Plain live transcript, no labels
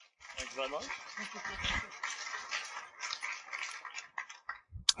you very much.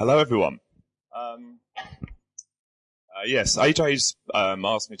 Hello, everyone. Yes, AJ's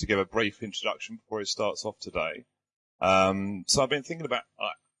asked me to give a brief introduction before he starts off today. So I've been thinking about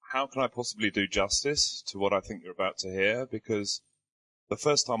how can I possibly do justice to what I think you're about to hear, because the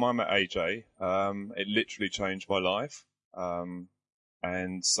first time I met AJ, it literally changed my life.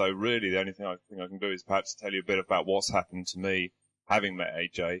 And so really the only thing I think I can do is perhaps tell you a bit about what's happened to me having met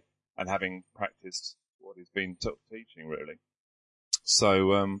AJ and having practiced what he's been teaching, really.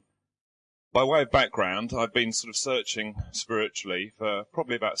 So, by way of background, I've been sort of searching spiritually for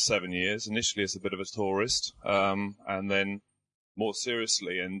probably about 7 years, initially as a bit of a tourist, and then more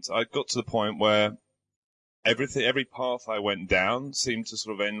seriously. And I got to the point where every path I went down seemed to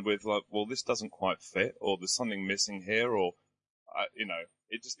sort of end with like, well, this doesn't quite fit, or there's something missing here, or,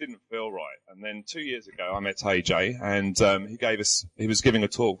 it just didn't feel right. And then 2 years ago, I met AJ, and he was giving a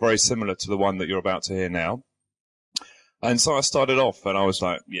talk very similar to the one that you're about to hear now. And so I started off, and I was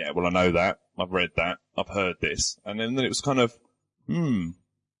like, yeah, well, I know that. I've read that. I've heard this. And then it was kind of,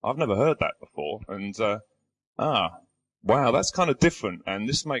 I've never heard that before. And, wow, that's kind of different. And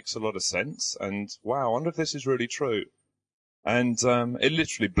this makes a lot of sense. And, wow, I wonder if this is really true. And it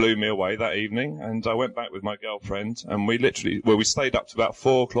literally blew me away that evening. And I went back with my girlfriend, and we stayed up to about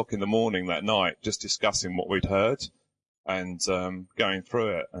 4 o'clock in the morning that night just discussing what we'd heard and going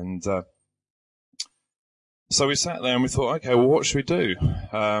through it. And so we sat there and we thought, okay, well, what should we do?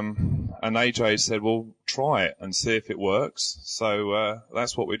 And AJ said, well, try it and see if it works. So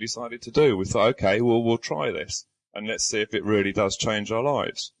that's what we decided to do. We thought, okay, well, we'll try this and let's see if it really does change our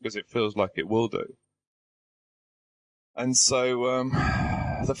lives, because it feels like it will do. And so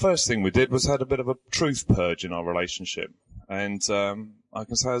the first thing we did was had a bit of a truth purge in our relationship. And I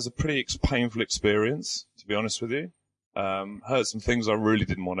can say it was a pretty painful experience, to be honest with you. Heard some things I really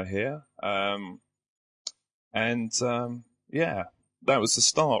didn't want to hear. Yeah, that was the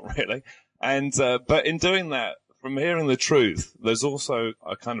start, really. And, but in doing that, from hearing the truth, there's also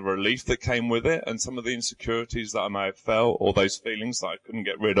a kind of relief that came with it, and some of the insecurities that I may have felt, or those feelings that I couldn't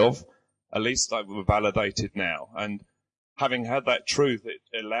get rid of, at least I were validated now. And having had that truth, it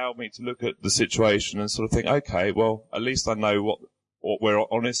allowed me to look at the situation and sort of think, okay, well, at least I know what we're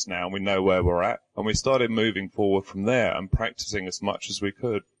honest now, we know where we're at. And we started moving forward from there and practicing as much as we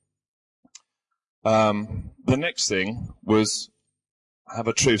could. The next thing was have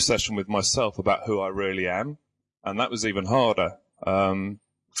a truth session with myself about who I really am, and that was even harder.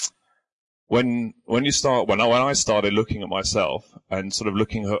 When I started looking at myself and sort of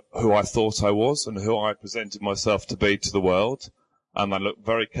looking at who I thought I was and who I presented myself to be to the world, and I looked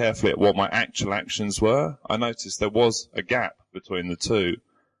very carefully at what my actual actions were, I noticed there was a gap between the two,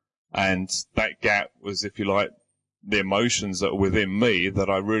 and that gap was, if you like, the emotions that were within me that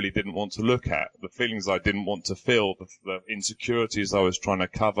I really didn't want to look at, the feelings I didn't want to feel, the insecurities I was trying to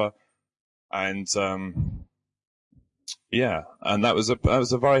cover. And, and that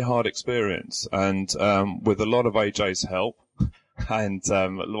was a very hard experience. And, with a lot of AJ's help and,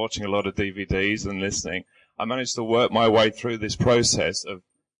 watching a lot of DVDs and listening, I managed to work my way through this process of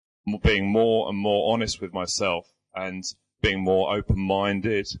being more and more honest with myself and being more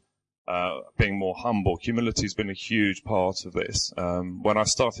open-minded, being more humble. Humility has been a huge part of this. When I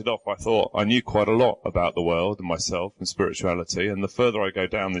started off, I thought I knew quite a lot about the world and myself and spirituality. And the further I go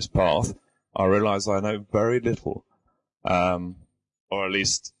down this path, I realize I know very little. Or at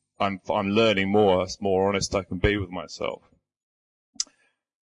least I'm learning more honest I can be with myself.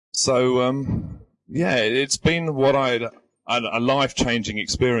 So, it's been a life-changing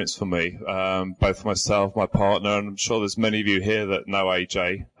experience for me, both myself, my partner, and I'm sure there's many of you here that know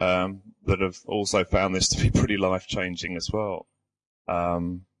AJ, that have also found this to be pretty life-changing as well.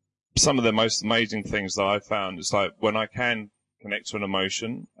 Some of the most amazing things that I've found is like when I can connect to an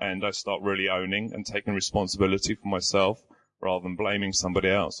emotion and I start really owning and taking responsibility for myself rather than blaming somebody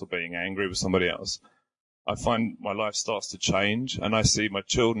else or being angry with somebody else, I find my life starts to change, and I see my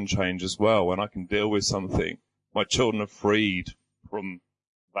children change as well. When I can deal with something, my children are freed from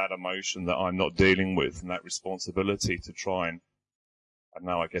that emotion that I'm not dealing with and that responsibility to try and, I don't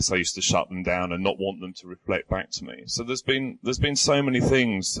know, I guess I used to shut them down and not want them to reflect back to me. So there's been so many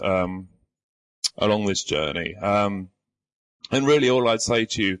things, along this journey. And really all I'd say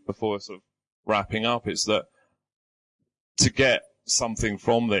to you before sort of wrapping up is that to get something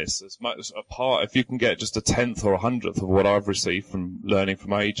from this, as much a part, if you can get just 1/10 or 100th of what I've received from learning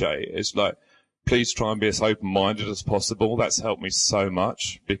from AJ, it's like, please try and be as open-minded as possible. That's helped me so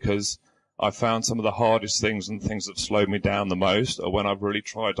much, because I found some of the hardest things and things that slowed me down the most are when I've really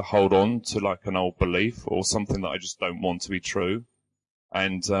tried to hold on to like an old belief or something that I just don't want to be true.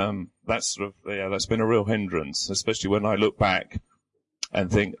 And that's that's been a real hindrance, especially when I look back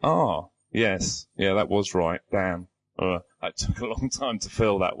and think, yes, that was right, damn. It took a long time to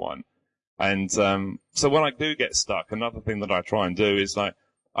fill that one. And so when I do get stuck, another thing that I try and do is I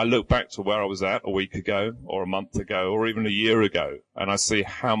look back to where I was at a week ago or a month ago or even a year ago, and I see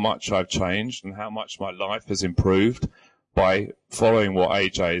how much I've changed and how much my life has improved by following what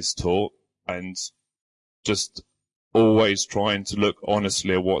AJ has taught and just always trying to look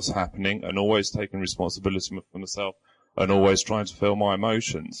honestly at what's happening and always taking responsibility for myself and always trying to feel my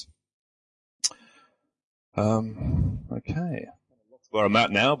emotions. Okay. Where I'm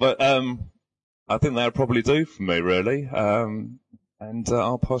at now, but I think that'll probably do for me, really. And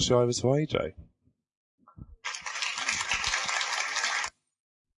I'll pass you over to AJ.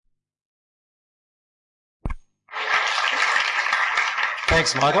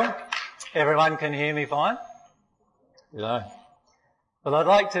 Thanks, Michael. Everyone can hear me fine? Yeah. Well, I'd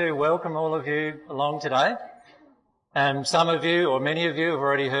like to welcome all of you along today. Some of you, or many of you, have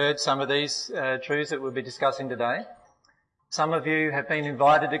already heard some of these truths that we'll be discussing today. Some of you have been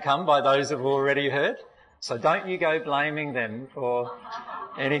invited to come by those who have already heard, so don't you go blaming them for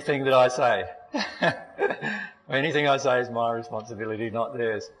anything that I say. Anything I say is my responsibility, not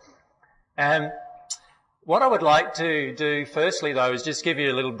theirs. What I would like to do firstly, though, is just give you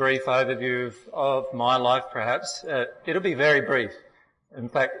a little brief overview of my life, perhaps. It'll be very brief. In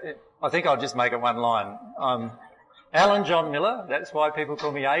fact, I think I'll just make it one line. Alan John Miller, that's why people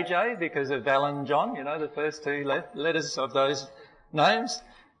call me AJ, because of Alan John, the first two letters of those names.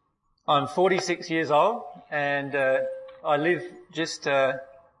 I'm 46 years old, and I live just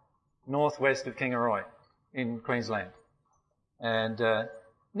northwest of Kingaroy in Queensland. And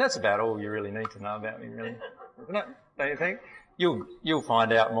that's about all you really need to know about me, really. Isn't it? Don't you think? You'll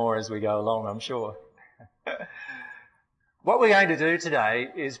find out more as we go along, I'm sure. What we're going to do today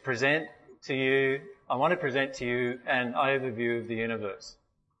is I want to present to you an overview of the universe.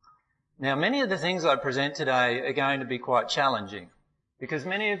 Now, many of the things I present today are going to be quite challenging because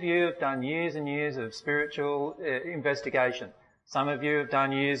many of you have done years and years of spiritual investigation. Some of you have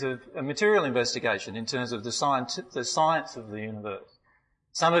done years of material investigation in terms of the science of the universe.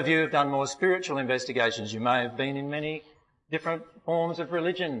 Some of you have done more spiritual investigations. You may have been in many different forms of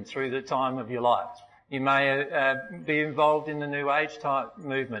religion through the time of your life. You may be involved in the New Age type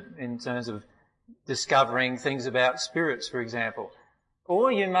movement in terms of discovering things about spirits, for example.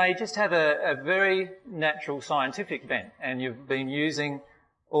 Or you may just have a very natural scientific bent and you've been using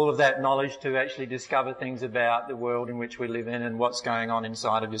all of that knowledge to actually discover things about the world in which we live in and what's going on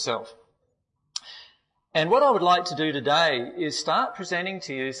inside of yourself. And what I would like to do today is start presenting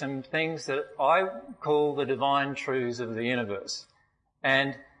to you some things that I call the divine truths of the universe.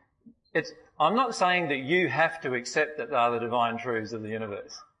 And I'm not saying that you have to accept that they are the divine truths of the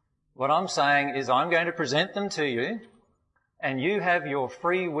universe. What I'm saying is I'm going to present them to you, and you have your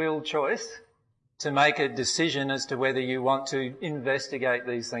free will choice to make a decision as to whether you want to investigate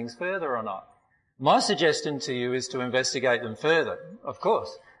these things further or not. My suggestion to you is to investigate them further, of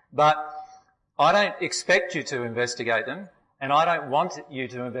course, but I don't expect you to investigate them, and I don't want you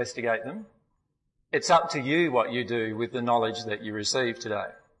to investigate them. It's up to you what you do with the knowledge that you receive today.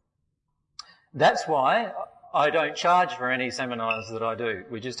 That's why I don't charge for any seminars that I do.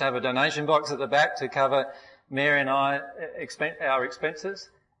 We just have a donation box at the back to cover Mary and I our expenses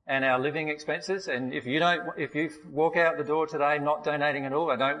and our living expenses. And if you walk out the door today not donating at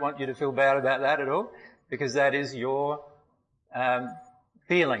all, I don't want you to feel bad about that at all, because that is your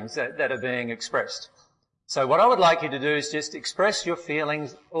feelings that are being expressed. So what I would like you to do is just express your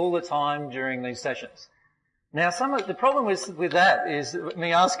feelings all the time during these sessions. Now, the problem with that is,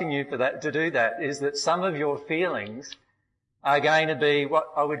 me asking you to do that, is that some of your feelings are going to be what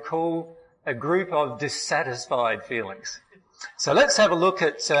I would call a group of dissatisfied feelings. So let's have a look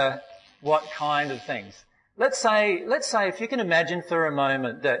at what kind of things. Let's say if you can imagine for a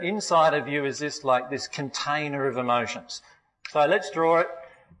moment that inside of you is this container of emotions. So let's draw it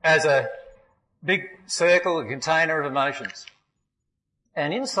as a big circle, a container of emotions.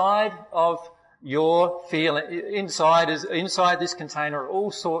 And inside of your feeling, inside this container are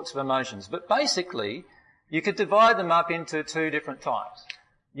all sorts of emotions. But basically, you could divide them up into two different types.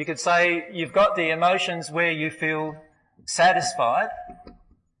 You could say you've got the emotions where you feel satisfied.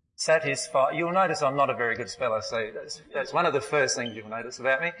 You'll notice I'm not a very good speller, so that's one of the first things you'll notice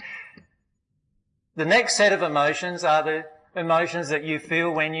about me. The next set of emotions are the emotions that you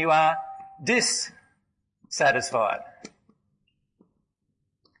feel when you are dissatisfied.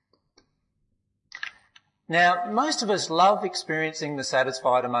 Now, most of us love experiencing the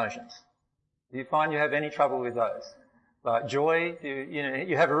satisfied emotions. Do you find you have any trouble with those? Like joy,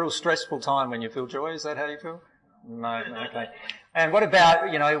 you have a real stressful time when you feel joy. Is that how you feel? No, okay. And what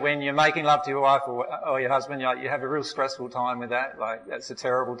about, when you're making love to your wife or your husband, you have a real stressful time with that? Like, that's a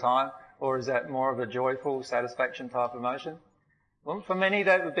terrible time? Or is that more of a joyful satisfaction type emotion? Well, for many,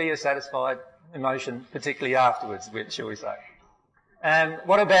 that would be a satisfied emotion, particularly afterwards, shall we say. And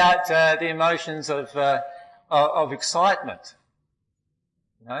what about the emotions of excitement?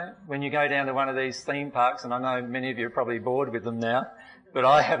 When you go down to one of these theme parks, and I know many of you are probably bored with them now, but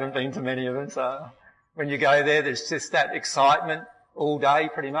I haven't been to many of them, so when you go there, there's just that excitement all day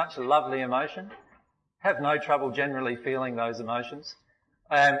pretty much, a lovely emotion. Have no trouble generally feeling those emotions.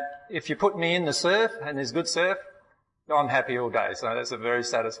 If you put me in the surf, and there's good surf, I'm happy all day, so that's a very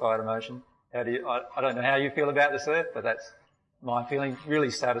satisfied emotion. I don't know how you feel about the surf, but that's my feeling, really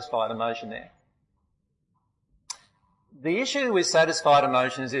satisfied emotion there. The issue with satisfied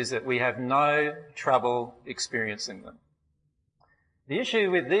emotions is that we have no trouble experiencing them. The issue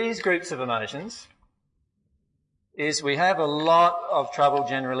with these groups of emotions is we have a lot of trouble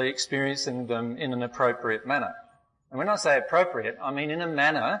generally experiencing them in an appropriate manner. And when I say appropriate, I mean in a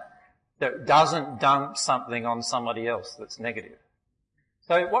manner that doesn't dump something on somebody else that's negative.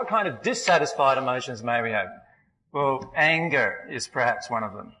 So what kind of dissatisfied emotions may we have? Well, anger is perhaps one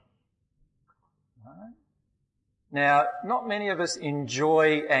of them. Now, not many of us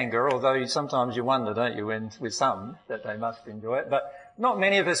enjoy anger, although sometimes you wonder, don't you, with some, that they must enjoy it. But not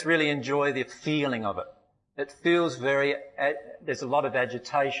many of us really enjoy the feeling of it. It feels there's a lot of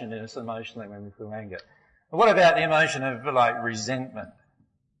agitation in us emotionally when we feel anger. And what about the emotion of, resentment?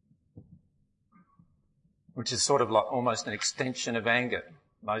 Which is sort of like almost an extension of anger.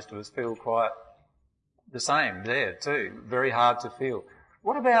 Most of us feel quite the same there too. Very hard to feel.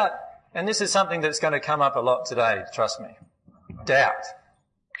 What about, and this is something that's going to come up a lot today, trust me, doubt.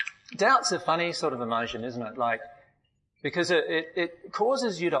 Doubt's a funny sort of emotion, isn't it? Because it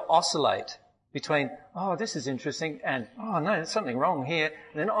causes you to oscillate between, oh, this is interesting, and, oh, no, there's something wrong here,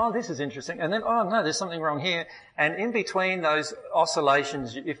 and then, oh, this is interesting, and then, oh, no, there's something wrong here. And in between those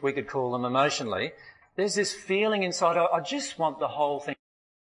oscillations, if we could call them emotionally, there's this feeling inside, I just want the whole thing.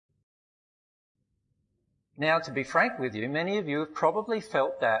 Now, to be frank with you, many of you have probably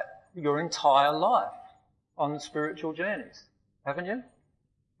felt that your entire life on spiritual journeys, haven't you?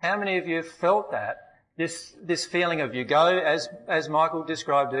 How many of you have felt that? This feeling of you go, as Michael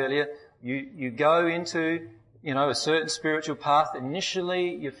described earlier, you go into, a certain spiritual path.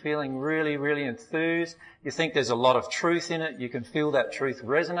 Initially, you're feeling really, really enthused. You think there's a lot of truth in it. You can feel that truth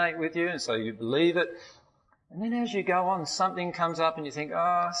resonate with you, and so you believe it. And then as you go on, something comes up and you think,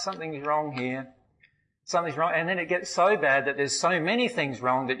 oh, something's wrong here. Something's wrong. And then it gets so bad that there's so many things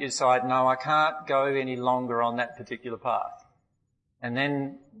wrong that you decide, no, I can't go any longer on that particular path. And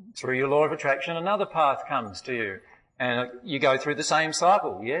then through your law of attraction, another path comes to you. And you go through the same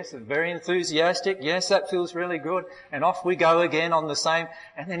cycle. Yes, very enthusiastic. Yes, that feels really good. And off we go again on the same.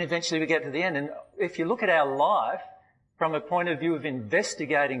 And then eventually we get to the end. And if you look at our life from a point of view of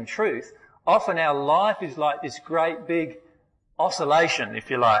investigating truth, often our life is like this great big oscillation,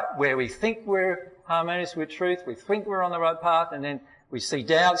 if you like, where we think we're harmonious with truth, we think we're on the right path, and then we see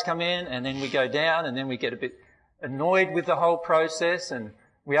doubts come in, and then we go down, and then we get a bit annoyed with the whole process, and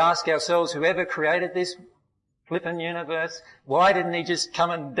we ask ourselves, whoever created this flippin' universe, why didn't he just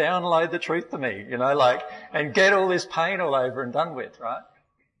come and download the truth to me, and get all this pain all over and done with, right?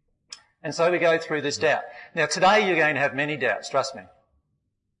 And so we go through this doubt. Now today you're going to have many doubts, trust me.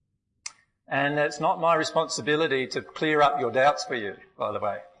 And it's not my responsibility to clear up your doubts for you, by the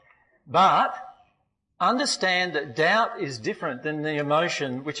way. But understand that doubt is different than the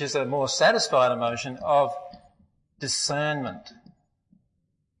emotion, which is a more satisfied emotion, of discernment.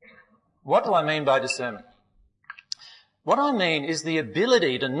 What do I mean by discernment? What I mean is the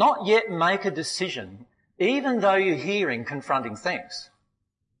ability to not yet make a decision, even though you're hearing confronting things.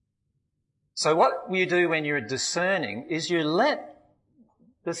 So what you do when you're discerning is you let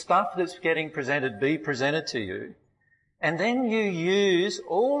the stuff that's getting presented be presented to you, and then you use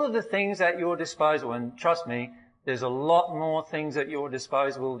all of the things at your disposal. And trust me, there's a lot more things at your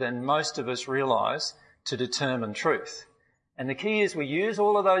disposal than most of us realise to determine truth. And the key is we use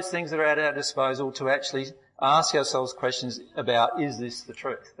all of those things that are at our disposal to actually ask ourselves questions about, is this the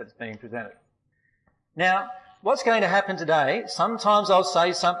truth that's being presented? Now, what's going to happen today, sometimes I'll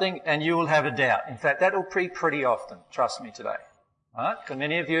say something and you will have a doubt. In fact, that will be pretty often, trust me, today. Right? Because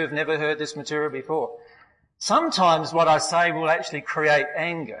many of you have never heard this material before. Sometimes what I say will actually create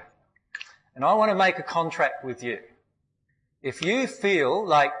anger. And I want to make a contract with you. If you feel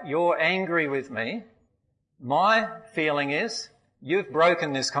like you're angry with me, my feeling is you've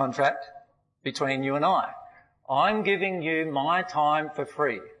broken this contract between you and I. I'm giving you my time for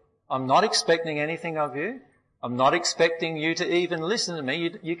free. I'm not expecting anything of you. I'm not expecting you to even listen to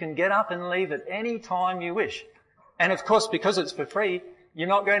me. You can get up and leave at any time you wish. And of course, because it's for free, you're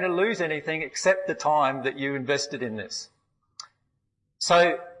not going to lose anything except the time that you invested in this.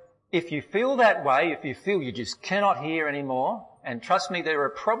 So if you feel that way, if you feel you just cannot hear anymore, and trust me, there are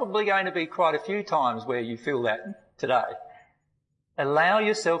probably going to be quite a few times where you feel that today, allow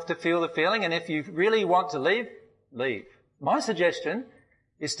yourself to feel the feeling, and if you really want to leave, leave. My suggestion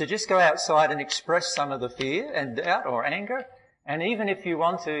is to just go outside and express some of the fear and doubt or anger, and even if you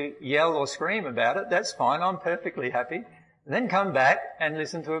want to yell or scream about it, that's fine, I'm perfectly happy. Then come back and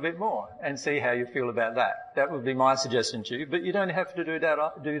listen to a bit more and see how you feel about that. That would be my suggestion to you, but you don't have to do that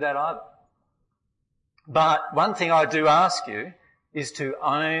either. But one thing I do ask you is to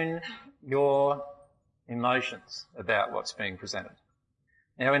own your emotions about what's being presented.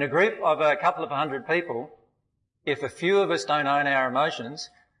 Now, in a group of a couple of 100 people, if a few of us don't own our emotions,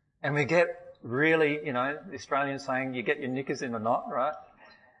 and we get really, the Australians saying you get your knickers in a knot, right?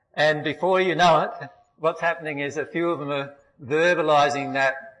 And before you know it, what's happening is a few of them are verbalising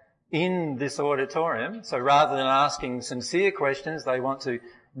that in this auditorium. So rather than asking sincere questions, they want to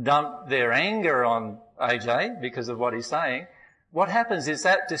dump their anger on AJ because of what he's saying. What happens is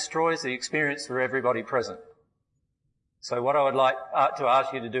that destroys the experience for everybody present. So what I would like to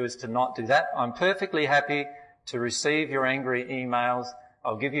ask you to do is to not do that. I'm perfectly happy to receive your angry emails.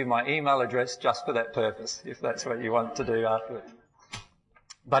 I'll give you my email address just for that purpose, if that's what you want to do afterwards.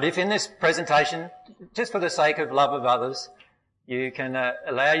 But if in this presentation, just for the sake of love of others, you can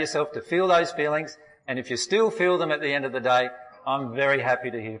allow yourself to feel those feelings, and if you still feel them at the end of the day, I'm very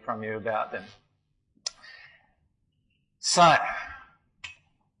happy to hear from you about them. So,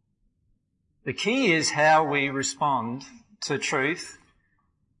 the key is how we respond to truth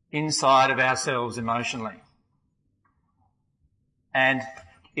inside of ourselves emotionally. And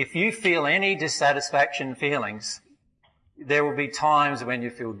if you feel any dissatisfaction feelings, there will be times when you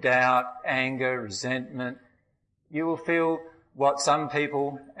feel doubt, anger, resentment. You will feel what some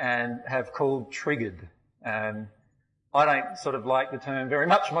people have called triggered. I don't sort of like the term very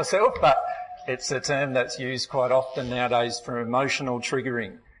much myself, but it's a term that's used quite often nowadays for emotional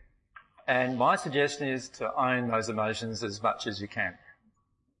triggering. And my suggestion is to own those emotions as much as you can.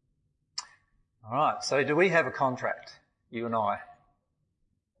 All right, so do we have a contract, you and I,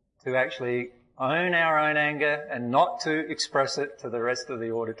 to actually own our own anger and not to express it to the rest of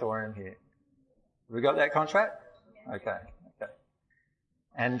the auditorium here? Have we got that contract? Okay.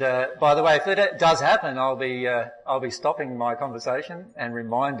 And by the way, if it does happen, I'll be stopping my conversation and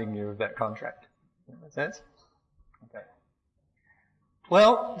reminding you of that contract. Does that make sense? Okay.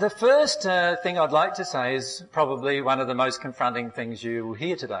 Well, the first thing I'd like to say is probably one of the most confronting things you will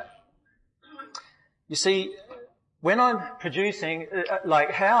hear today. You see, when I'm producing,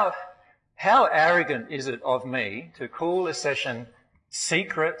 how arrogant is it of me to call a session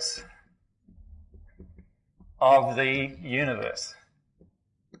Secrets of the Universe?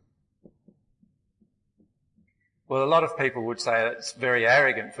 Well, a lot of people would say it's very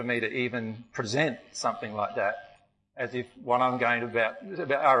arrogant for me to even present something like that, as if what I'm about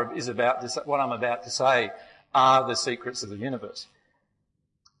to say are the secrets of the universe.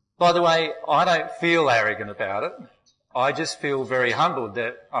 By the way, I don't feel arrogant about it. I just feel very humbled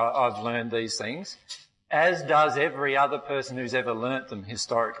that I've learned these things, as does every other person who's ever learnt them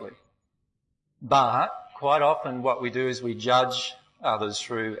historically. But quite often what we do is we judge others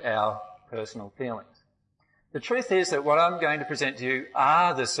through our personal feelings. The truth is that what I'm going to present to you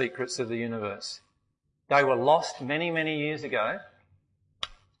are the secrets of the universe. They were lost many, many years ago,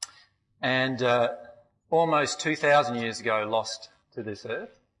 and almost 2,000 years ago lost to this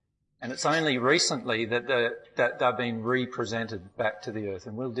earth. And it's only recently that they've been represented back to the earth,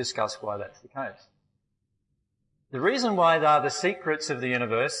 and we'll discuss why that's the case. The reason why they are the secrets of the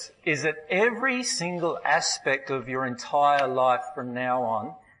universe is that every single aspect of your entire life from now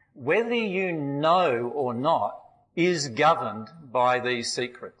on, whether you know or not, is governed by these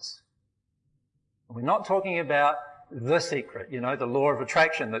secrets. We're not talking about the secret, the law of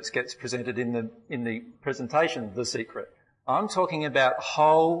attraction that gets presented in the presentation, The Secret. I'm talking about a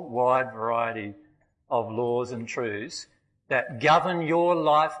whole wide variety of laws and truths that govern your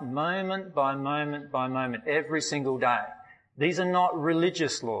life moment by moment by moment, every single day. These are not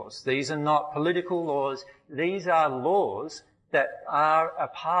religious laws. These are not political laws. These are laws that are a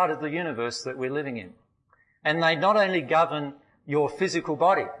part of the universe that we're living in. And they not only govern your physical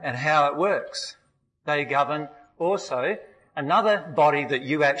body and how it works, they govern also another body that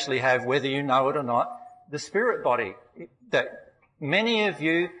you actually have, whether you know it or not, the spirit body, that many of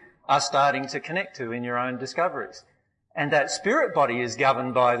you are starting to connect to in your own discoveries. And that spirit body is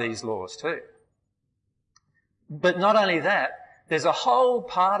governed by these laws too. But not only that, there's a whole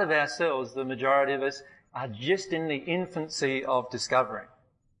part of ourselves, the majority of us, are just in the infancy of discovering.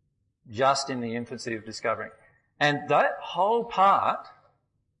 Just in the infancy of discovering. And that whole part,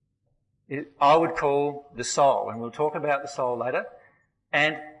 I would call the soul, and we'll talk about the soul later.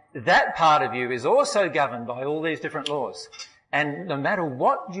 And that part of you is also governed by all these different laws. And no matter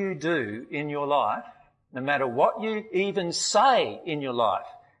what you do in your life, no matter what you even say in your life,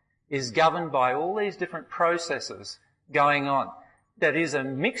 is governed by all these different processes going on. That is a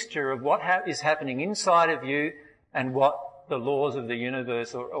mixture of what is happening inside of you and what the laws of the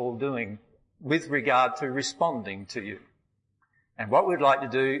universe are all doing with regard to responding to you. And what we'd like to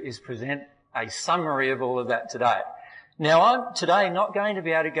do is present a summary of all of that today. Now, I'm today not going to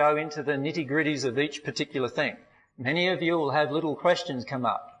be able to go into the nitty-gritties of each particular thing. Many of you will have little questions come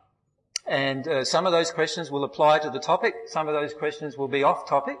up. And some of those questions will apply to the topic. Some of those questions will be off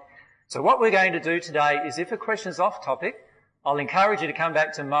topic. So what we're going to do today is if a question is off topic, I'll encourage you to come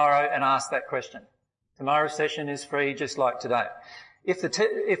back tomorrow and ask that question. Tomorrow's session is free just like today. If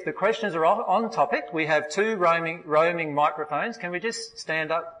the questions are on topic, we have two roaming microphones. Can we just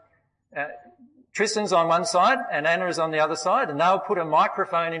stand up? Tristan's on one side and Anna is on the other side, and they'll put a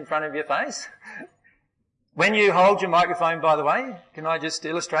microphone in front of your face. When you hold your microphone, by the way, can I just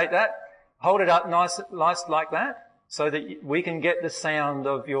illustrate that? Hold it up nice like that, so that we can get the sound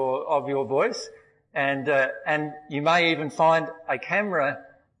of your voice, and you may even find a camera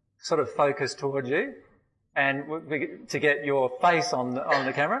sort of focused towards you, and to get your face on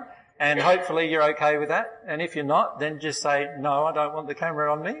the camera. And hopefully you're okay with that. And if you're not, then just say, no, I don't want the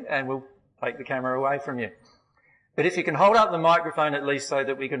camera on me, and we'll take the camera away from you. But if you can hold up the microphone at least so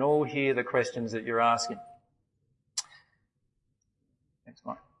that we can all hear the questions that you're asking. Next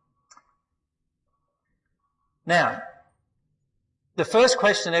one. Now, the first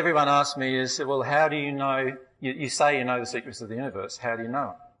question everyone asks me is, well, how do you know, you say you know the secrets of the universe, how do you know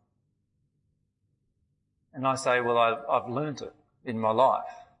it? And I say, well, I've learnt it in my life.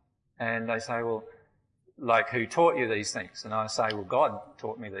 And they say, well, like, who taught you these things? And I say, well, God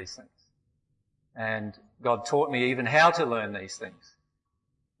taught me these things. And God taught me even how to learn these things.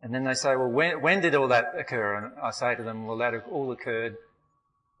 And then they say, well, when did all that occur? And I say to them, well, that all occurred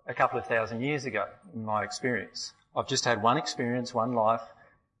a couple of thousand years ago in my experience. I've just had one experience, one life,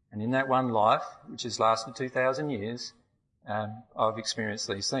 and in that one life, which has lasted 2,000 years, I've experienced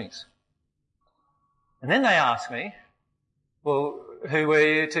these things. And then they ask me, well, who were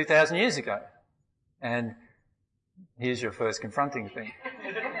you 2,000 years ago? And here's your first confronting thing.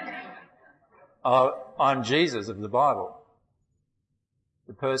 I'm Jesus of the Bible.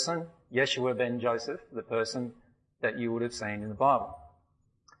 The person, Yeshua ben Joseph, the person that you would have seen in the Bible.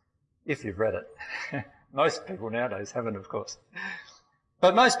 If you've read it. Most people nowadays haven't, of course.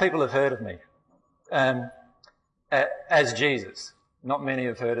 But most people have heard of me as Jesus. Not many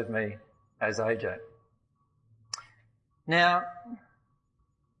have heard of me as AJ. Now,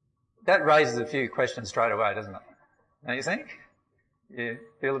 that raises a few questions straight away, doesn't it? Don't you think? You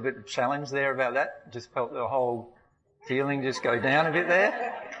feel a bit of challenge there about that? Just felt the whole feeling just go down a bit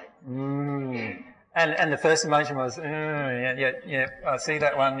there? And the first emotion was, yeah, I see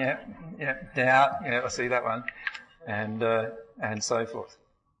that one, yeah, doubt, yeah, I see that one, and so forth.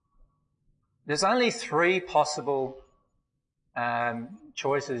 There's only three possible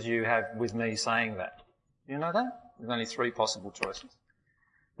choices you have with me saying that. Do you know that? There's only three possible choices.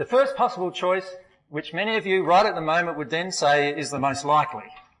 The first possible choice, which many of you right at the moment would then say is the most likely,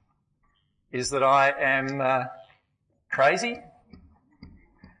 is that I am crazy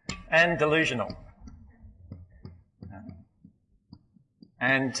and delusional.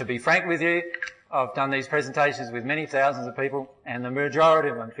 And to be frank with you, I've done these presentations with many thousands of people, and the majority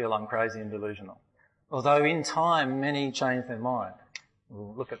of them feel I'm crazy and delusional. Although in time, many change their mind.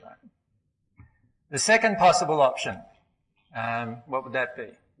 We'll look at that. The second possible option, what would that be,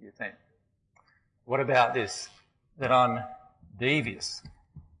 you think? What about this? That I'm devious.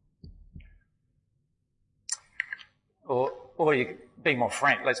 Or you could be more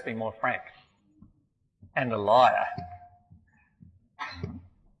frank, let's be more frank. And a liar.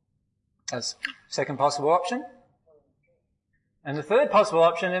 That's the second possible option. And the third possible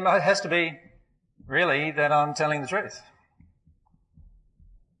option, it has to be really that I'm telling the truth.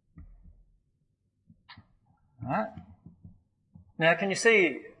 Alright. Now can you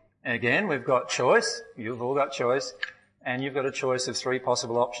see, again, we've got choice, you've all got choice, and you've got a choice of three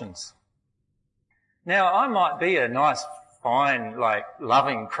possible options. Now I might be a nice, fine,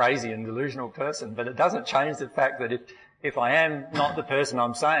 loving, crazy and delusional person, but it doesn't change the fact that if I am not the person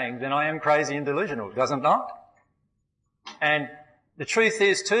I'm saying, then I am crazy and delusional, does it not? And the truth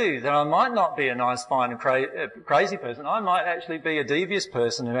is too that I might not be a nice, fine and crazy person. I might actually be a devious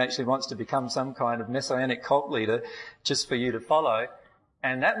person who actually wants to become some kind of messianic cult leader just for you to follow.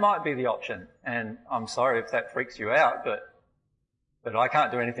 And that might be the option. And I'm sorry if that freaks you out, but I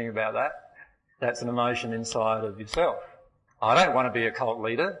can't do anything about that. That's an emotion inside of yourself. I don't want to be a cult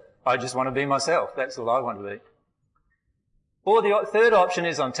leader. I just want to be myself. That's all I want to be. Or the third option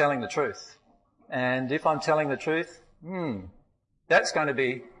is I'm telling the truth. And if I'm telling the truth, that's going to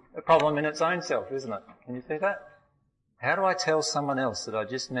be a problem in its own self, isn't it? Can you see that? How do I tell someone else that I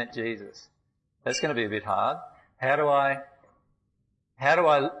just met Jesus? That's going to be a bit hard. How do I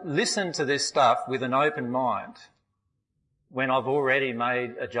listen to this stuff with an open mind when I've already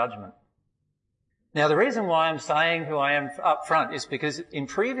made a judgment? Now, the reason why I'm saying who I am up front is because in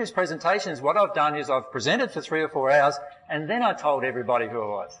previous presentations, what I've done is I've presented for 3 or 4 hours and then I told everybody who I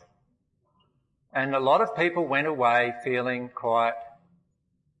was. And a lot of people went away feeling quite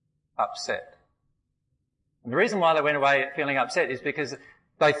upset. And the reason why they went away feeling upset is because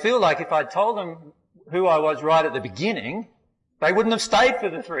they feel like if I'd told them who I was right at the beginning, they wouldn't have stayed for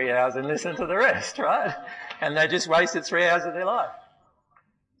the 3 hours and listened to the rest, right? And they just wasted 3 hours of their life.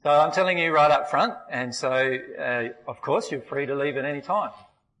 So I'm telling you right up front, and so, of course, you're free to leave at any time.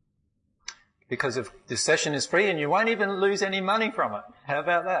 Because if this session is free and you won't even lose any money from it. How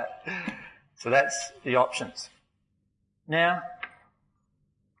about that? So that's the options. Now,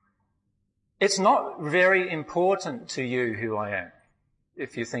 it's not very important to you who I am,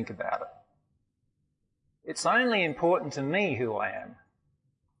 if you think about it. It's only important to me who I am.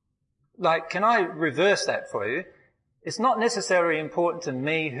 Like, can I reverse that for you? It's not necessarily important to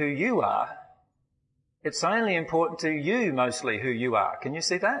me who you are. It's only important to you mostly who you are. Can you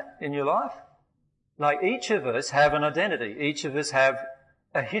see that in your life? Like each of us have an identity. Each of us have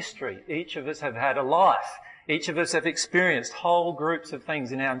a history. Each of us have had a life. Each of us have experienced whole groups of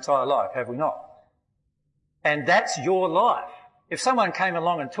things in our entire life, have we not? And that's your life. If someone came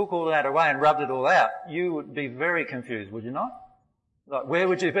along and took all that away and rubbed it all out, you would be very confused, would you not? Like, where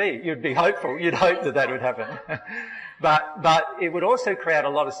would you be? You'd be hopeful. You'd hope that that would happen. But it would also create a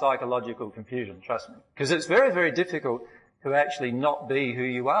lot of psychological confusion, trust me. Because it's very, very difficult to actually not be who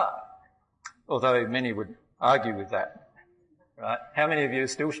you are. Although many would argue with that. Right? How many of you are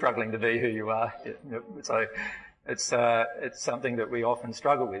still struggling to be who you are? So it's something that we often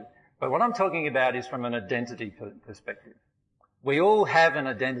struggle with. But what I'm talking about is from an identity perspective. We all have an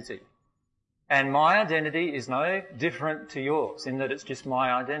identity. And my identity is no different to yours in that it's just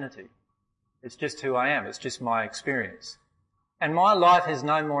my identity. It's just who I am. It's just my experience. And my life is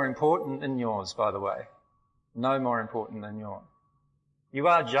no more important than yours, by the way. No more important than yours. You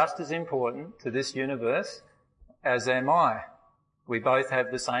are just as important to this universe as am I. We both have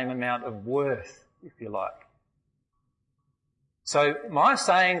the same amount of worth, if you like. So my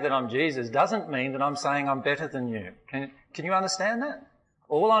saying that I'm Jesus doesn't mean that I'm saying I'm better than you. Can you understand that?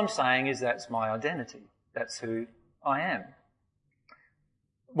 All I'm saying is that's my identity. That's who I am.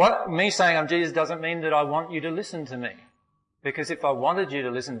 Me saying I'm Jesus doesn't mean that I want you to listen to me. Because if I wanted you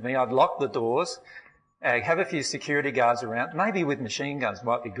to listen to me, I'd lock the doors, have a few security guards around, maybe with machine guns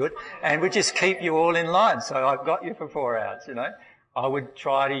might be good, and we'd just keep you all in line. So I've got you for 4 hours, you know. I would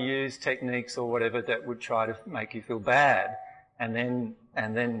try to use techniques or whatever that would try to make you feel bad, and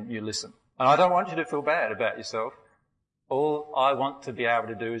then you listen. And I don't want you to feel bad about yourself. All I want to be able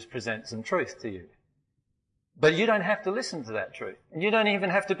to do is present some truth to you. But you don't have to listen to that truth. And you don't even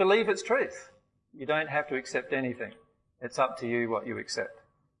have to believe it's truth. You don't have to accept anything. It's up to you what you accept.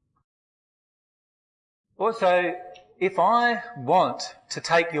 Also, if I want to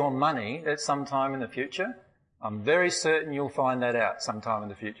take your money at some time in the future, I'm very certain you'll find that out sometime in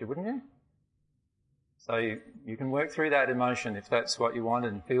the future, wouldn't you? So you can work through that emotion if that's what you want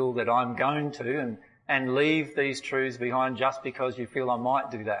and feel that I'm going to and leave these truths behind just because you feel I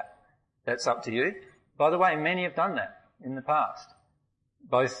might do that. That's up to you. By the way, many have done that in the past,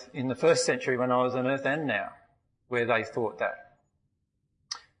 both in the first century when I was on earth and now, where they thought that.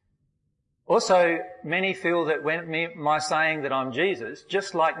 Also, many feel that my saying that I'm Jesus,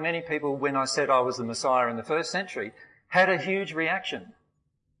 just like many people when I said I was the Messiah in the first century, had a huge reaction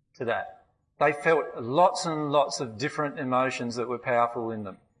to that. They felt lots and lots of different emotions that were powerful in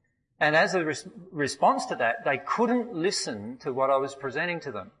them. And as a response to that, they couldn't listen to what I was presenting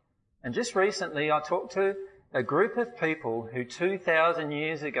to them. And just recently I talked to a group of people who 2,000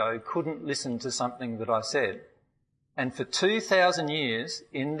 years ago couldn't listen to something that I said. And for 2,000 years,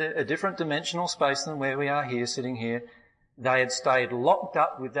 in a different dimensional space than where we are here, sitting here, they had stayed locked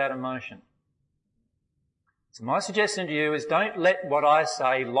up with that emotion. So my suggestion to you is don't let what I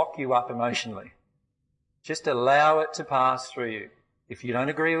say lock you up emotionally. Just allow it to pass through you. If you don't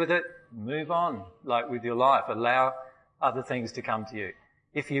agree with it, move on, like with your life. Allow other things to come to you.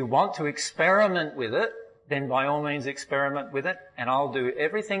 If you want to experiment with it, then by all means experiment with it, and I'll do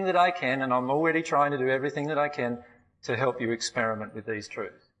everything that I can, and I'm already trying to do everything that I can to help you experiment with these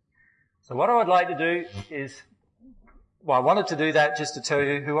truths. So what I would like to do is, well, I wanted to do that just to tell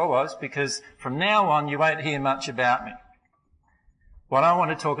you who I was, because from now on you won't hear much about me. What I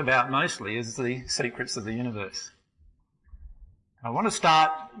want to talk about mostly is the secrets of the universe. I want to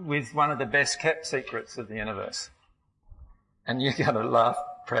start with one of the best kept secrets of the universe. And you're going to laugh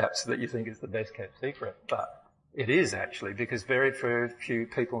perhaps that you think it's the best kept secret, but it is actually, because very few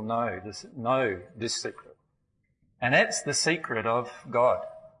people know this secret. And that's the secret of God.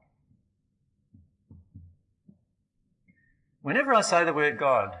 Whenever I say the word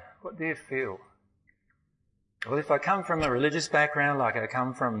God, what do you feel? Well, if I come from a religious background, like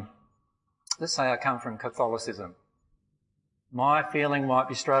let's say I come from Catholicism, my feeling might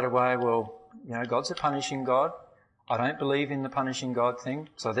be straight away, well, God's a punishing God. I don't believe in the punishing God thing,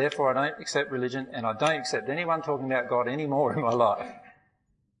 so therefore I don't accept religion, and I don't accept anyone talking about God anymore in my life.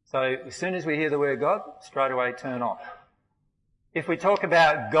 So as soon as we hear the word God, straight away turn off. If we talk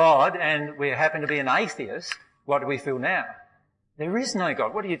about God and we happen to be an atheist, what do we feel now? There is no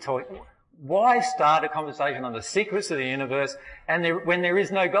God. What are you talking? Why start a conversation on the secrets of the universe when there is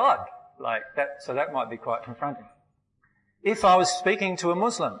no God? Like that, so that might be quite confronting. If I was speaking to a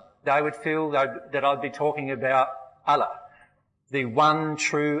Muslim, they would feel that I'd be talking about Allah, the one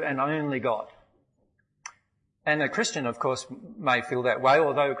true and only God. And a Christian, of course, may feel that way,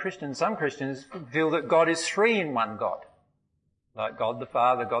 although some Christians feel that God is three in one God, like God the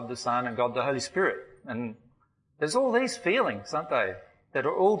Father, God the Son, and God the Holy Spirit. And there's all these feelings, aren't they, that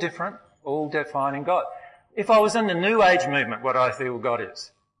are all different, all defining God. If I was in the New Age movement, what I feel God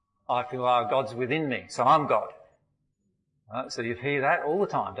is, I feel, God's within me, so I'm God. So you hear that all the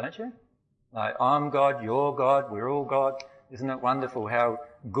time, don't you? Like, I'm God, you're God, we're all God. Isn't it wonderful how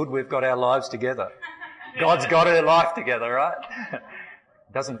good we've got our lives together? God's got her life together, right?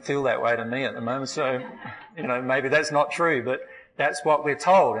 Doesn't feel that way to me at the moment, so, maybe that's not true, but that's what we're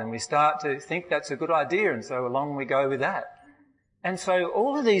told, and we start to think that's a good idea, and so along we go with that. And so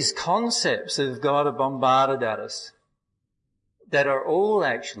all of these concepts of God are bombarded at us that are all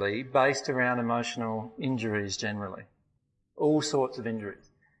actually based around emotional injuries generally. All sorts of injuries.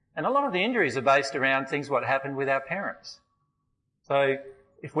 And a lot of the injuries are based around things what happened with our parents. So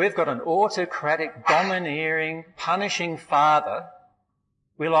if we've got an autocratic, domineering, punishing father,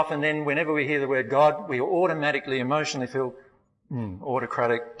 we'll often then, whenever we hear the word God, we automatically emotionally feel,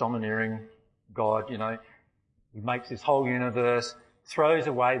 autocratic, domineering God, He makes this whole universe, throws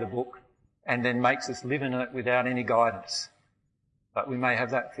away the book, and then makes us live in it without any guidance. But we may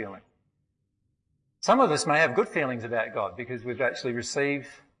have that feeling. Some of us may have good feelings about God because we've actually received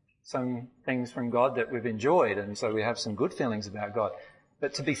some things from God that we've enjoyed, and so we have some good feelings about God.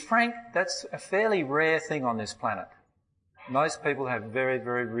 But to be frank, that's a fairly rare thing on this planet. Most people have very,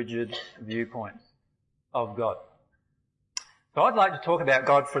 very rigid viewpoints of God. So I'd like to talk about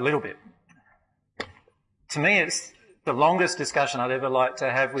God for a little bit. To me, it's the longest discussion I'd ever like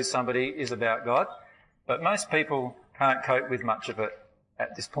to have with somebody is about God, but most people can't cope with much of it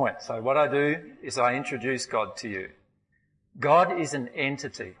at this point. So what I do is I introduce God to you. God is an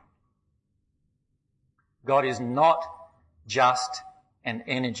entity. God is not just an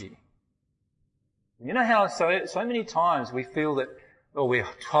energy. You know how so many times we feel that, or we're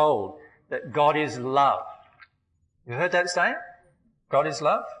told that God is love. You heard that statement? God is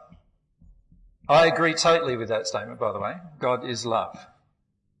love? I agree totally with that statement, by the way. God is love.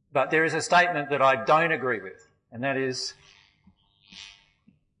 But there is a statement that I don't agree with, and that is,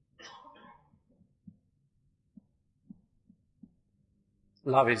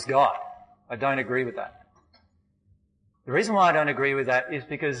 love is God. I don't agree with that. The reason why I don't agree with that is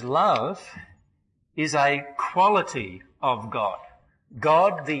because love is a quality of God.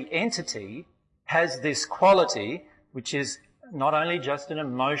 God, the entity, has this quality, which is not only just an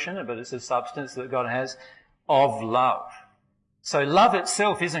emotion, but it's a substance that God has, of love. So love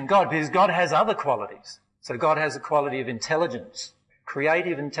itself isn't God, because God has other qualities. So God has a quality of intelligence,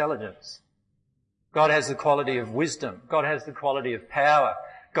 creative intelligence. God has the quality of wisdom. God has the quality of power.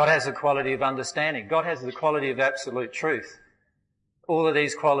 God has the quality of understanding. God has the quality of absolute truth. All of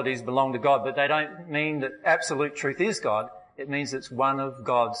these qualities belong to God, but they don't mean that absolute truth is God. It means it's one of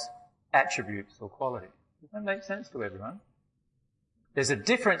God's attributes or qualities. Does that make sense to everyone? There's a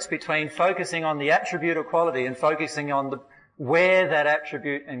difference between focusing on the attribute or quality and focusing on where that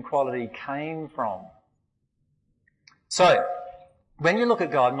attribute and quality came from. So, when you look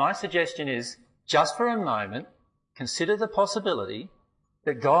at God, my suggestion is, just for a moment, consider the possibility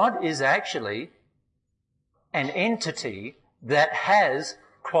that God is actually an entity that has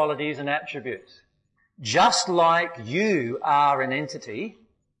qualities and attributes. Just like you are an entity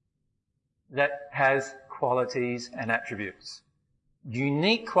that has qualities and attributes.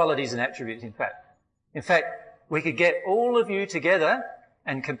 Unique qualities and attributes, in fact. In fact, we could get all of you together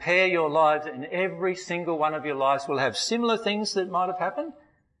and compare your lives, and every single one of your lives will have similar things that might have happened.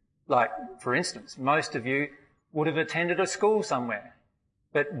 Like, for instance, most of you would have attended a school somewhere.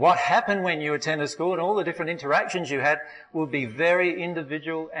 But what happened when you attend a school and all the different interactions you had will be very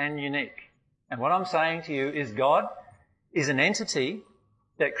individual and unique. And what I'm saying to you is God is an entity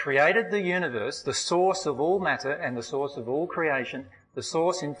that created the universe, the source of all matter and the source of all creation, the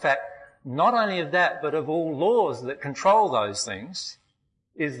source, in fact, not only of that, but of all laws that control those things,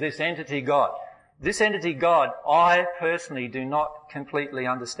 is this entity God. This entity God, I personally do not completely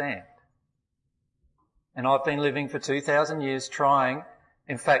understand. And I've been living for 2,000 years trying.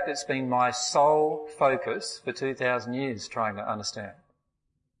 In fact, it's been my sole focus for 2,000 years trying to understand.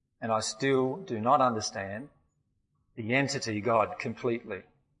 And I still do not understand the entity God completely.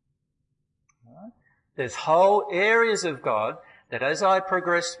 Right? There's whole areas of God that as I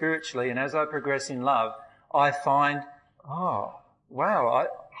progress spiritually and as I progress in love, I find, oh, wow,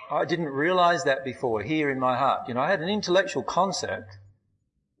 I didn't realise that before here in my heart. You know, I had an intellectual concept,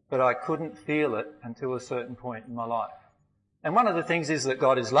 but I couldn't feel it until a certain point in my life. And one of the things is that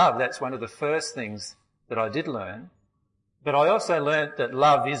God is love. That's one of the first things that I did learn. But I also learnt that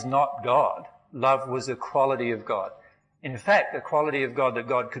love is not God. Love was a quality of God. In fact, a quality of God that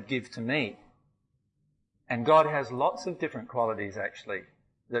God could give to me. And God has lots of different qualities, actually,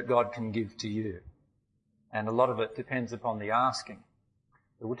 that God can give to you. And a lot of it depends upon the asking.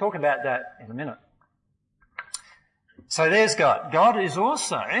 But we'll talk about that in a minute. So there's God. God is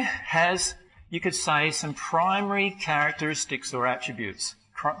also has, you could say, some primary characteristics or attributes,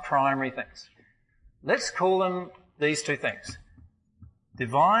 primary things. Let's call them these two things.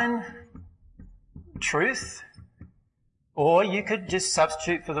 Divine truth, or you could just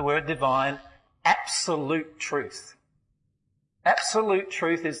substitute for the word divine, absolute truth. Absolute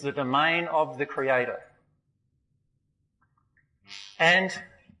truth is the domain of the Creator. And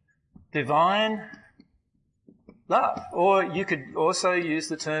divine love, or you could also use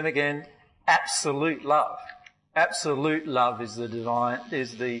the term again, absolute love. Absolute love is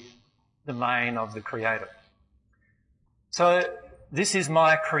the domain of the Creator. So this is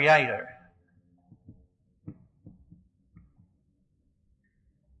my Creator.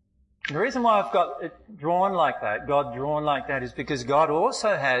 The reason why I've got it drawn like that, God drawn like that, is because God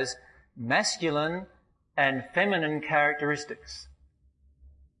also has masculine and feminine characteristics.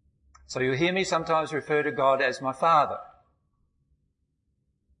 So you'll hear me sometimes refer to God as my Father.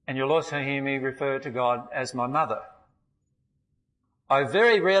 And you'll also hear me refer to God as my Mother. I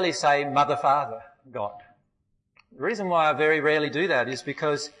very rarely say Mother, Father, God. The reason why I very rarely do that is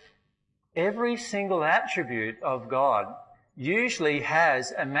because every single attribute of God usually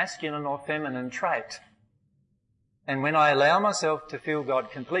has a masculine or feminine trait. And when I allow myself to feel God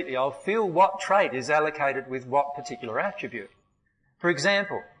completely, I'll feel what trait is allocated with what particular attribute. For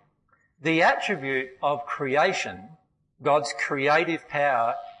example, the attribute of creation, God's creative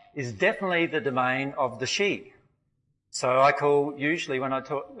power, is definitely the domain of the she. So usually when I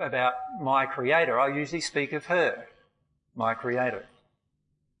talk about my Creator, I usually speak of her, my Creator.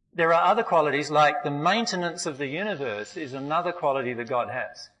 There are other qualities like the maintenance of the universe is another quality that God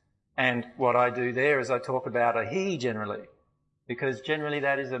has. And what I do there is I talk about a he generally, because generally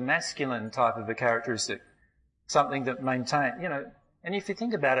that is a masculine type of a characteristic, something that maintains, and if you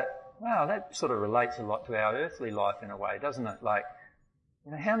think about it, wow, that sort of relates a lot to our earthly life in a way, doesn't it? Like,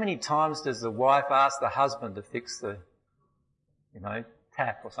 how many times does the wife ask the husband to fix the,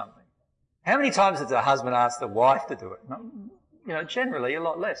 tap or something? How many times does the husband ask the wife to do it? Generally a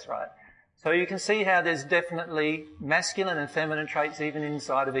lot less, right? So you can see how there's definitely masculine and feminine traits even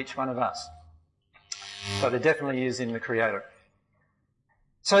inside of each one of us. So there definitely is in the Creator.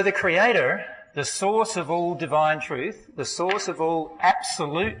 So the Creator, the source of all divine truth, the source of all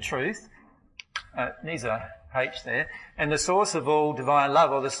absolute truth, needs a H there, and the source of all divine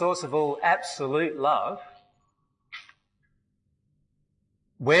love, or the source of all absolute love,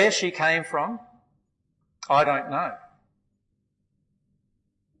 where she came from, I don't know.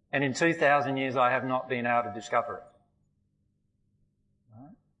 And in 2,000 years I have not been able to discover it.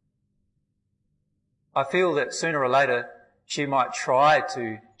 Right? I feel that sooner or later she might try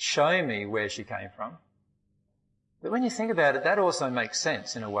to show me where she came from. But when you think about it, that also makes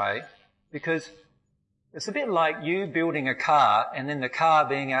sense in a way, because It's a bit like you building a car and then the car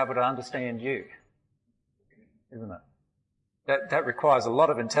being able to understand you, isn't it? That requires a lot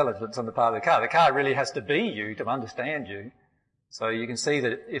of intelligence on the part of the car. The car really has to be you to understand you. So you can see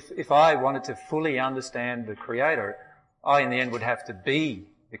that if I wanted to fully understand the Creator, I in the end would have to be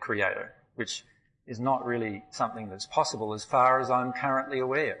the Creator, which is not really something that's possible as far as I'm currently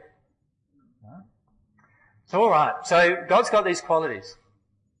aware. So all right, so God's got these qualities.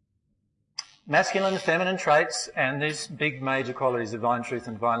 Masculine and feminine traits and these big major qualities, divine truth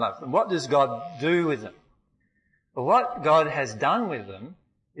and divine love. And what does God do with them? Well, what God has done with them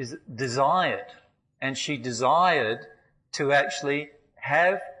is desired. And she desired to actually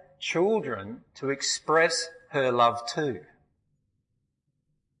have children to express her love to.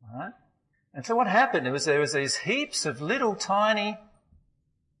 All right? And so what happened was there was these heaps of little tiny,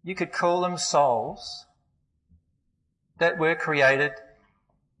 you could call them souls, that were created.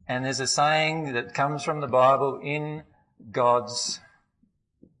 And there's a saying that comes from the Bible, in God's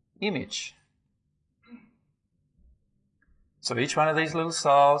image. So each one of these little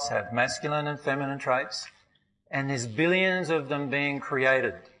souls have masculine and feminine traits, and there's billions of them being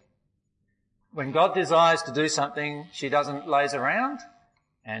created. When God desires to do something, she doesn't laze around,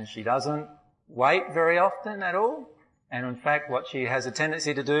 and she doesn't wait very often at all. And in fact, what she has a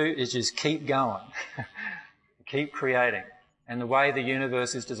tendency to do is just keep going, keep creating. And the way the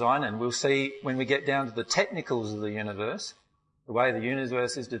universe is designed, and we'll see when we get down to the technicals of the universe, the way the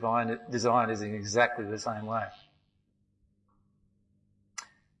universe is designed is in exactly the same way.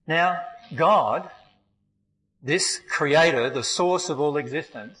 Now, God, this Creator, the source of all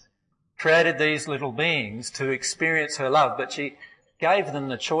existence, created these little beings to experience her love, but she gave them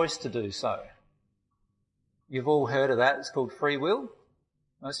the choice to do so. You've all heard of that. It's called free will.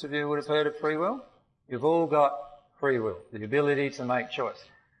 Most of you would have heard of free will. You've all got free will, the ability to make choice.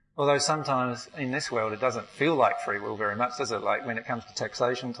 Although sometimes in this world it doesn't feel like free will very much, does it? Like when it comes to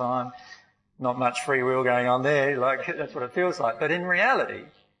taxation time, not much free will going on there, like that's what it feels like. But in reality,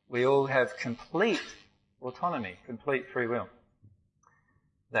 we all have complete autonomy, complete free will.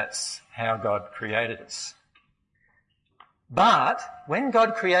 That's how God created us. But when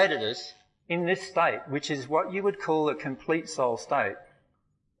God created us in this state, which is what you would call a complete soul state,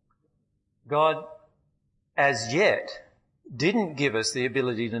 God as yet didn't give us the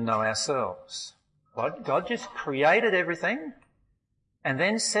ability to know ourselves. God just created everything and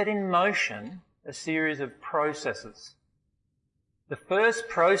then set in motion a series of processes. The first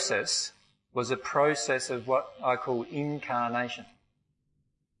process was a process of what I call incarnation.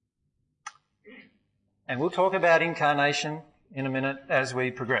 And we'll talk about incarnation in a minute as we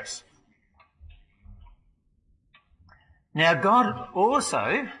progress. Now, God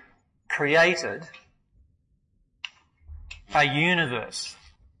also created a universe.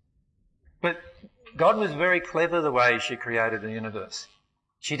 But God was very clever the way she created the universe.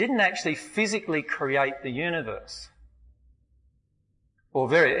 She didn't actually physically create the universe. Or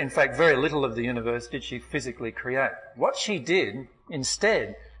very little of the universe did she physically create. What she did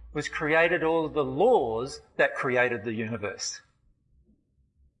instead was created all of the laws that created the universe.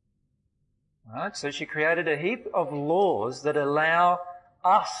 Right? So she created a heap of laws that allow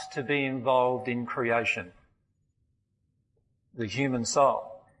us to be involved in creation. The human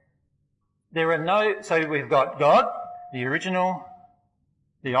soul. So we've got God, the original,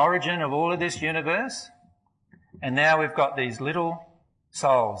 the origin of all of this universe, and now we've got these little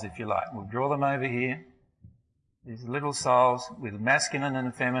souls, if you like. We'll draw them over here. These little souls with masculine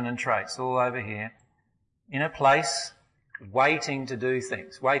and feminine traits all over here, in a place, waiting to do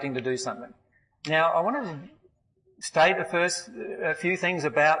things, waiting to do something. Now, I want to state a few things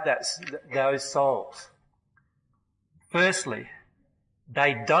about those souls. Firstly,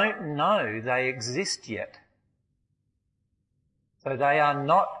 they don't know they exist yet. So they are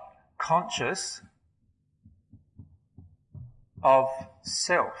not conscious of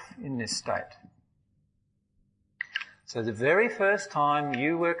self in this state. So the very first time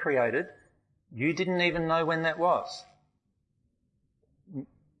you were created, you didn't even know when that was.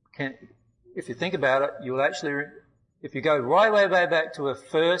 If you think about it, you'll actually, if you go way back to a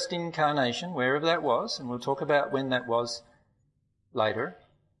first incarnation, wherever that was, and we'll talk about when that was later,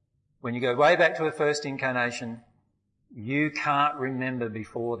 when you go way back to a first incarnation, you can't remember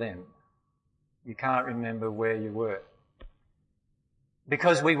before then. You can't remember where you were.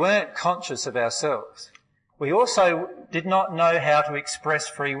 Because we weren't conscious of ourselves. We also did not know how to express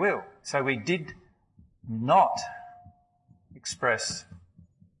free will. So we did not express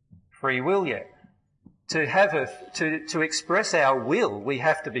free will yet. To express our will, we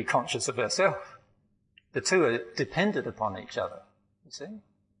have to be conscious of ourselves. The two are dependent upon each other, you see.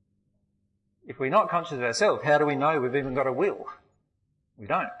 if we're not conscious of ourselves, how do we know we've even got a will? We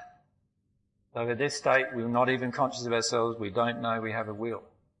don't. So at this state, we're not even conscious of ourselves. We don't know we have a will.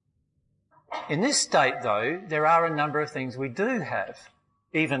 In this state, though, there are a number of things we do have,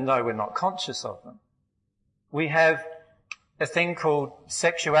 even though we're not conscious of them. We have a thing called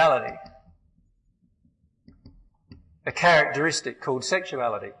sexuality, a characteristic called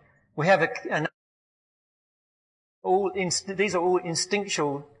sexuality. We have these are all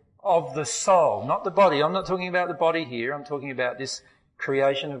instinctual of the soul, not the body. I'm not talking about the body here. I'm talking about this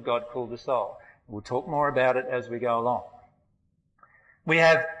creation of God called the soul. We'll talk more about it as we go along. We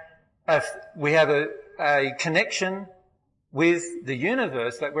have a connection with the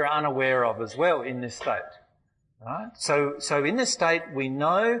universe that we're unaware of as well in this state. Right? So in this state we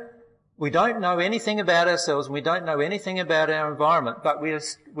don't know anything about ourselves, and we don't know anything about our environment, but we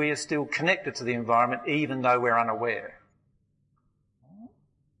are still connected to the environment even though we're unaware.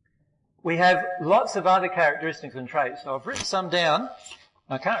 We have lots of other characteristics and traits. So I've written some down.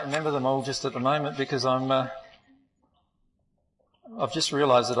 I can't remember them all just at the moment because I've just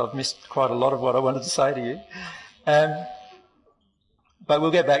realised that I've missed quite a lot of what I wanted to say to you. But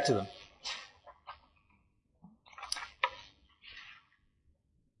we'll get back to them.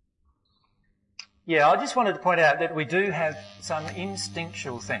 Yeah, I just wanted to point out that we do have some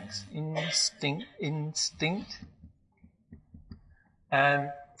instinctual things. Instinct.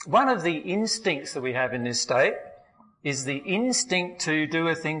 One of the instincts that we have in this state is the instinct to do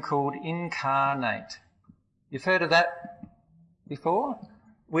a thing called incarnate. You've heard of that before?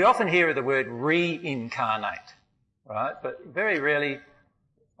 We often hear of the word reincarnate, right? But very rarely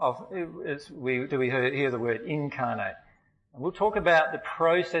do we hear the word incarnate. And we'll talk about the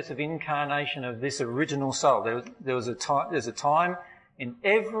process of incarnation of this original soul. There's a time in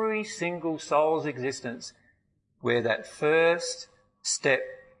every single soul's existence where that first step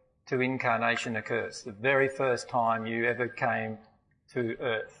to incarnation occurs. The very first time you ever came to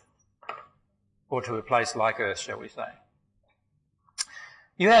Earth, or to a place like Earth, shall we say.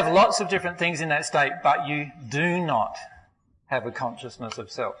 You have lots of different things in that state, but you do not have a consciousness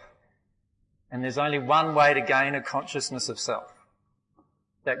of self. And there's only one way to gain a consciousness of self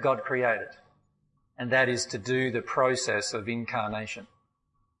that God created, and that is to do the process of incarnation.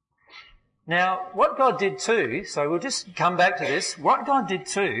 Now, what God did too, so we'll just come back to this, what God did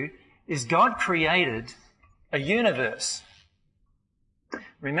too is God created a universe.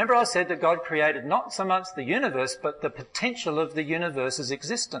 Remember I said that God created not so much the universe, but the potential of the universe's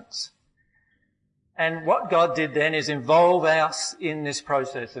existence. And what God did then is involve us in this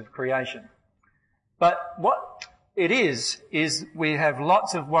process of creation. But what it is we have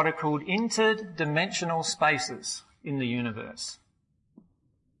lots of what are called interdimensional spaces in the universe.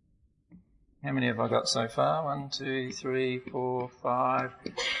 How many have I got so far? 1, 2, 3, 4, 5,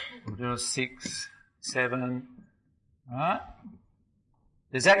 6, 7. Right?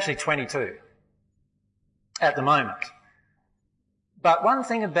 There's actually 22 at the moment. But one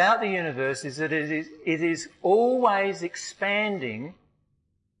thing about the universe is that it is always expanding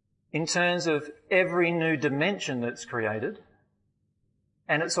in terms of every new dimension that's created.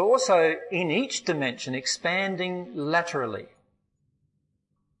 And it's also, in each dimension, expanding laterally.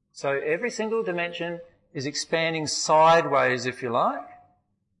 So every single dimension is expanding sideways, if you like,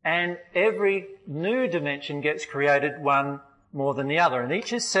 and every new dimension gets created one more than the other, and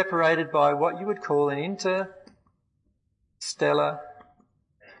each is separated by what you would call an interstellar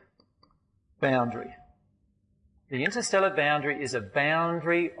boundary. The interstellar boundary is a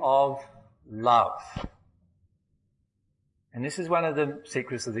boundary of love. And this is one of the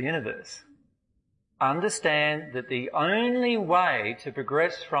secrets of the universe. Understand that the only way to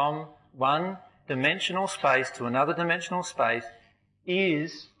progress from one dimensional space to another dimensional space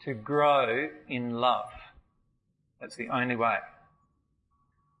is to grow in love. That's the only way.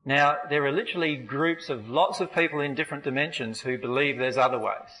 Now, there are literally groups of lots of people in different dimensions who believe there's other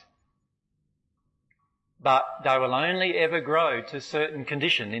ways. But they will only ever grow to a certain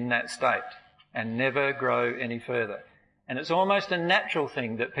condition in that state and never grow any further. And it's almost a natural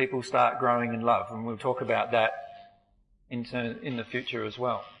thing that people start growing in love, and we'll talk about that in the future as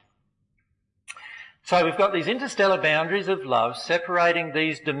well. So we've got these interstellar boundaries of love separating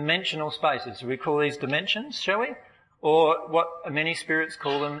these dimensional spaces. We call these dimensions, shall we? Or what many spirits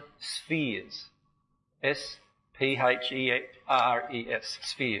call them, spheres. S-P-H-E-R-E-S,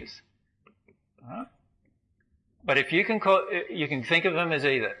 spheres. All right? But if you can think of them as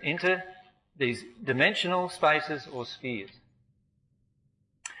either these dimensional spaces or spheres.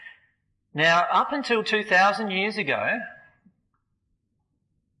 Now, up until 2,000 years ago,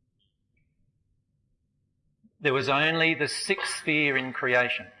 there was only the sixth sphere in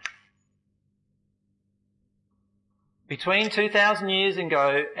creation. Between 2,000 years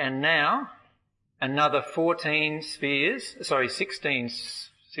ago and now, another 16 spheres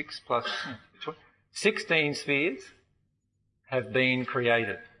have been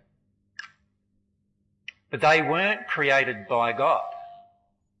created. But they weren't created by God.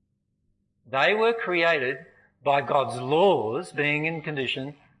 They were created by God's laws being in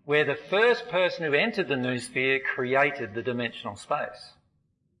condition where the first person who entered the new sphere created the dimensional space.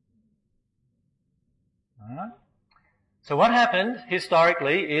 Alright? So what happened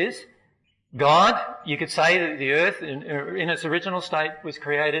historically is God, you could say that the earth in its original state was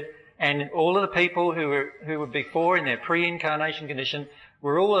created, and all of the people who were before in their pre-incarnation condition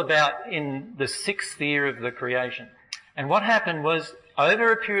were all about in the sixth sphere of the creation. And what happened was,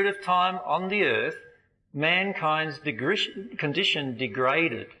 over a period of time on the earth, mankind's condition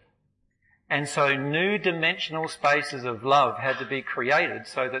degraded. And so new dimensional spaces of love had to be created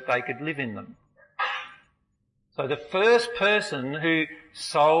so that they could live in them. So the first person who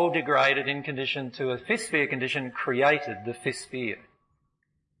soul degraded in condition to a fifth sphere condition created the fifth sphere.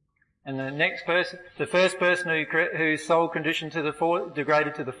 And the first person who soul conditioned to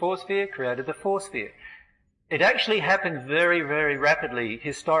degraded to the fourth sphere created the fourth sphere. It actually happened very, very rapidly,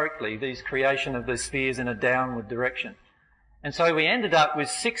 historically, these creation of the spheres in a downward direction. And so we ended up with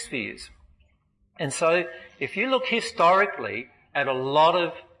 6 spheres. And so if you look historically at a lot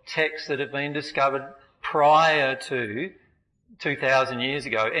of texts that have been discovered prior to 2,000 years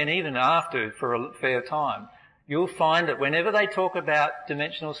ago, and even after for a fair time, you'll find that whenever they talk about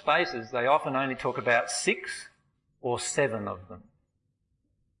dimensional spaces, they often only talk about 6 or 7 of them.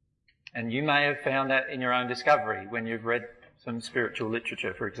 And you may have found that in your own discovery when you've read some spiritual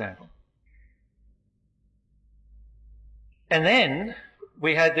literature, for example. And then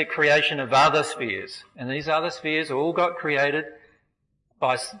we had the creation of other spheres. And these other spheres all got created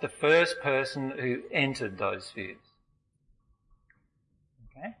by the first person who entered those spheres.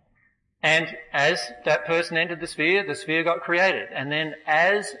 Okay? And as that person entered the sphere got created. And then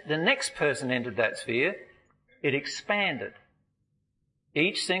as the next person entered that sphere, it expanded.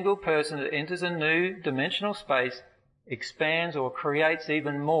 Each single person that enters a new dimensional space expands or creates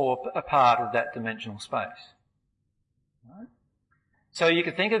even more a part of that dimensional space. Right? So you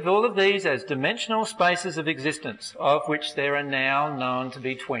can think of all of these as dimensional spaces of existence, of which there are now known to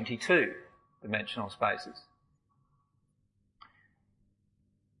be 22 dimensional spaces.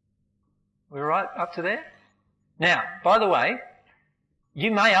 We're right up to there? Now, by the way, you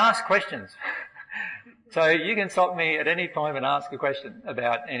may ask questions. So you can stop me at any time and ask a question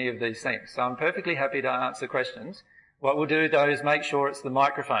about any of these things. So I'm perfectly happy to answer questions. What we'll do though is make sure it's the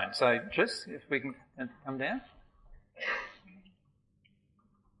microphone. So Tris, if we can come down.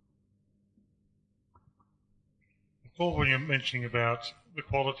 Before, when you're mentioning about the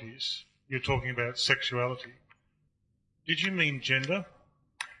qualities, you're talking about sexuality. Did you mean gender?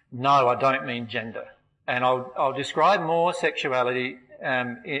 No, I don't mean gender. And I'll describe more sexuality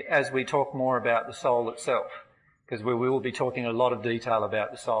as we talk more about the soul itself, because we will be talking a lot of detail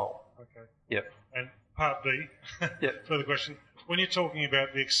about the soul. Okay. Yep. And part B, yep. Further question. When you're talking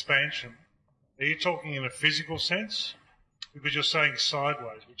about the expansion, are you talking in a physical sense? Because you're saying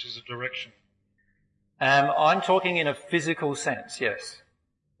sideways, which is a direction. I'm talking in a physical sense, yes.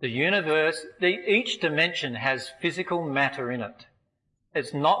 The universe, each dimension has physical matter in it.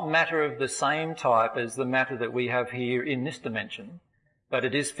 It's not matter of the same type as the matter that we have here in this dimension, but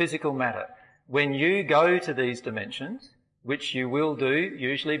it is physical matter. When you go to these dimensions, which you will do,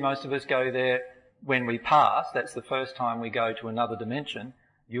 usually most of us go there when we pass, that's the first time we go to another dimension,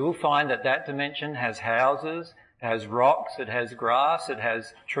 you'll find that that dimension has houses, it has rocks, it has grass, it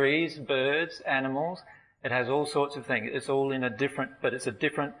has trees, birds, animals, it has all sorts of things. It's all in but it's a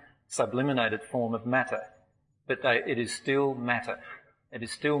different subliminated form of matter. But it is still matter. It is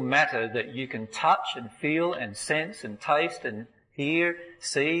still matter that you can touch and feel and sense and taste and hear,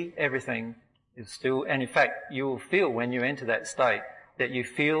 see, everything is still, and in fact, you will feel when you enter that state that you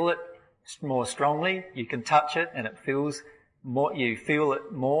feel it more strongly, you can touch it and it feels more, you feel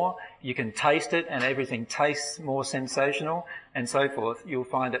it more, you can taste it and everything tastes more sensational and so forth. You'll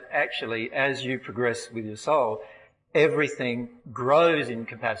find that actually as you progress with your soul, everything grows in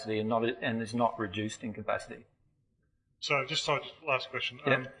capacity and is not reduced in capacity. So just last question.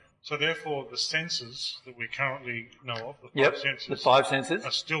 Yep. So therefore the senses that we currently know of, the 5 senses,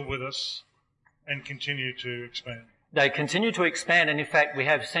 are still with us and continue to expand. They continue to expand, and in fact we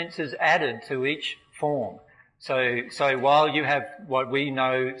have senses added to each form. So while you have what we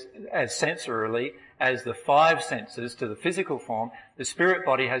know as sensorily as the 5 senses to the physical form, the spirit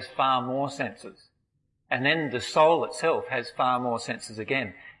body has far more senses. And then the soul itself has far more senses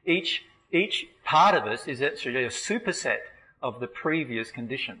again. Each each part of us is actually a superset of the previous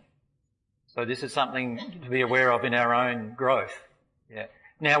condition. So this is something to be aware of in our own growth. Yeah.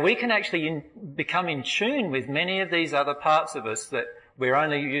 Now we can actually become in tune with many of these other parts of us that we're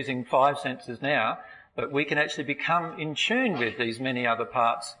only using 5 senses now, but we can actually become in tune with these many other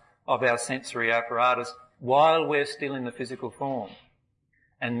parts of our sensory apparatus while we're still in the physical form.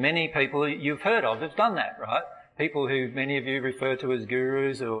 And many people you've heard of have done that, right? People who many of you refer to as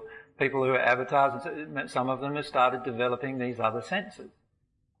gurus or people who are avatars, some of them have started developing these other senses.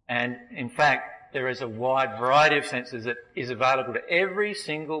 And in fact, there is a wide variety of senses that is available to every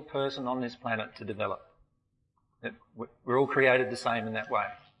single person on this planet to develop. We're all created the same in that way.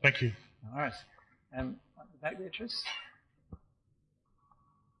 Thank you. All right. Back, Beatrice.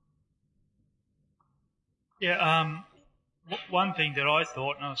 Yeah, one thing that I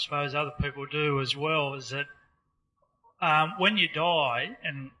thought, and I suppose other people do as well, is that when you die,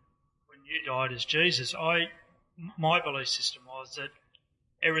 and when you died as Jesus, my belief system was that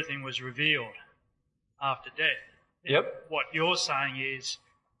everything was revealed after death. Yep. What you're saying is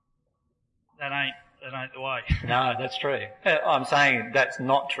that ain't the way. No, that's true. I'm saying that's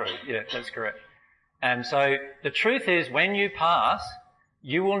not true. Yeah, that's correct. And so the truth is, when you pass,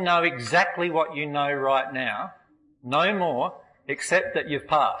 you will know exactly what you know right now, no more, except that you've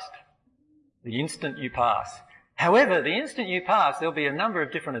passed. The instant you pass. However, the instant you pass, there'll be a number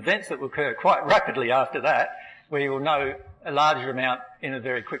of different events that will occur quite rapidly after that, where you will know a larger amount in a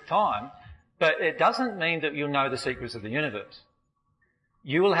very quick time, but it doesn't mean that you'll know the secrets of the universe.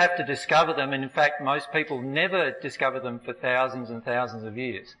 You will have to discover them, and in fact most people never discover them for thousands and thousands of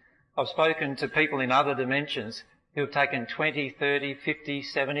years. I've spoken to people in other dimensions who have taken 20, 30, 50,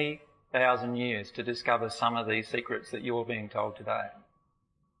 70,000 years to discover some of these secrets that you're being told today.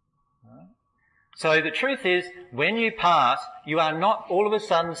 Right? So the truth is, when you pass, you are not all of a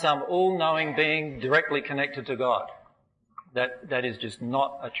sudden some all-knowing being directly connected to God. That is just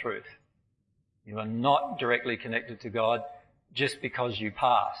not a truth. You are not directly connected to God just because you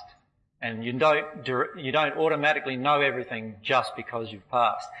passed. And you don't automatically know everything just because you've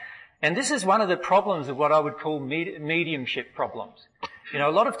passed. And this is one of the problems of what I would call mediumship problems. You know,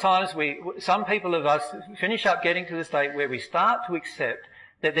 a lot of times some people of us finish up getting to the state where we start to accept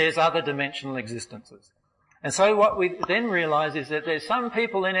that there's other dimensional existences. And so what we then realise is that there's some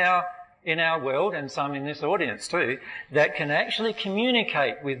people in our world, and some in this audience too, that can actually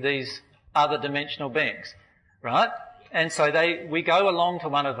communicate with these other dimensional beings, right? And so we go along to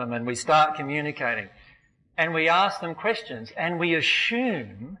one of them and we start communicating. And we ask them questions and we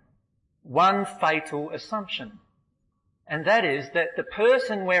assume one fatal assumption. And that is that the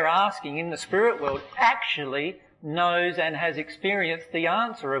person we're asking in the spirit world actually knows and has experienced the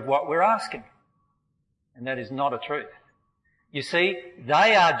answer of what we're asking. And that is not a truth. You see,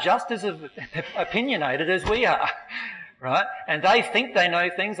 they are just as opinionated as we are, right? And they think they know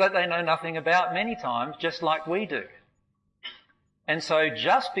things that they know nothing about many times, just like we do. And so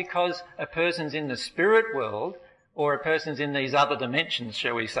just because a person's in the spirit world or a person's in these other dimensions,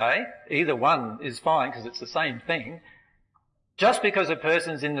 shall we say, either one is fine because it's the same thing. Just because a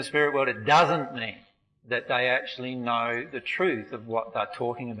person's in the spirit world, it doesn't mean that they actually know the truth of what they're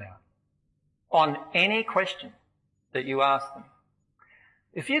talking about on any question that you ask them.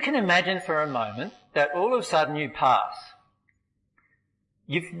 If you can imagine for a moment that all of a sudden you pass,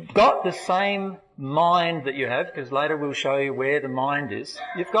 you've got the same mind that you have, because later we'll show you where the mind is.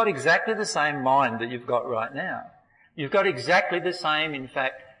 You've got exactly the same mind that you've got right now. You've got exactly the same, in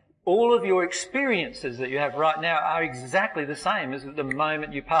fact, all of your experiences that you have right now are exactly the same as at the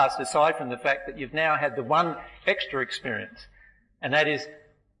moment you passed, aside from the fact that you've now had the one extra experience, and that is,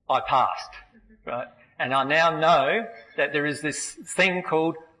 I passed, right? And I now know that there is this thing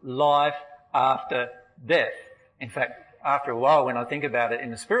called life after death. In fact, after a while, when I think about it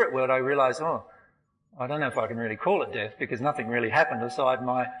in the spirit world, I realise, I don't know if I can really call it death because nothing really happened aside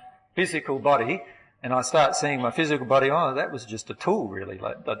my physical body. And I start seeing my physical body, that was just a tool really.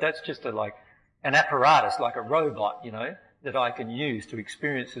 But that's just an apparatus, like a robot, you know, that I can use to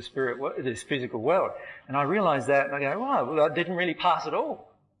experience this physical world. And I realise that and I go, well, I didn't really pass at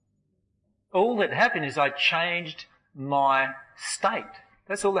all. All that happened is I changed my state.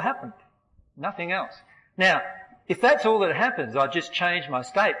 That's all that happened. Nothing else. Now, if that's all that happens, I just change my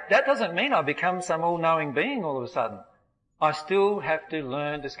state, that doesn't mean I become some all-knowing being all of a sudden. I still have to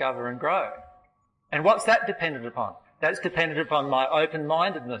learn, discover and grow. And what's that dependent upon? That's dependent upon my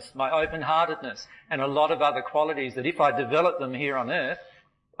open-mindedness, my open-heartedness, and a lot of other qualities that if I develop them here on earth,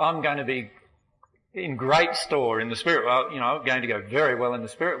 I'm going to be in great store in the spirit world. You know, I'm going to go very well in the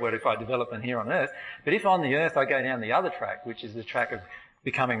spirit world if I develop them here on earth. But if on the earth I go down the other track, which is the track of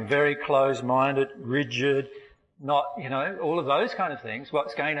becoming very closed-minded, rigid, not, all of those kind of things,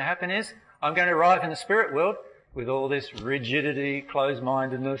 what's going to happen is I'm going to arrive in the spirit world with all this rigidity,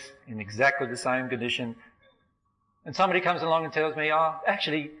 closed-mindedness in exactly the same condition. And somebody comes along and tells me, oh,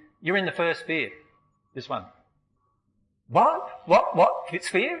 actually, you're in the first sphere. This one. What? What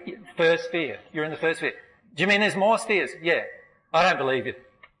sphere? First sphere. You're in the first sphere. Do you mean there's more spheres? Yeah. I don't believe it.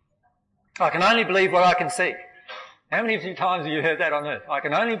 I can only believe what I can see. How many times have you heard that on earth? I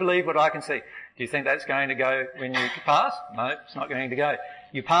can only believe what I can see. Do you think that's going to go when you pass? No, it's not going to go.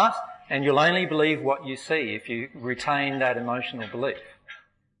 You pass and you'll only believe what you see if you retain that emotional belief.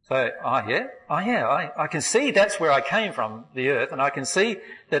 So, I can see that's where I came from, the earth, and I can see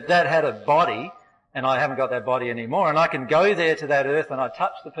that had a body and I haven't got that body anymore, and I can go there to that earth and I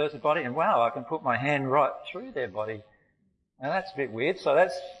touch the person's body and wow, I can put my hand right through their body. Now that's a bit weird, so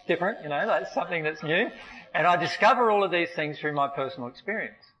that's different, that's something that's new. And I discover all of these things through my personal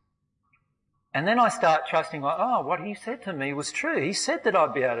experience. And then I start trusting, what he said to me was true. He said that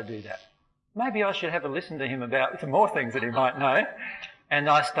I'd be able to do that. Maybe I should have a listen to him about some more things that he might know. And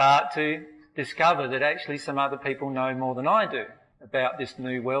I start to discover that actually some other people know more than I do about this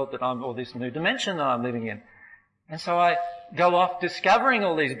new world or this new dimension that I'm living in. And so I go off discovering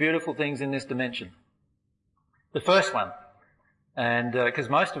all these beautiful things in this dimension. The first one. And, because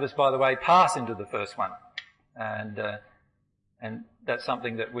most of us, by the way, pass into the first one. And that's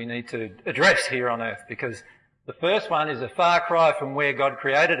something that we need to address here on earth, because the first one is a far cry from where God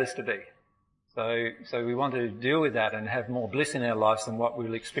created us to be. So we want to deal with that and have more bliss in our lives than what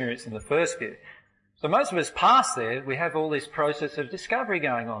we'll experience in the first sphere. So most of us pass there. We have all this process of discovery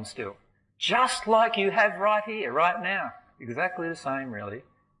going on still. Just like you have right here, right now. Exactly the same, really.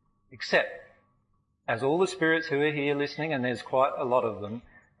 Except, as all the spirits who are here listening, and there's quite a lot of them,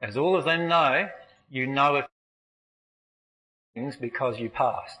 as all of them know, you know of things because you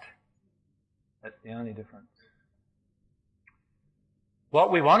passed. That's the only difference.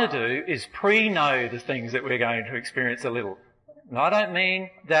 What we want to do is pre-know the things that we're going to experience a little. And I don't mean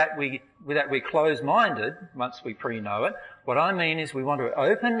that we're closed-minded once we pre-know it. What I mean is we want to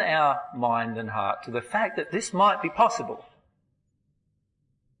open our mind and heart to the fact that this might be possible.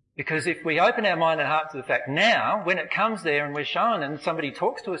 Because if we open our mind and heart to the fact now, when it comes there and we're shown and somebody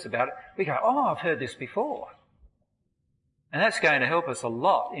talks to us about it, we go, oh, I've heard this before. And that's going to help us a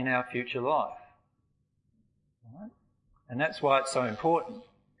lot in our future life. Right? And that's why it's so important.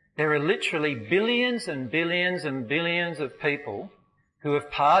 There are literally billions and billions and billions of people who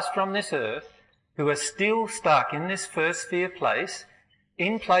have passed from this earth, who are still stuck in this first sphere place,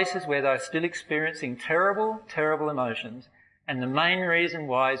 in places where they're still experiencing terrible, terrible emotions. And the main reason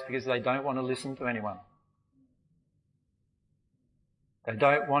why is because they don't want to listen to anyone. They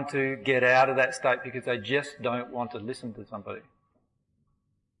don't want to get out of that state because they just don't want to listen to somebody.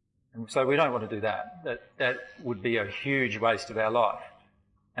 And so we don't want to do that. That would be a huge waste of our life.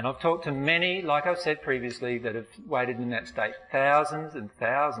 And I've talked to many, like I've said previously, that have waited in that state thousands and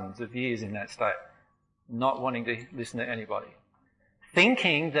thousands of years in that state, not wanting to listen to anybody.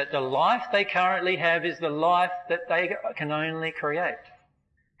 Thinking that the life they currently have is the life that they can only create.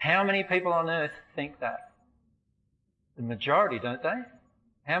 How many people on earth think that? The majority, don't they?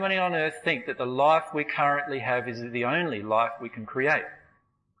 How many on earth think that the life we currently have is the only life we can create?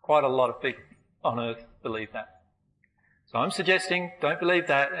 Quite a lot of people on earth believe that. So I'm suggesting don't believe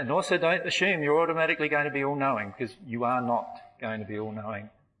that, and also don't assume you're automatically going to be all-knowing, because you are not going to be all-knowing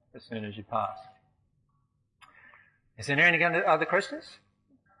as soon as you pass. Is there any other questions?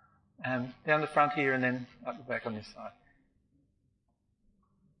 Down the front here and then up the back on this side.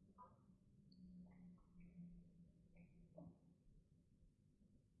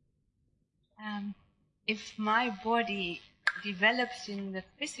 If my body develops in the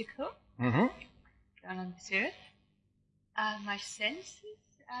physical, down on this earth, my senses,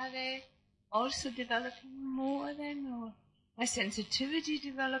 are they also developing more then, or my sensitivity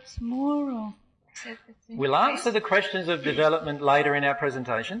develops more, or is that the thing? We'll answer the questions of development later in our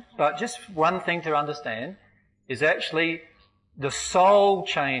presentation, but just one thing to understand is actually the soul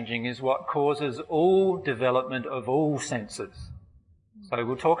changing is what causes all development of all senses. So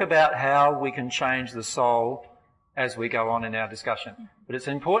we'll talk about how we can change the soul as we go on in our discussion. But it's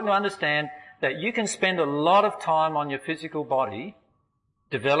important to understand that you can spend a lot of time on your physical body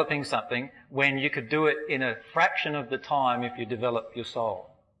developing something when you could do it in a fraction of the time if you develop your soul.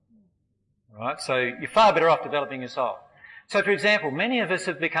 Right? So you're far better off developing your soul. So for example, many of us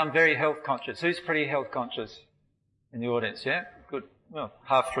have become very health conscious. Who's pretty health conscious in the audience? Yeah? Good. Well,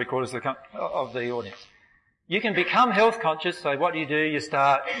 half, 3/4 of the audience. You can become health conscious, so what do? You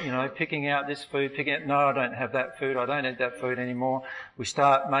start, picking out this food, no, I don't have that food, I don't eat that food anymore. We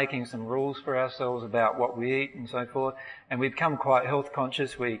start making some rules for ourselves about what we eat and so forth, and we become quite health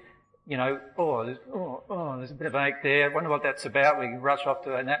conscious. We, there's a bit of ache there, I wonder what that's about. We rush off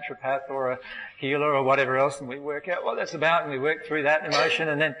to a naturopath or a healer or whatever else, and we work out what that's about, and we work through that emotion,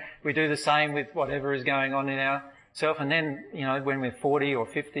 and then we do the same with whatever is going on in ourself. And then, when we're 40 or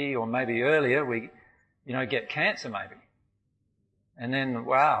 50 or maybe earlier, we get cancer maybe. And then,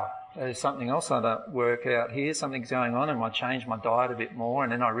 wow, there's something else I don't work out here, something's going on, and I change my diet a bit more,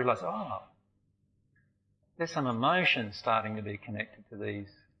 and then I realise, there's some emotions starting to be connected to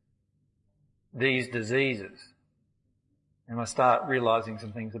these diseases. And I start realising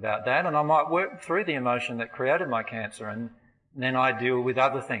some things about that, and I might work through the emotion that created my cancer, and then I deal with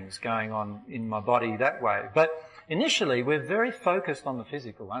other things going on in my body that way. But initially, we're very focused on the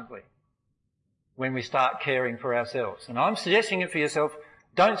physical, aren't we? When we start caring for ourselves. And I'm suggesting it for yourself,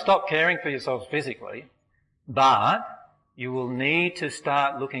 don't stop caring for yourselves physically, but you will need to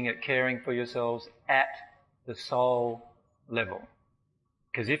start looking at caring for yourselves at the soul level.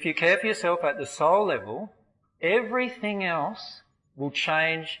 Because if you care for yourself at the soul level, everything else will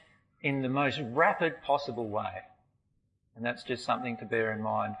change in the most rapid possible way. And that's just something to bear in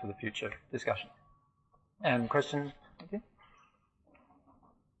mind for the future discussion. And question? Thank you.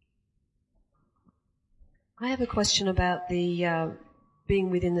 I have a question about the being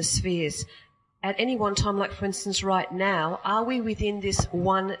within the spheres. At any one time, like for instance right now, are we within this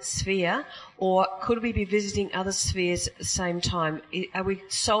one sphere, or could we be visiting other spheres at the same time? Are we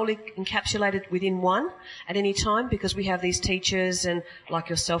solely encapsulated within one at any time? Because we have these teachers and like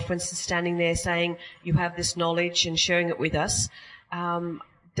yourself, for instance, standing there saying you have this knowledge and sharing it with us.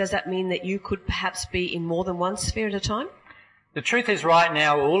 Does that mean that you could perhaps be in more than one sphere at a time? The truth is right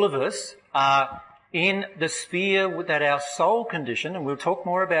now all of us are in the sphere that our soul condition, and we'll talk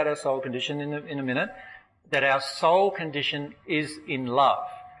more about our soul condition in a minute, that our soul condition is in love.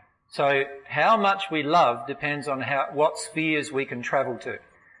 So how much we love depends on what spheres we can travel to.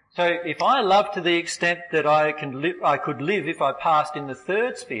 So if I love to the extent that I could live if I passed in the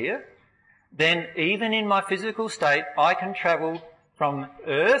third sphere, then even in my physical state, I can travel from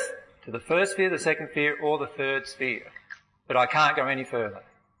Earth to the first sphere, the second sphere, or the third sphere. But I can't go any further.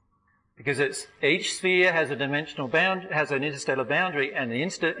 Because each sphere has a dimensional boundary, has an interstellar boundary, and the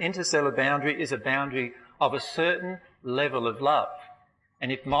interstellar boundary is a boundary of a certain level of love.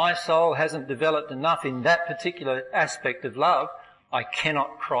 And if my soul hasn't developed enough in that particular aspect of love, I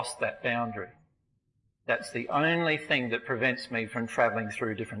cannot cross that boundary. That's the only thing that prevents me from travelling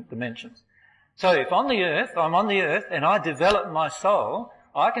through different dimensions. So if I'm on the earth, and I develop my soul,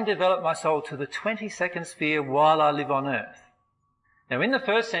 I can develop my soul to the 22nd sphere while I live on earth. Now, in the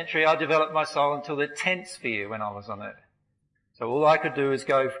first century, I developed my soul until the 10th sphere when I was on earth. So all I could do is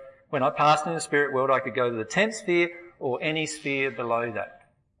when I passed in the spirit world, I could go to the 10th sphere or any sphere below that.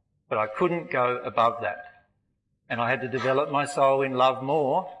 But I couldn't go above that. And I had to develop my soul in love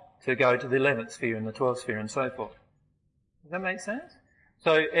more to go to the 11th sphere and the 12th sphere and so forth. Does that make sense?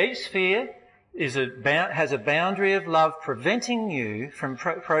 So each sphere has a boundary of love preventing you from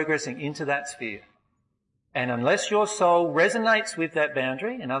progressing into that sphere. And unless your soul resonates with that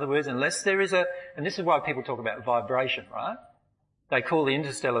boundary, in other words, unless there is and this is why people talk about vibration, right? They call the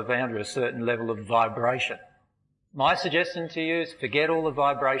interstellar boundary a certain level of vibration. My suggestion to you is forget all the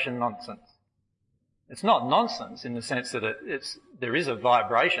vibration nonsense. It's not nonsense in the sense that there is a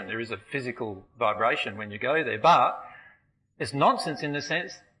vibration, there is a physical vibration when you go there, but it's nonsense in the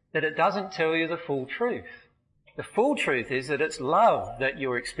sense that it doesn't tell you the full truth. The full truth is that it's love that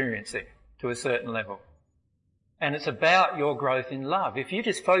you're experiencing to a certain level. And it's about your growth in love. If you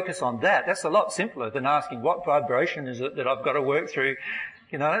just focus on that, that's a lot simpler than asking what vibration is it that I've got to work through.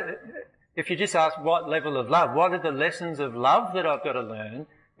 If you just ask what level of love, what are the lessons of love that I've got to learn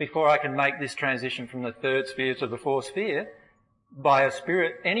before I can make this transition from the third sphere to the fourth sphere, by a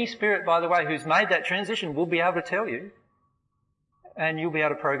spirit, any spirit, by the way, who's made that transition will be able to tell you. And you'll be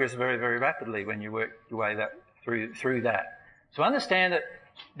able to progress very, very rapidly when you work your way through that. So understand that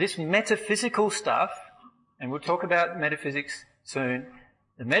this metaphysical stuff, and we'll talk about metaphysics soon,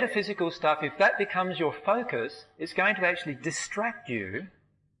 the metaphysical stuff, if that becomes your focus, it's going to actually distract you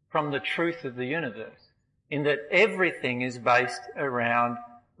from the truth of the universe, in that everything is based around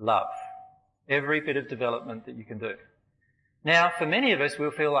love. Every bit of development that you can do. Now, for many of us,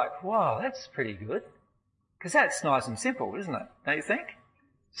 we'll feel like, wow, that's pretty good. Because that's nice and simple, isn't it? Don't you think?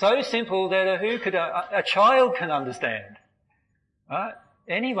 So simple that a child can understand. Right?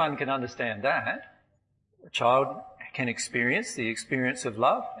 Anyone can understand that. A child can experience the experience of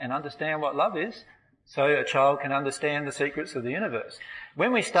love and understand what love is. so a child can understand the secrets of the universe.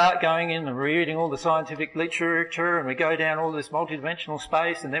 When we start going in and reading all the scientific literature and we go down all this multidimensional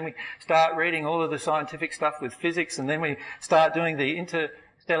space and then we start reading all of the scientific stuff with physics and then we start doing the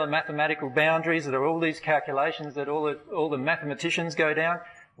interstellar mathematical boundaries that are all these calculations that all the mathematicians go down,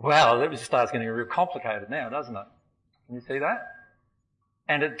 well, it starts getting real complicated now, doesn't it? Can you see that?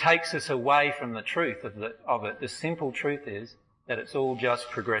 And it takes us away from the truth of it. The simple truth is that it's all just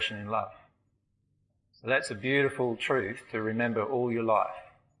progression in love. So that's a beautiful truth to remember all your life.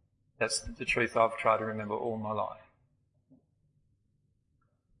 That's the truth I've tried to remember all my life.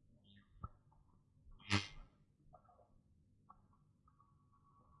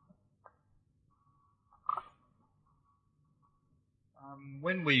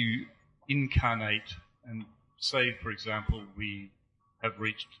 When we incarnate, and say, for example, we have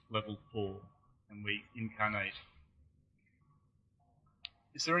reached level 4 and we incarnate,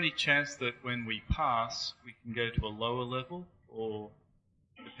 is there any chance that when we pass, we can go to a lower level, or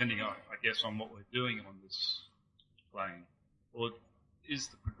depending on, I guess, on what we're doing on this plane, or is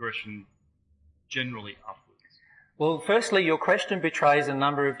the progression generally upwards? Well, firstly, your question betrays a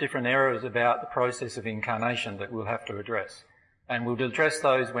number of different errors about the process of incarnation that we'll have to address. And we'll address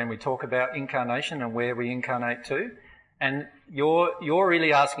those when we talk about incarnation and where we incarnate to. And you're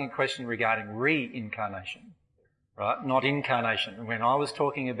really asking a question regarding reincarnation. Right? Not incarnation. And when I was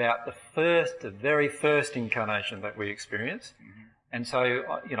talking about the very first incarnation that we experience, and so,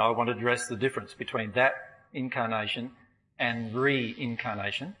 I want to address the difference between that incarnation and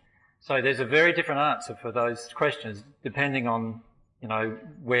reincarnation. So there's a very different answer for those questions depending on,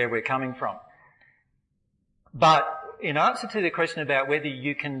 where we're coming from. But in answer to the question about whether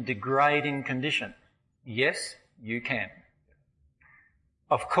you can degrade in condition, yes, you can.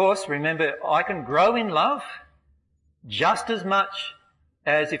 Of course, remember, I can grow in love just as much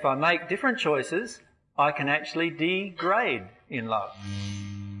as if I make different choices, I can actually degrade in love.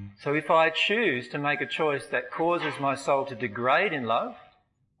 So if I choose to make a choice that causes my soul to degrade in love,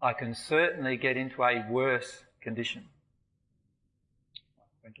 I can certainly get into a worse condition.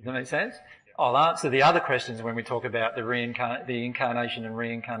 Does that make sense? I'll answer the other questions when we talk about the incarnation and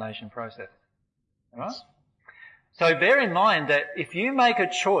reincarnation process. All right? So bear in mind that if you make a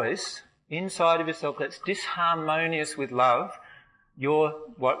choice inside of yourself that's disharmonious with love, your,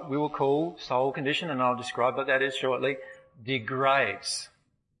 what we will call soul condition, and I'll describe what that is shortly, degrades.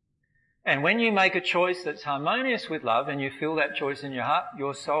 And when you make a choice that's harmonious with love and you feel that choice in your heart,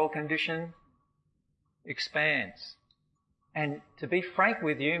 your soul condition expands. And to be frank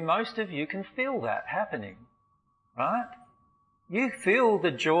with you, most of you can feel that happening, right? You feel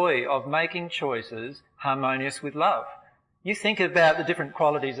the joy of making choices harmonious with love. You think about the different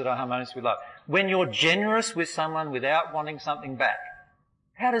qualities that are harmonious with love. When you're generous with someone without wanting something back,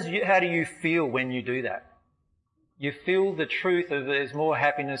 how do you feel when you do that? You feel the truth of there's more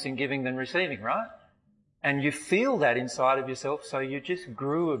happiness in giving than receiving, right? And you feel that inside of yourself, so you just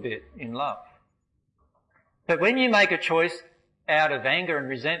grew a bit in love. But when you make a choice out of anger and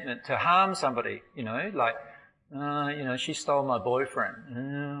resentment to harm somebody, she stole my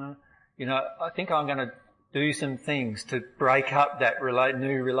boyfriend. I think I'm going to do some things to break up that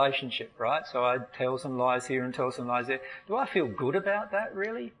new relationship, right? So I tell some lies here and tell some lies there. Do I feel good about that,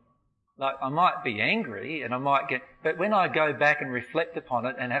 really? Like, I might be angry and but when I go back and reflect upon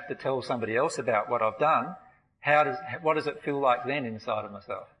it and have to tell somebody else about what I've done, what does it feel like then inside of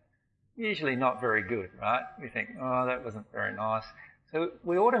myself? Usually not very good, right? We think, oh, that wasn't very nice. So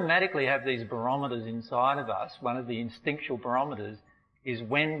we automatically have these barometers inside of us. One of the instinctual barometers is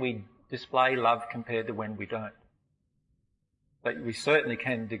when we display love compared to when we don't. But we certainly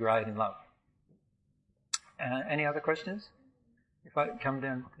can degrade in love. Any other questions? If I come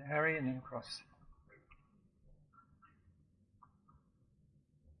down to Harry and then across.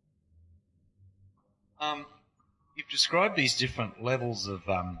 You've described these different levels of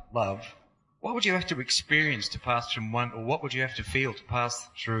love. What would you have to experience to pass from one, or what would you have to feel to pass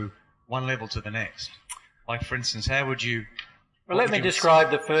through one level to the next? Like, for instance, how would you... Well, let me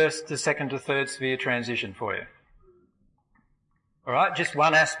describe the first, the second to third sphere transition for you. All right, just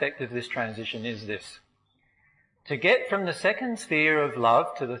one aspect of this transition is this. To get from the second sphere of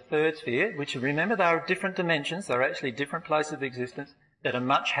love to the third sphere, which, remember, they are different dimensions, they're actually different places of existence that are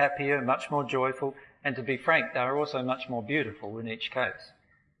much happier, much more joyful, and to be frank, they are also much more beautiful in each case.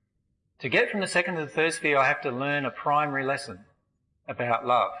 To get from the second to the third sphere, I have to learn a primary lesson about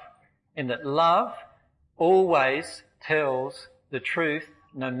love, in that love always tells the truth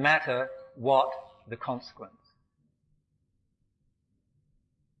no matter what the consequence.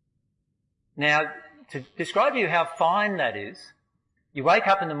 Now, to describe to you how fine that is, you wake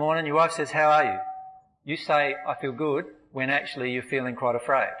up in the morning, your wife says, "How are you?" You say, I feel good, when actually you're feeling quite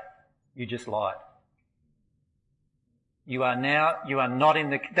afraid. You just lied. You are not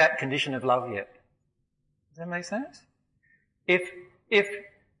in that condition of love yet. Does that make sense? If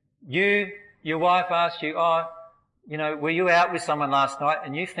your wife asks you, were you out with someone last night?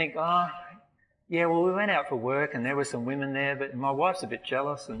 And you think, yeah, well, we went out for work and there were some women there, but my wife's a bit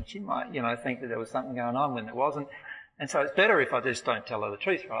jealous and she might, think that there was something going on when there wasn't. And so it's better if I just don't tell her the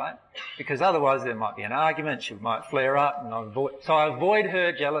truth, right? Because otherwise there might be an argument, she might flare up, and I avoid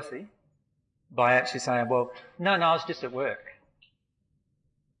her jealousy by actually saying, well, no, I was just at work.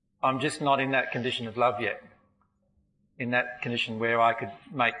 I'm just not in that condition of love yet. In that condition where I could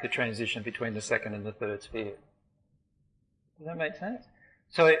make the transition between the second and the third sphere. Does that make sense?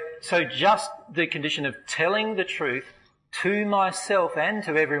 So just the condition of telling the truth to myself and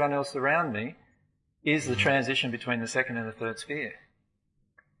to everyone else around me is the transition between the second and the third sphere.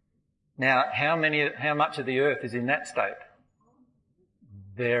 Now, how much of the earth is in that state?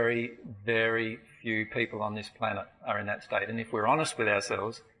 Very, very few people on this planet are in that state. And if we're honest with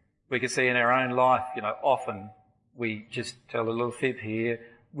ourselves, we can see in our own life, often we just tell a little fib here,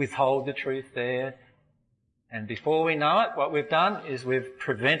 withhold the truth there, and before we know it, what we've done is we've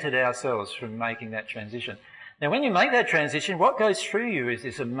prevented ourselves from making that transition. Now, when you make that transition, what goes through you is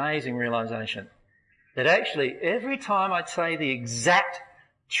this amazing realisation that actually every time I say the exact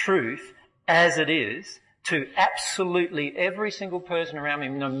truth as it is to absolutely every single person around me,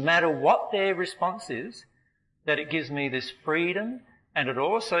 no matter what their response is, that it gives me this freedom, and it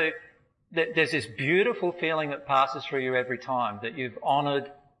also, that there's this beautiful feeling that passes through you every time, that you've honoured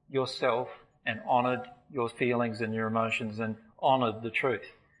yourself and honoured your feelings and your emotions and honoured the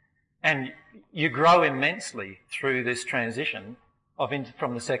truth. And you grow immensely through this transition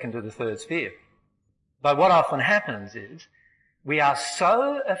from the second to the third sphere. But what often happens is we are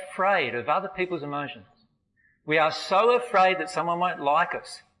so afraid of other people's emotions. We are so afraid that someone won't like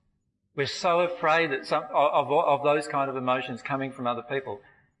us. We're so afraid that of those kind of emotions coming from other people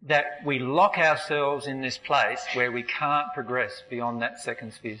that we lock ourselves in this place where we can't progress beyond that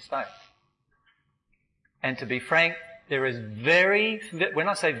second sphere state. And to be frank, there is when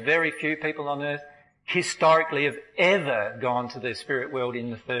I say very few people on earth, historically have ever gone to the spirit world in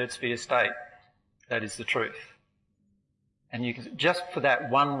the third sphere state. That is the truth. And you can, just for that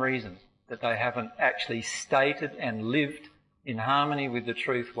one reason, that they haven't actually stated and lived in harmony with the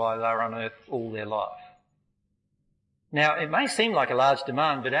truth while they're on earth all their life. Now, it may seem like a large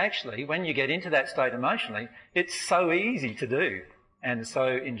demand, but actually, when you get into that state emotionally, it's so easy to do and so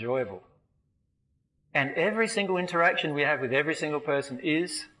enjoyable. And every single interaction we have with every single person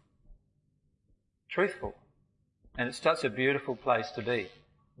is truthful. And it's such a beautiful place to be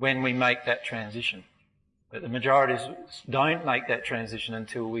when we make that transition. But the majority don't make that transition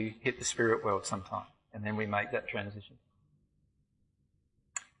until we hit the spirit world sometime, and then we make that transition.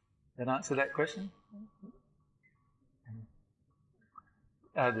 Did that answer that question?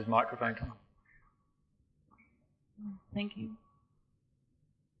 There's microphone coming. Thank you.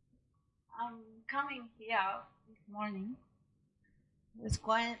 Coming here this morning, I was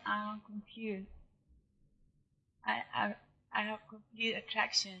quite confused. I have complete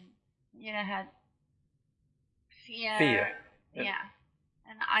attraction. I had fear. Fear. Yeah.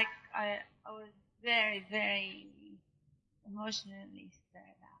 And I was very, very emotionally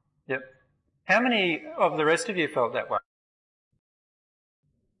stirred up. Yep. How many of the rest of you felt that way?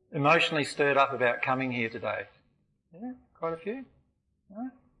 Emotionally stirred up about coming here today? Yeah, quite a few. No?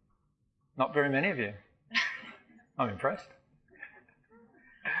 Not very many of you. I'm impressed.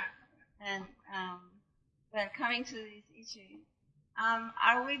 And well, coming to this issue,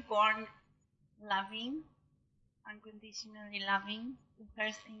 are we born loving, unconditionally loving, the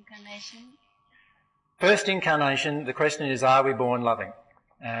first incarnation? First incarnation, the question is, are we born loving?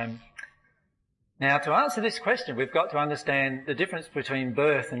 Now, to answer this question, we've got to understand the difference between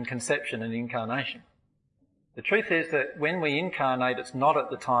birth and conception and incarnation. The truth is that when we incarnate, it's not at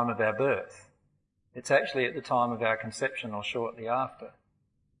the time of our birth. It's actually at the time of our conception or shortly after.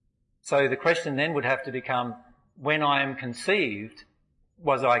 So the question then would have to become, when I am conceived,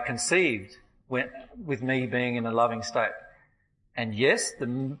 was I conceived with me being in a loving state? And yes,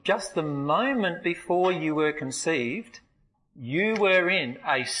 just the moment before you were conceived, you were in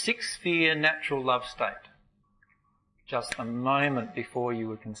a sixth sphere natural love state. Just a moment before you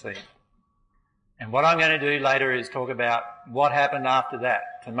were conceived. And what I'm going to do later is talk about what happened after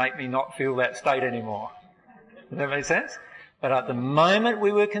that to make me not feel that state anymore. Does that make sense? But at the moment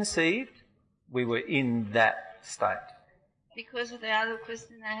we were conceived, we were in that state. Because of the other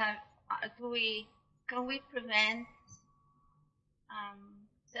question I have, can we prevent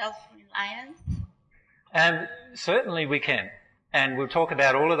self-reliance? Certainly we can. And we'll talk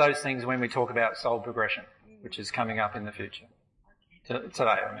about all of those things when we talk about soul progression, which is coming up in the future. Today,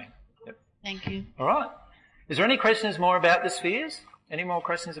 I mean. Yep. Thank you. All right. Is there any questions more about the spheres? Any more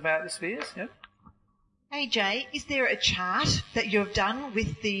questions about the spheres? Yep. Hey Jay, is there a chart that you've done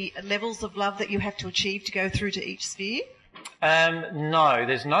with the levels of love that you have to achieve to go through to each sphere? No,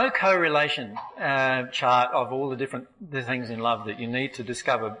 there's no correlation chart of all the things in love that you need to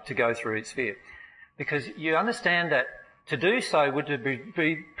discover to go through each sphere. Because you understand that to do so would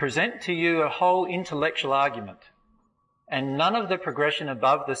present to you a whole intellectual argument. And none of the progression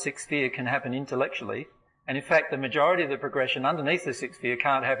above the sixth sphere can happen intellectually. And in fact, the majority of the progression underneath the sixth sphere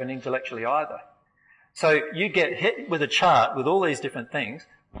can't happen intellectually either. So you get hit with a chart with all these different things.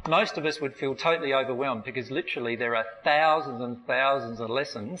 Most of us would feel totally overwhelmed because literally there are thousands and thousands of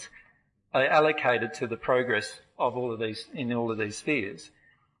lessons allocated to the progress of all of these, in all of these spheres.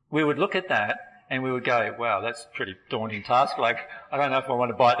 We would look at that and we would go, wow, that's a pretty daunting task. Like, I don't know if I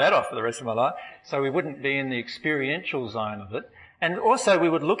want to bite that off for the rest of my life. So we wouldn't be in the experiential zone of it. And also we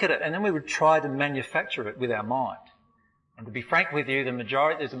would look at it and then we would try to manufacture it with our mind. And to be frank with you, the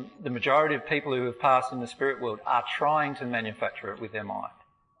majority of people who have passed in the spirit world are trying to manufacture it with their mind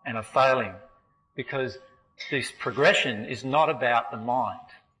and are failing because this progression is not about the mind.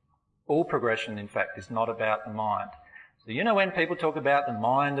 All progression, in fact, is not about the mind. So you know when people talk about the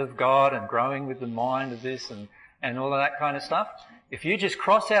mind of God and growing with the mind of this and all of that kind of stuff, if you just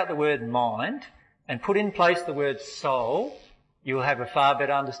cross out the word mind and put in place the word soul, you'll have a far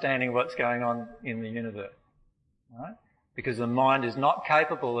better understanding of what's going on in the universe. Right? Because the mind is not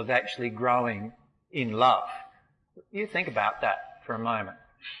capable of actually growing in love. You think about that for a moment.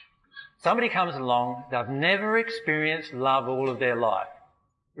 Somebody comes along, they've never experienced love all of their life.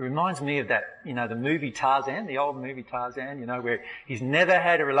 It reminds me of that, the movie Tarzan, the old movie Tarzan, where he's never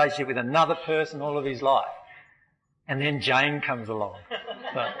had a relationship with another person all of his life. And then Jane comes along.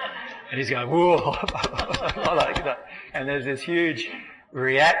 And he's going, whoa, like that. And there's this huge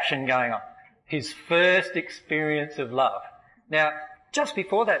reaction going on. His first experience of love. Now, just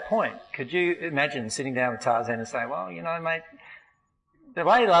before that point, could you imagine sitting down with Tarzan and saying, well, mate, the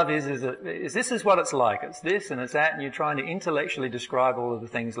way love is this is what it's like. It's this and it's that, and you're trying to intellectually describe all of the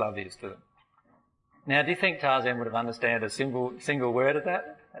things love is to them. Now, do you think Tarzan would have understood a single word of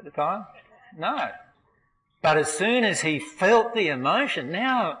that at the time? No. But as soon as he felt the emotion,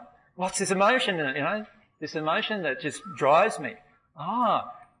 now, what's this emotion? This emotion that just drives me.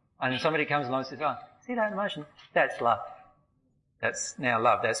 And somebody comes along and says, see that emotion? That's love. That's now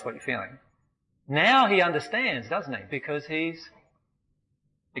love. That's what you're feeling. Now he understands, doesn't he? Because he's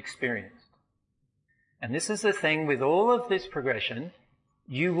experienced. And this is the thing with all of this progression.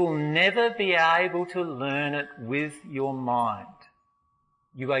 You will never be able to learn it with your mind.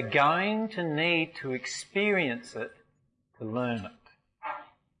 You are going to need to experience it to learn it.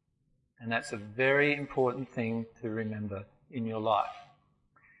 And that's a very important thing to remember in your life.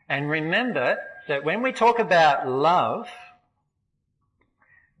 And remember that when we talk about love,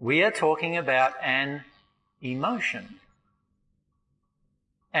 we are talking about an emotion.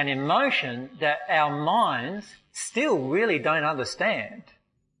 An emotion that our minds still really don't understand.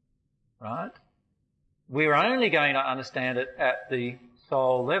 Right? We're only going to understand it at the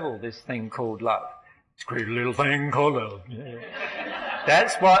soul level, this thing called love. This great little thing called love. Yeah.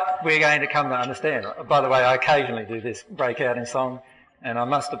 That's what we're going to come to understand. By the way, I occasionally do this, break out in song. And I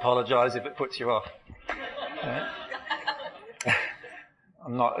must apologise if it puts you off.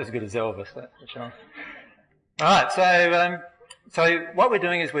 I'm not as good as Elvis, that's for sure. Alright, so what we're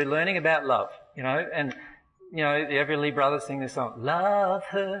doing is we're learning about love, and, the Everly Brothers sing this song, love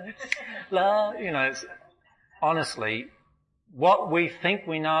hurts, love, it's, honestly, what we think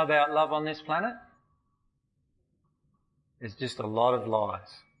we know about love on this planet is just a lot of lies.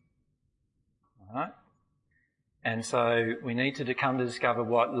 Alright? And so we need to come to discover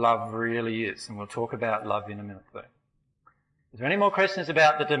what love really is. And we'll talk about love in a minute though. Is there any more questions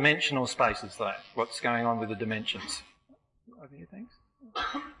about the dimensional spaces though? What's going on with the dimensions? Over here, thanks.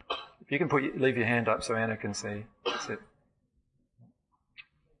 If you can leave your hand up so Anna can see. That's it.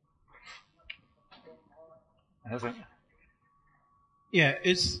 Has it? Yeah,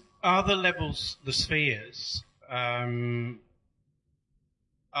 are the levels, the spheres, are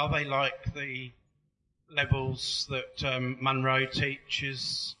they like the levels that Monroe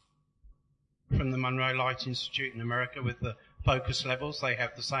teaches from the Monroe Light Institute in America with the focus levels? They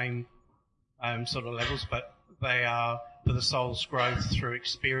have the same sort of levels, but they are for the soul's growth through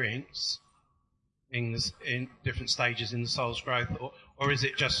experience in different stages in the soul's growth, or is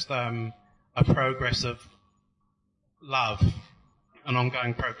it just a progress of love, an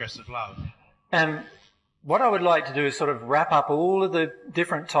ongoing progress of love? what I would like to do is sort of wrap up all of the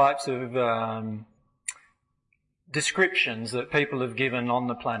different types of descriptions that people have given on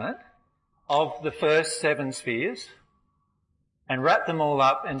the planet of the first 7 spheres and wrap them all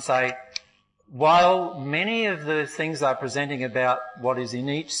up and say, while many of the things I'm presenting about what is in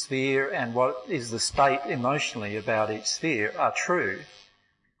each sphere and what is the state emotionally about each sphere are true,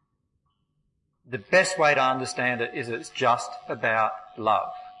 the best way to understand it is it's just about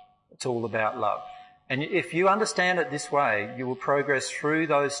love. It's all about love. And if you understand it this way, you will progress through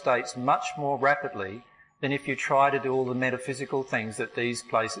those states much more rapidly than if you try to do all the metaphysical things that these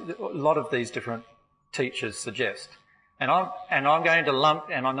places, a lot of these different teachers suggest. And I'm going to lump,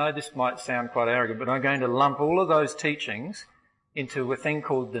 and I know this might sound quite arrogant, but I'm going to lump all of those teachings into a thing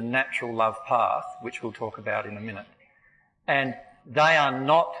called the natural love path, which we'll talk about in a minute. And they are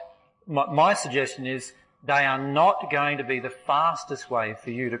not, my suggestion is, they are not going to be the fastest way for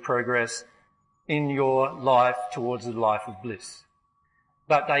you to progress in your life towards a life of bliss.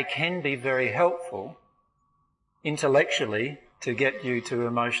 But they can be very helpful intellectually to get you to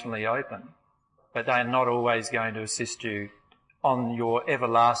emotionally open. But they are not always going to assist you on your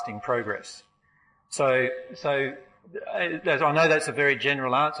everlasting progress. So I know that's a very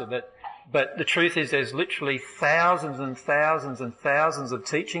general answer, but the truth is there's literally thousands and thousands and thousands of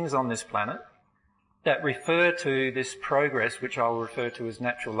teachings on this planet that refer to this progress, which I'll refer to as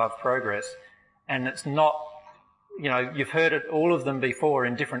natural love progress, and it's not, you've heard it, all of them before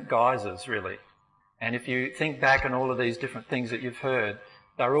in different guises, really. And if you think back on all of these different things that you've heard,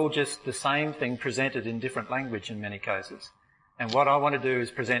 they're all just the same thing presented in different language in many cases. And what I want to do is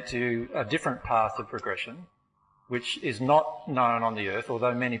present to you a different path of progression, which is not known on the earth,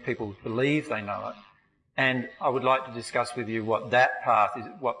 although many people believe they know it. And I would like to discuss with you what that path is,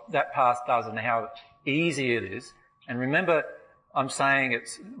 what that path does and how easy it is. And remember, I'm saying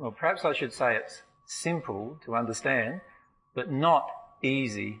perhaps I should say it's simple to understand, but not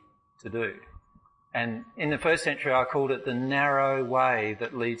easy to do. And in the first century, I called it the narrow way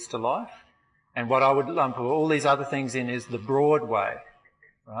that leads to life. And what I would lump all these other things in is the broad way,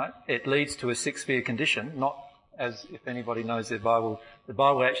 right? It leads to a 6-sphere condition, not as if anybody knows their Bible. The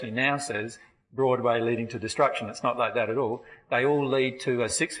Bible actually now says broad way leading to destruction. It's not like that at all. They all lead to a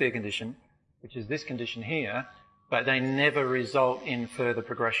 6-sphere condition, which is this condition here, but they never result in further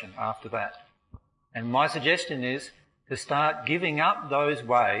progression after that. And my suggestion is to start giving up those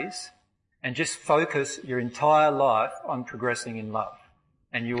ways and just focus your entire life on progressing in love.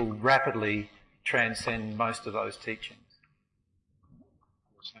 And you will rapidly transcend most of those teachings.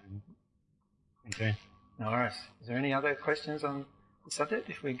 Okay. All right. Is there any other questions on the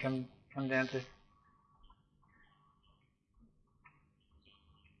subject? If we come down to...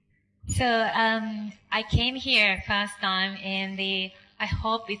 So, I came here first time and I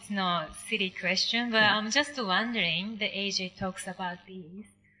hope it's not a silly question, but I'm just wondering, the AJ talks about these.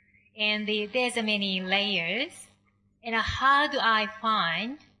 And there's many layers. And how do I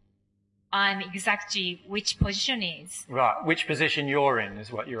find exactly which position is? Right, which position you're in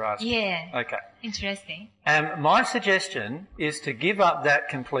is what you're asking. Yeah. Okay. Interesting. My suggestion is to give up that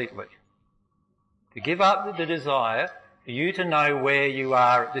completely. To give up the desire for you to know where you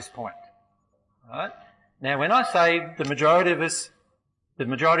are at this point. Right? Now, when I say the majority of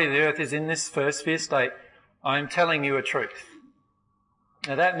the earth is in this first sphere state, I'm telling you a truth.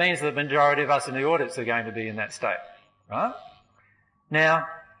 Now that means the majority of us in the audience are going to be in that state, right? Now,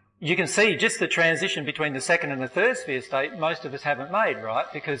 you can see just the transition between the second and the third sphere state most of us haven't made, right?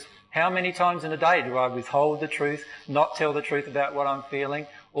 Because how many times in a day do I withhold the truth, not tell the truth about what I'm feeling,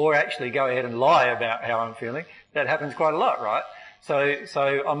 or actually go ahead and lie about how I'm feeling? That happens quite a lot, right?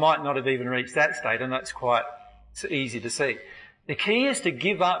 So I might not have even reached that state, and that's quite easy to see. The key is to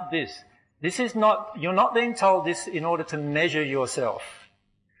give up this. You're not being told this in order to measure yourself.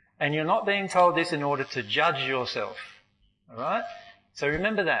 And you're not being told this in order to judge yourself. Alright? So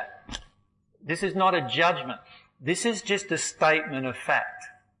remember that. This is not a judgment. This is just a statement of fact.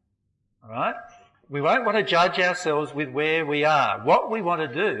 Alright? We won't want to judge ourselves with where we are. What we want to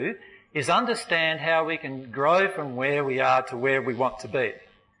do is understand how we can grow from where we are to where we want to be.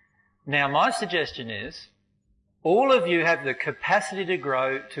 Now, my suggestion is, all of you have the capacity to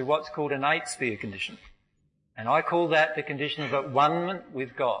grow to what's called an 8-sphere condition. And I call that the condition of at-one-ment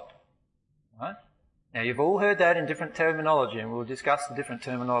with God. Right? Now, you've all heard that in different terminology, and we'll discuss the different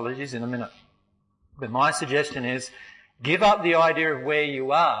terminologies in a minute. But my suggestion is, give up the idea of where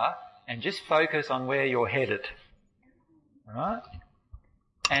you are and just focus on where you're headed. All right?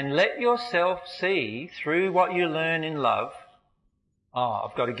 And let yourself see through what you learn in love,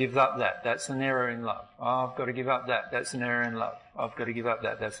 I've got to give up that. That's an error in love. I've got to give up that. That's an error in love. I've got to give up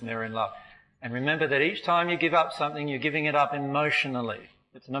that. That's an error in love. And remember that each time you give up something, you're giving it up emotionally.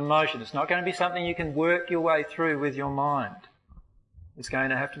 It's an emotion. It's not going to be something you can work your way through with your mind. It's going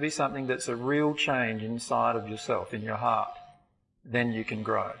to have to be something that's a real change inside of yourself, in your heart. Then you can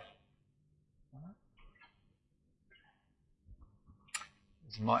grow.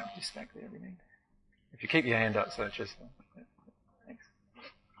 There's a mic just back there, we need. If you keep your hand up, so it's just... Thanks.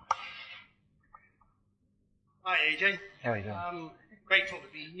 Hi, AJ. How are you doing? Grateful to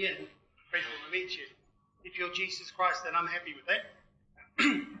be here and grateful to meet you. If you're Jesus Christ, then I'm happy with that.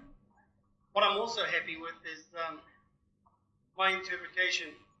 What I'm also happy with is my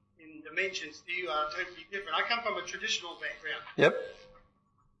interpretation in dimensions to you are totally different. I come from a traditional background. Yep.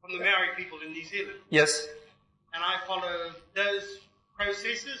 From the Maori people in New Zealand. Yes. And I follow those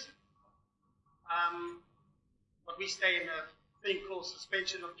processes. But we stay in a thing called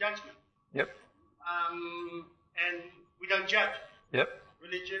suspension of judgment. Yep. And we don't judge. Yep.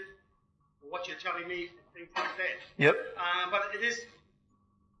 Religion, or what you're telling me, things like that. Yep. But it is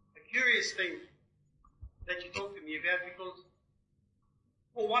a curious thing that you talk to me about because,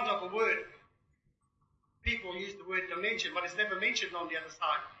 for want of a word, people use the word dimension, but it's never mentioned on the other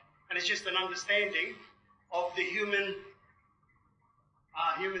side. And it's just an understanding of the human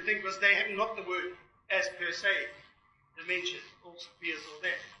thing, because they have not the word as per se, dimension, or spheres, or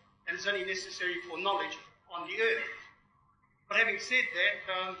that. And it's only necessary for knowledge on the earth. But having said that,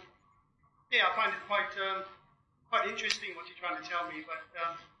 I find it quite interesting what you're trying to tell me. But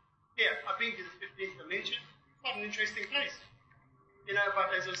I've been to the 15th dimension. Quite an interesting place,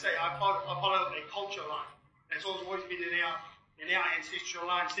 But as I say, I follow a culture line. It's always been in our ancestral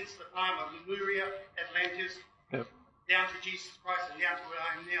line since the time of Lemuria, Atlantis, down to Jesus Christ and down to where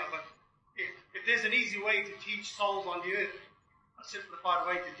I am now. But if there's an easy way to teach souls on the earth, a simplified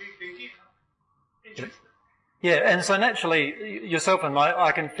way to do things, interesting. Yeah, and so naturally, yourself and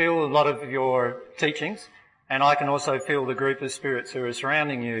I can feel a lot of your teachings, and I can also feel the group of spirits who are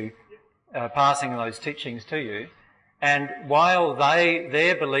surrounding you, passing those teachings to you. And while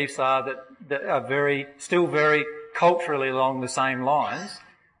their beliefs are that are still very culturally along the same lines,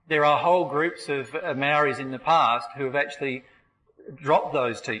 there are whole groups of Maoris in the past who have actually dropped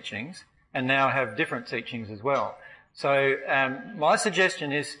those teachings and now have different teachings as well. So my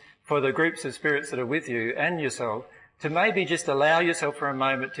suggestion is for the groups of spirits that are with you and yourself to maybe just allow yourself for a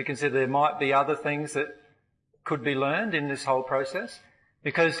moment to consider there might be other things that could be learned in this whole process.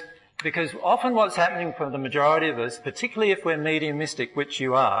 Because often what's happening for the majority of us, particularly if we're mediumistic, which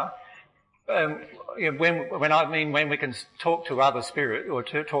you are, when we can talk to other spirit or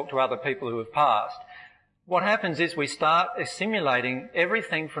to talk to other people who have passed, what happens is we start assimilating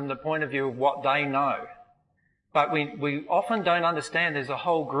everything from the point of view of what they know. But we often don't understand there's a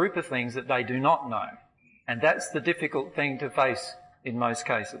whole group of things that they do not know. And that's the difficult thing to face in most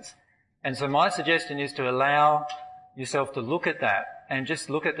cases. And so my suggestion is to allow yourself to look at that and just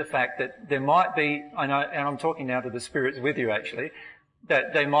look at the fact that there might be, I know, and I'm talking now to the spirits with you actually,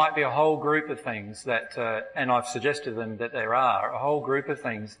 that there might be a whole group of things that, and I've suggested to them that there are, a whole group of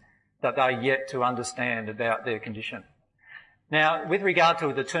things that they're yet to understand about their condition. Now, with regard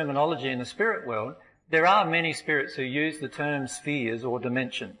to the terminology in the spirit world, there are many spirits who use the term spheres or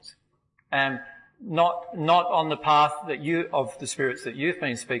dimensions, and not on the path of the spirits that you've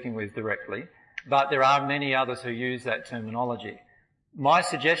been speaking with directly, but there are many others who use that terminology. My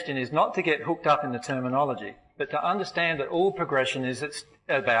suggestion is not to get hooked up in the terminology, but to understand that all progression it's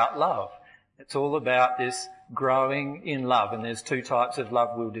about love. It's all about this growing in love, and there's two types of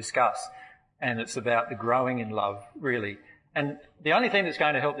love we'll discuss, and it's about the growing in love, really. And the only thing that's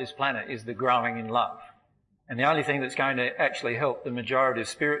going to help this planet is the growing in love. And the only thing that's going to actually help the majority of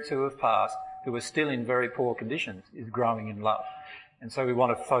spirits who have passed, who are still in very poor conditions, is growing in love. And so we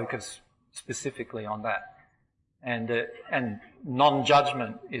want to focus specifically on that. And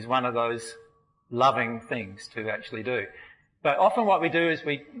non-judgment is one of those loving things to actually do. But often what we do is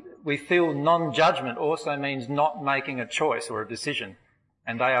we feel non-judgment also means not making a choice or a decision.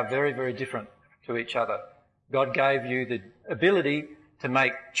 And they are very, very different to each other. God gave you the ability to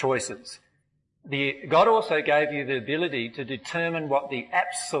make choices. God also gave you the ability to determine what the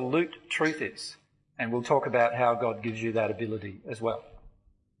absolute truth is. And we'll talk about how God gives you that ability as well.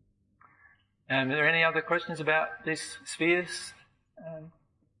 Are there any other questions about these spheres?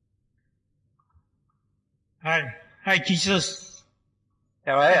 Hi, Jesus.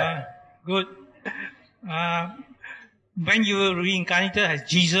 How are you? Good. When you were reincarnated as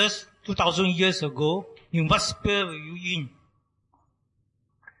Jesus 2,000 years ago, in what sphere were you in?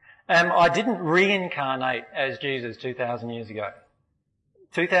 I didn't reincarnate as Jesus 2,000 years ago.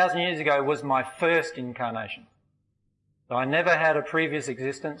 2,000 years ago was my first incarnation. So I never had a previous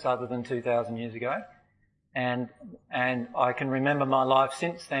existence other than 2,000 years ago, and I can remember my life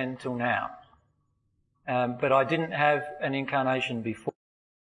since then till now. But I didn't have an incarnation before.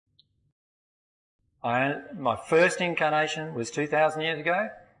 My first incarnation was 2,000 years ago,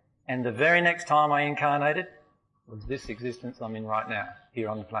 and the very next time I incarnated was this existence I'm in right now, here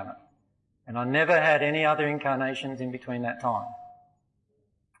on the planet. And I never had any other incarnations in between that time.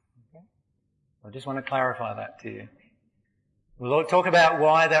 Okay? I just want to clarify that to you. We'll talk about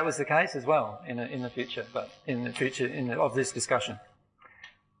why that was the case as well in the future, of this discussion.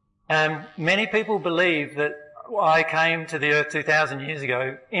 Many people believe that I came to the earth 2,000 years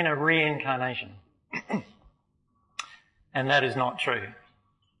ago in a reincarnation. And that is not true.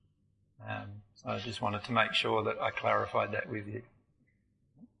 So I just wanted to make sure that I clarified that with you.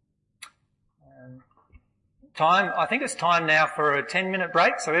 I think it's time now for a 10-minute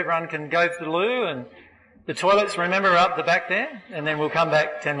break so everyone can go to the loo, and the toilets, remember, are up the back there, and then we'll come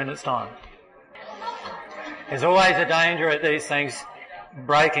back 10 minutes' time. There's always a danger at these things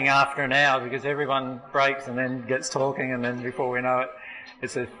breaking after an hour because everyone breaks and then gets talking, and then before we know it,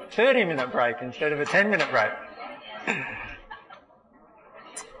 it's a 30-minute break instead of a 10-minute break.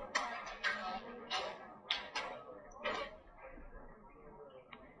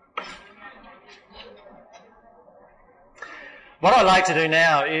 What I'd like to do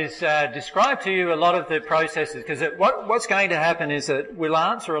now is describe to you a lot of the processes, because what's going to happen is that we'll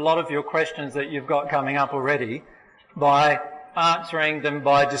answer a lot of your questions that you've got coming up already by answering them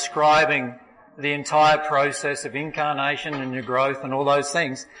by describing the entire process of incarnation and your growth and all those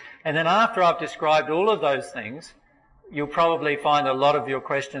things. And then after I've described all of those things, you'll probably find a lot of your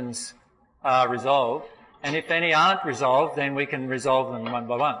questions are resolved. And if any aren't resolved, then we can resolve them one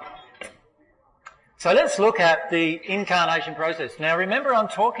by one. So let's look at the incarnation process. Now remember, I'm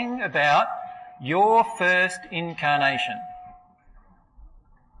talking about your first incarnation.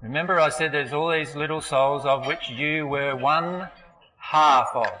 Remember I said there's all these little souls of which you were one half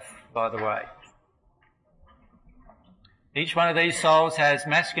of, by the way. Each one of these souls has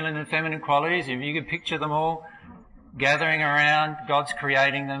masculine and feminine qualities. If you can picture them all gathering around, God's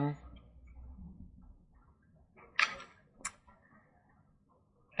creating them.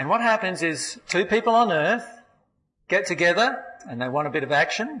 And what happens is two people on earth get together and they want a bit of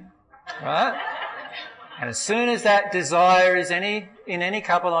action, right? And as soon as that desire is in any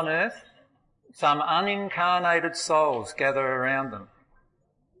couple on earth, some unincarnated souls gather around them,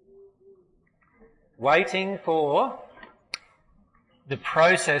 waiting for the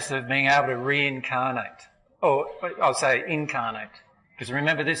process of being able to reincarnate. Or I'll say incarnate. Because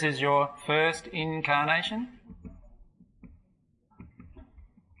remember, this is your first incarnation.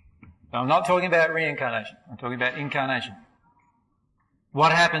 So I'm not talking about reincarnation. I'm talking about incarnation.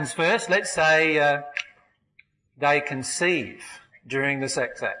 What happens first? Let's say they conceive during the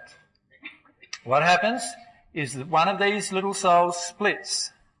sex act. What happens is that one of these little souls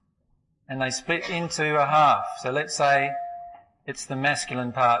splits, and they split into a half. So let's say it's the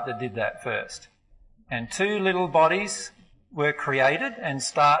masculine part that did that first. And two little bodies were created and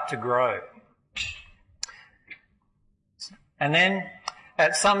start to grow. And then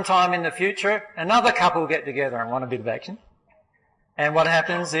at some time in the future, another couple get together and want a bit of action. And what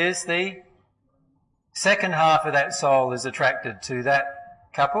happens is the second half of that soul is attracted to that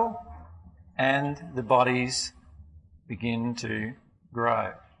couple, and the bodies begin to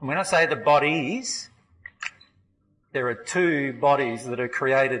grow. And when I say the bodies, there are two bodies that are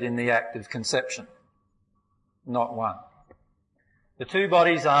created in the act of conception, not one. The two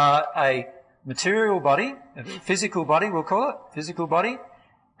bodies are a material body, a physical body, we'll call it, physical body,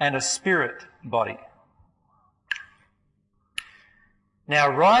 and a spirit body. Now,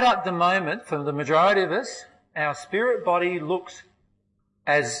 right at the moment, for the majority of us, our spirit body looks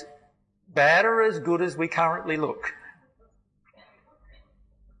as bad or as good as we currently look.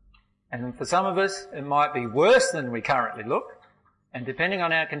 And for some of us, it might be worse than we currently look. And depending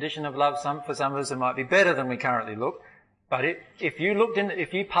on our condition of love, for some of us, it might be better than we currently look. But if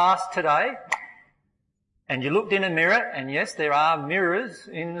you passed today and you looked in a mirror, and yes, there are mirrors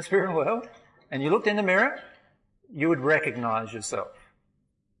in the spirit world, and you looked in the mirror, you would recognise yourself.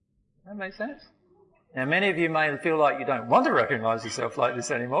 That makes sense? Now, many of you may feel like you don't want to recognise yourself like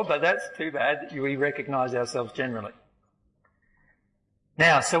this anymore, but that's too bad. We recognise ourselves generally.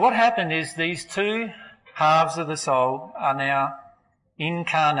 Now, so what happened is these two halves of the soul are now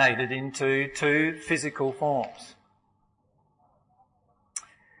incarnated into two physical forms.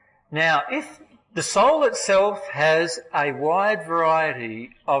 Now, if the soul itself has a wide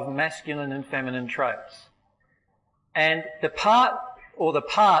variety of masculine and feminine traits, and the part or the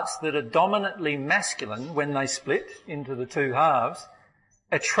parts that are dominantly masculine when they split into the two halves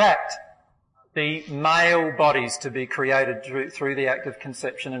attract the male bodies to be created through the act of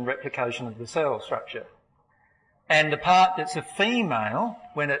conception and replication of the cell structure. And the part that's a female,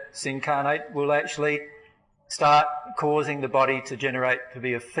 when it's incarnate, will actually start causing the body to generate to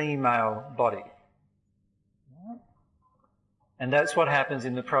be a female body. And that's what happens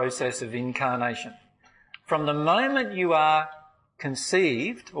in the process of incarnation. From the moment you are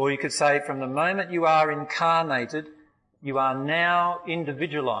conceived, or you could say from the moment you are incarnated, you are now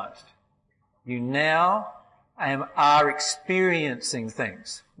individualised. You now are experiencing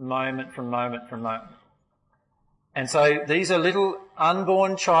things moment from moment from moment. And so these are little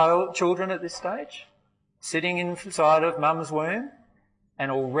unborn children at this stage, sitting inside of mum's womb,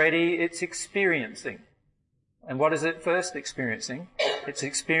 and already it's experiencing. And what is it first experiencing? It's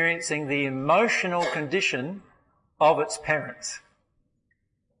experiencing the emotional condition of its parents.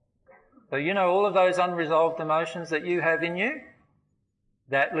 So you know all of those unresolved emotions that you have in you?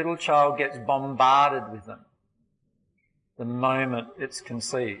 That little child gets bombarded with them the moment it's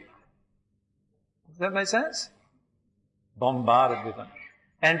conceived. Does that make sense? Bombarded with them.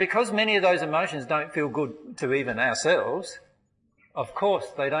 And because many of those emotions don't feel good to even ourselves, of course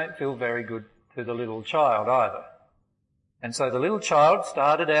they don't feel very good to the little child either. And so the little child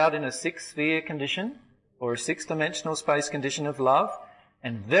started out in a six-sphere condition, or a six-dimensional space condition of love,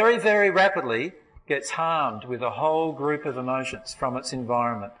 and very, very rapidly gets harmed with a whole group of emotions from its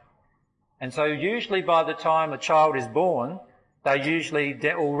environment. And so usually by the time a child is born, they're usually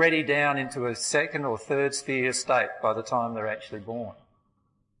already down into a second or third sphere state by the time they're actually born,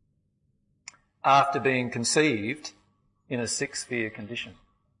 after being conceived in a six-sphere condition.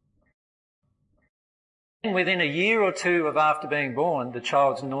 And within a year or two of after being born, the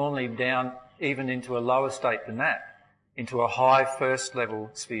child's normally down even into a lower state than that, into a high first-level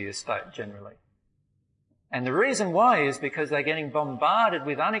sphere state generally. And the reason why is because they're getting bombarded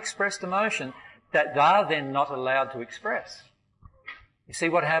with unexpressed emotion that they're then not allowed to express. You see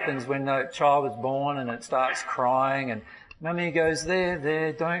what happens when the child is born and it starts crying and mummy goes,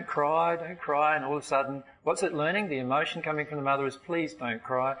 there, don't cry, and all of a sudden, what's it learning? The emotion coming from the mother is, please don't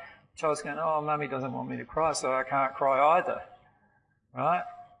cry. The child's going, oh, mummy doesn't want me to cry, so I can't cry either. Right?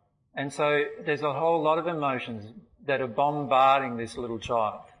 And so there's a whole lot of emotions that are bombarding this little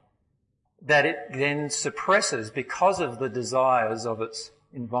child that it then suppresses because of the desires of its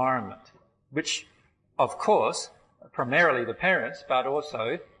environment, which, of course, primarily the parents, but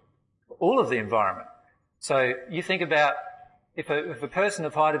also all of the environment. So you think about if a person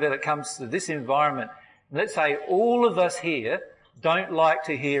of high development comes to this environment, let's say all of us here don't like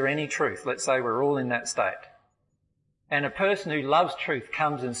to hear any truth. Let's say we're all in that state. And a person who loves truth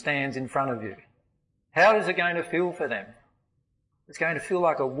comes and stands in front of you. How is it going to feel for them? It's going to feel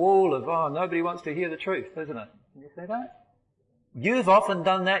like a wall of, oh, nobody wants to hear the truth, isn't it? Can you see that? You've often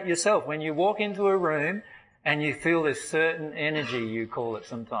done that yourself. When you walk into a room and you feel this certain energy, you call it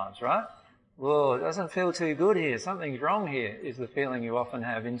sometimes, right? Whoa, it doesn't feel too good here. Something's wrong here, is the feeling you often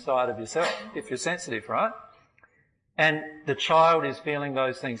have inside of yourself, if you're sensitive, right? And the child is feeling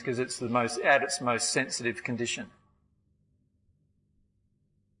those things because it's at its most sensitive condition.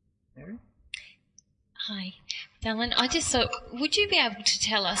 Mary? Hi. Dylan, I just thought, would you be able to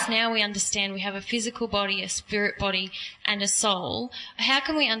tell us, now we understand we have a physical body, a spirit body and a soul, how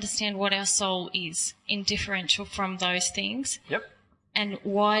can we understand what our soul is in differential from those things? Yep. And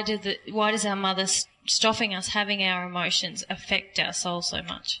why does our mother stopping us having our emotions affect our soul so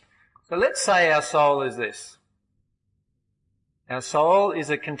much? So let's say our soul is this. Our soul is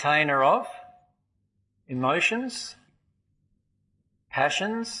a container of emotions,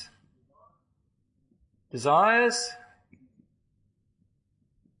 passions, desires,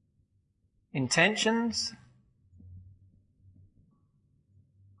 intentions,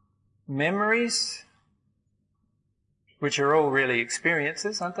 memories, which are all really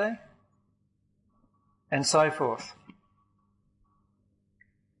experiences, aren't they? And so forth.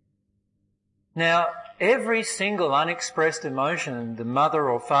 Now, every single unexpressed emotion the mother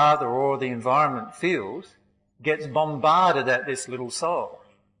or father or the environment feels gets bombarded at this little soul.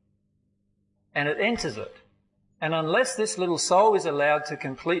 And it enters it. And unless this little soul is allowed to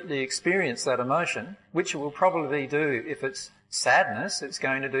completely experience that emotion, which it will probably do if it's sadness, it's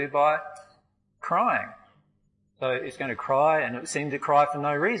going to do by crying. So it's going to cry, and it seems to cry for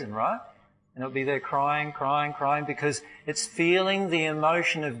no reason, right? And it'll be there crying because it's feeling the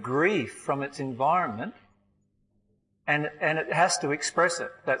emotion of grief from its environment, and it has to express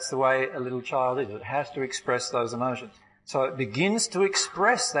it. That's the way a little child is. It has to express those emotions. So it begins to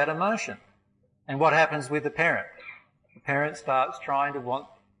express that emotion. And what happens with the parent? The parent starts trying to want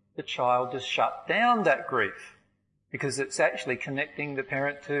the child to shut down that grief because it's actually connecting the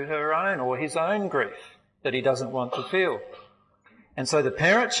parent to her own or his own grief that he doesn't want to feel. And so the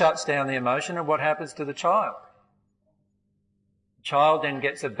parent shuts down the emotion, and what happens to the child? The child then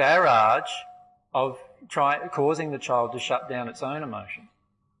gets a barrage of causing the child to shut down its own emotion.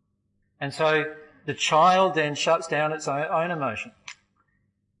 And so the child then shuts down its own emotion.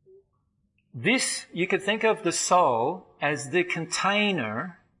 This, you could think of the soul as the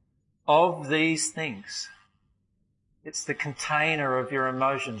container of these things. It's the container of your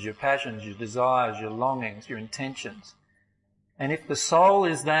emotions, your passions, your desires, your longings, your intentions. And if the soul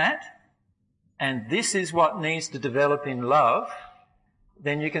is that, and this is what needs to develop in love,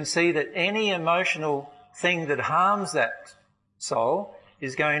 then you can see that any emotional thing that harms that soul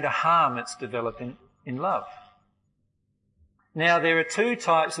is going to harm its development in love. Now, there are two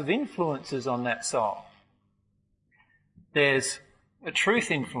types of influences on that soul. There's a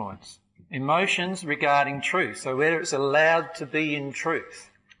truth influence, emotions regarding truth, so whether it's allowed to be in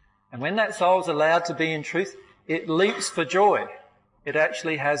truth. And when that soul's allowed to be in truth, it leaps for joy. It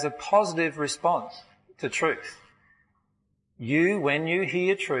actually has a positive response to truth. You, when you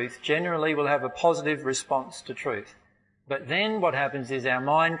hear truth, generally will have a positive response to truth. But then what happens is our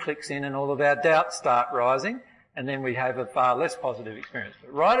mind clicks in and all of our doubts start rising, and then we have a far less positive experience.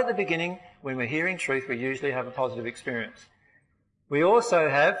 But right at the beginning, when we're hearing truth, we usually have a positive experience. We also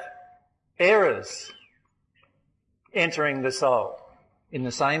have errors entering the soul in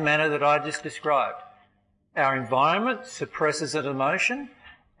the same manner that I just described. Our environment suppresses an emotion,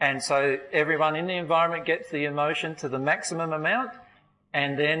 and so everyone in the environment gets the emotion to the maximum amount,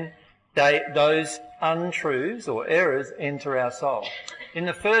 and then those untruths or errors enter our soul. In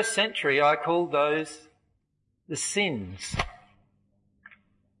the first century, I called those the sins.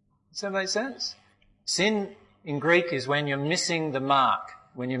 Does that make sense? Sin in Greek is when you're missing the mark,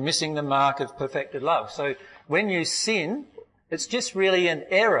 when you're missing the mark of perfected love. So when you sin, it's just really an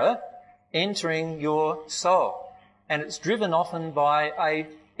error entering your soul. And it's driven often by an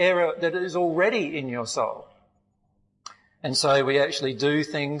error that is already in your soul. And so we actually do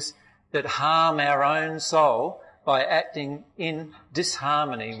things that harm our own soul by acting in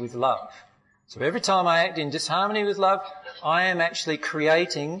disharmony with love. So every time I act in disharmony with love, I am actually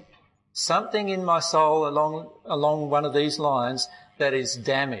creating something in my soul along one of these lines that is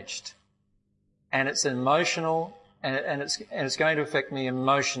damaged. And it's emotional, and it's going to affect me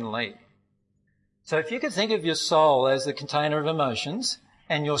emotionally. So if you could think of your soul as the container of emotions,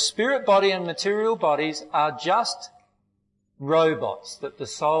 and your spirit body and material bodies are just robots that the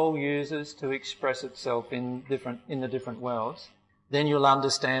soul uses to express itself in the different worlds, then you'll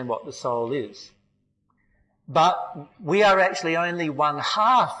understand what the soul is. But we are actually only one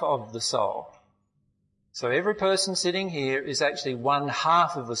half of the soul. So every person sitting here is actually one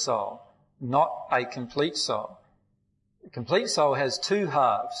half of the soul, not a complete soul. A complete soul has two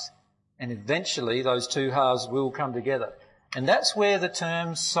halves, and eventually those two halves will come together. And that's where the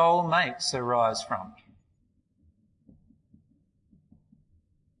term soulmates arise from.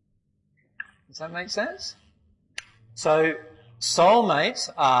 Does that make sense? So soulmates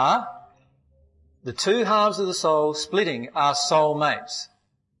are the two halves of the soul splitting are soulmates.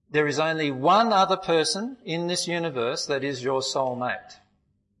 There is only one other person in this universe that is your soulmate.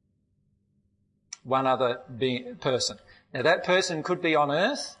 One other person. Now that person could be on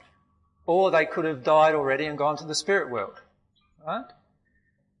earth, or they could have died already and gone to the spirit world. Right?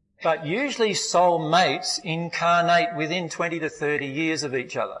 But usually soulmates incarnate within 20 to 30 years of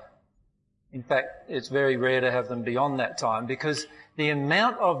each other. In fact, it's very rare to have them beyond that time, because the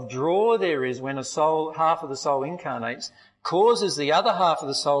amount of draw there is when half of the soul incarnates causes the other half of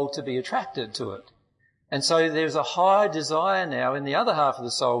the soul to be attracted to it. And so there's a high desire now in the other half of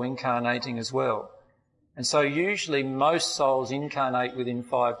the soul incarnating as well. And so usually most souls incarnate within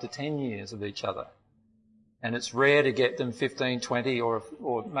 5 to 10 years of each other. And it's rare to get them 15, 20 or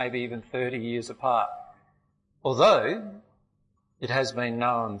maybe even 30 years apart. Although it has been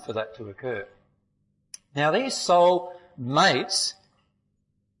known for that to occur. Now these soul mates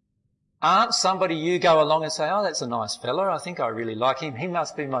aren't somebody you go along and say, oh, that's a nice fella, I think I really like him, he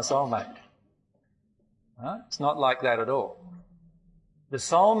must be my soulmate. Right? It's not like that at all. The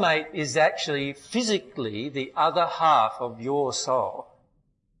soulmate is actually physically the other half of your soul.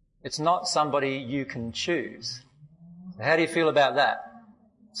 It's not somebody you can choose. So how do you feel about that?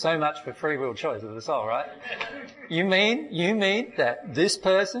 So much for free will choice of the soul, right? You mean that this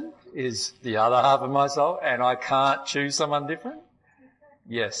person is the other half of my soul and I can't choose someone different?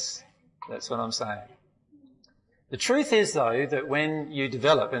 Yes, that's what I'm saying. The truth is, though, that when you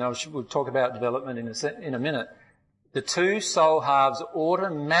develop, and we'll talk about development in a minute, the two soul halves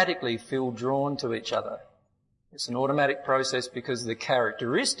automatically feel drawn to each other. It's an automatic process because the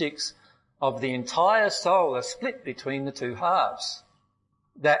characteristics of the entire soul are split between the two halves.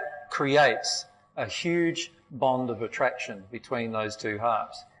 That creates a huge bond of attraction between those two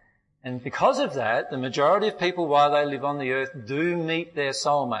halves. And because of that, the majority of people while they live on the earth do meet their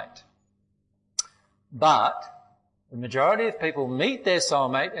soulmate. But the majority of people meet their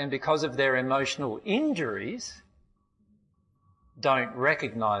soulmate and because of their emotional injuries don't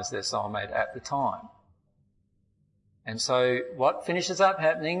recognise their soulmate at the time. And so what finishes up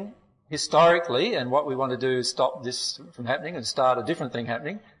happening historically, and what we want to do is stop this from happening and start a different thing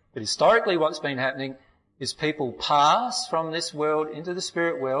happening, but historically what's been happening is people pass from this world into the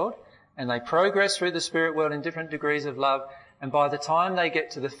spirit world and they progress through the spirit world in different degrees of love, and by the time they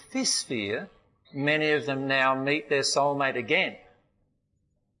get to the fifth sphere, many of them now meet their soulmate again.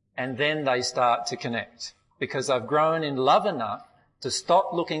 And then they start to connect because they've grown in love enough to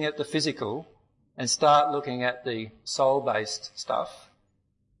stop looking at the physical and start looking at the soul-based stuff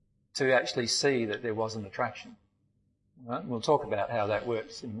to actually see that there was an attraction. Right? We'll talk about how that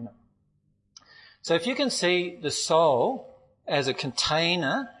works in a minute. So if you can see the soul as a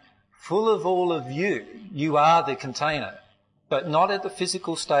container full of all of you, you are the container, but not at the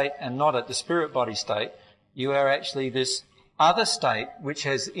physical state and not at the spirit body state. You are actually this other state which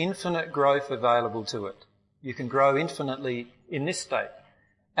has infinite growth available to it. You can grow infinitely in this state.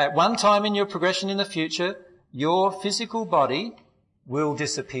 At one time in your progression in the future, your physical body will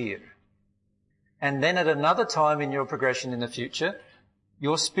disappear. And then at another time in your progression in the future,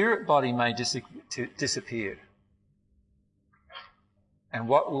 your spirit body may disappear. And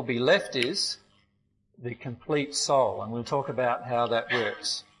what will be left is the complete soul, and we'll talk about how that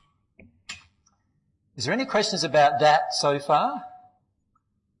works. Is there any questions about that so far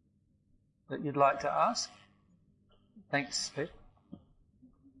that you'd like to ask? Thanks, Pete.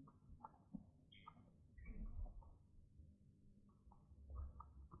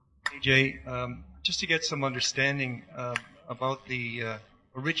 AJ, just to get some understanding about the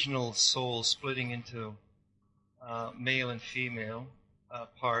original soul splitting into male and female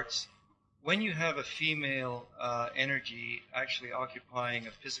parts, when you have a female energy actually occupying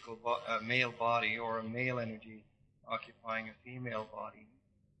a physical male body, or a male energy occupying a female body,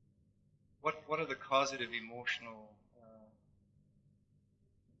 what are the causative emotional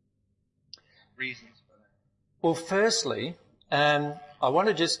reasons for that? Well, firstly, I want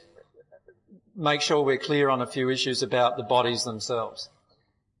to just make sure we're clear on a few issues about the bodies themselves.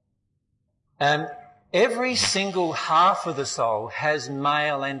 Every single half of the soul has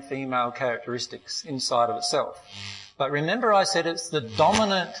male and female characteristics inside of itself. But remember I said it's the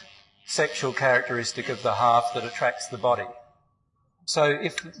dominant sexual characteristic of the half that attracts the body. So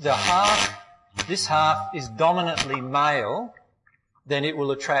if this half is dominantly male, then it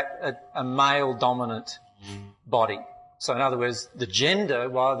will attract a male dominant body. So in other words, the gender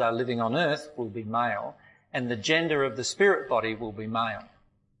while they're living on earth will be male, and the gender of the spirit body will be male.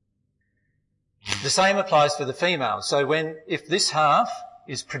 The same applies for the female. So if this half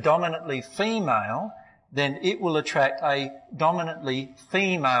is predominantly female, then it will attract a dominantly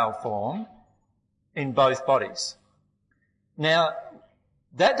female form in both bodies. Now,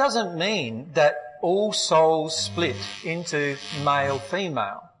 that doesn't mean that all souls split into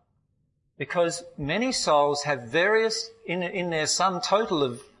male-female, because many souls have various, in their sum total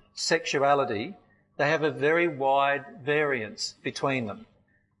of sexuality, they have a very wide variance between them.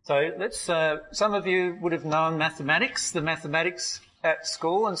 So some of you would have known mathematics, the mathematics at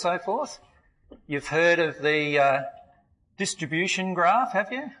school and so forth. You've heard of the distribution graph,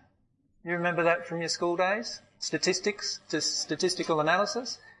 have you? You remember that from your school days? Statistical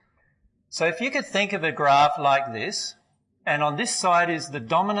analysis. So if you could think of a graph like this, and on this side is the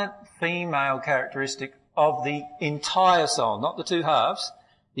dominant female characteristic of the entire soul, not the two halves,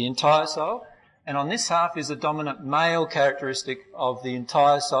 the entire soul. And on this half is the dominant male characteristic of the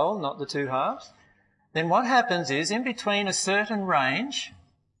entire soul, not the two halves. Then what happens is, in between a certain range,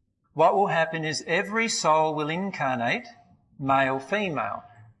 what will happen is every soul will incarnate male-female.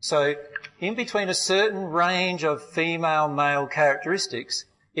 So in between a certain range of female-male characteristics,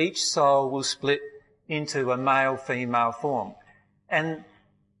 each soul will split into a male-female form. And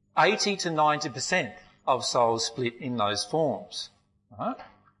 80 to 90% of souls split in those forms. Right?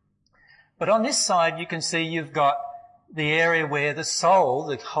 But on this side, you can see you've got the area where the soul,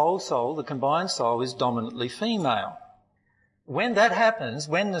 the whole soul, the combined soul, is dominantly female. When that happens,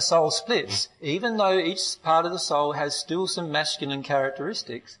 when the soul splits, even though each part of the soul has still some masculine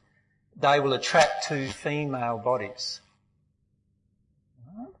characteristics, they will attract two female bodies.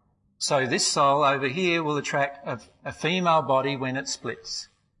 So this soul over here will attract a female body when it splits.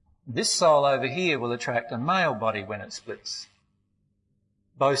 This soul over here will attract a male body when it splits.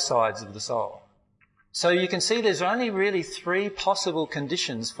 Both sides of the soul. So you can see there's only really 3 possible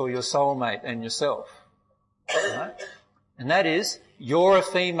conditions for your soulmate and yourself. Right? And that is, you're a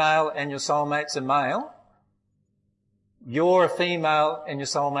female and your soulmate's a male. You're a female and your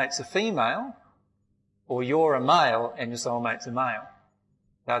soulmate's a female. Or you're a male and your soulmate's a male.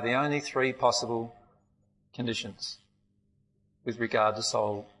 They're the only 3 possible conditions with regard to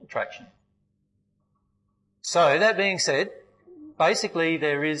soul attraction. So, that being said, basically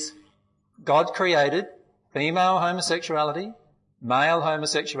God created female homosexuality, male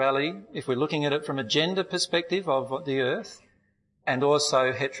homosexuality, if we're looking at it from a gender perspective of the earth, and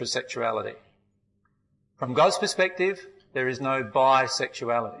also heterosexuality. From God's perspective, there is no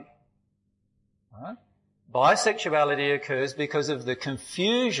bisexuality. Right? Bisexuality occurs because of the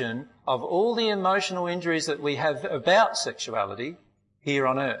confusion of all the emotional injuries that we have about sexuality here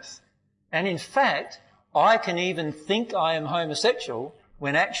on earth. And in fact, I can even think I am homosexual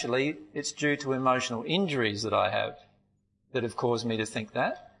when actually it's due to emotional injuries that I have that have caused me to think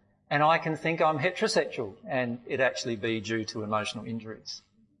that. And I can think I'm heterosexual and it actually be due to emotional injuries.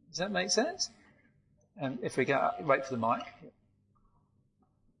 Does that make sense? And if we go, wait for the mic.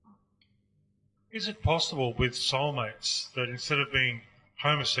 Is it possible with soulmates that instead of being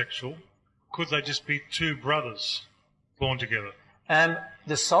homosexual, could they just be 2 brothers born together?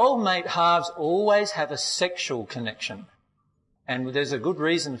 The soulmate halves always have a sexual connection. And there's a good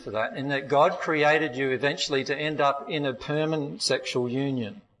reason for that, in that God created you eventually to end up in a permanent sexual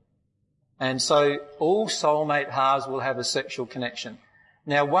union. And so all soulmate halves will have a sexual connection.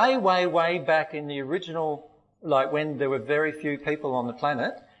 Now, way, way, way back in the original, like when there were very few people on the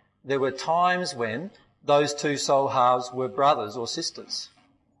planet, there were times when those 2 soul halves were brothers or sisters.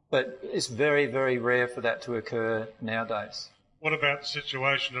 But it's very, very rare for that to occur nowadays. What about the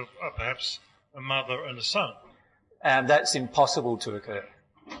situation of perhaps a mother and a son? That's impossible to occur.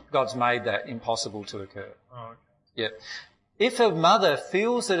 God's made that impossible to occur. Oh, okay. Yeah. If a mother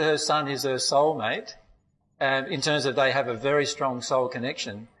feels that her son is her soulmate, in terms of they have a very strong soul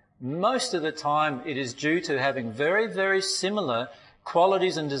connection, most of the time it is due to having very, very similar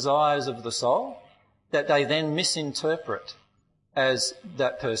qualities and desires of the soul that they then misinterpret as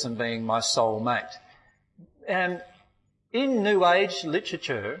that person being my soulmate. And in New Age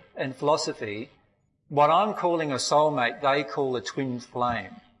literature and philosophy, what I'm calling a soulmate, they call a twin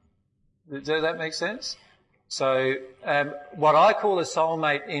flame. Does that make sense? So what I call a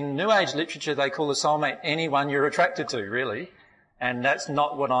soulmate in New Age literature, they call a soulmate anyone you're attracted to, really. And that's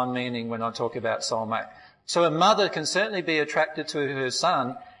not what I'm meaning when I talk about soulmate. So a mother can certainly be attracted to her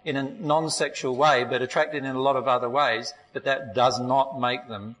son in a non-sexual way, but attracted in a lot of other ways, but that does not make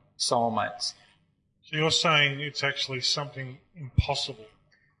them soulmates. So you're saying it's actually something impossible?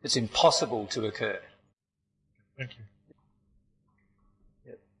 It's impossible to occur. Thank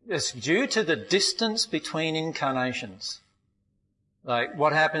you. It's due to the distance between incarnations. Like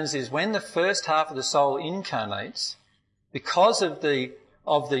what happens is when the first half of the soul incarnates, because of the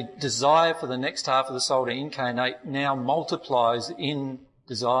desire for the next half of the soul to incarnate now multiplies in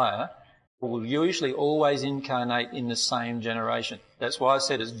desire, will usually always incarnate in the same generation. That's why I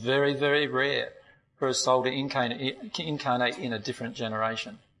said it's very, very rare for a soul to incarnate in a different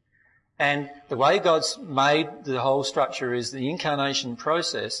generation. And the way God's made the whole structure is the incarnation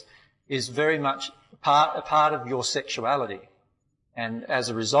process is very much a part of your sexuality. And as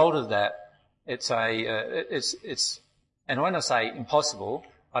a result of that, it's and when I say impossible,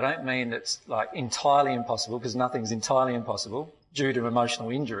 I don't mean it's like entirely impossible, because nothing's entirely impossible due to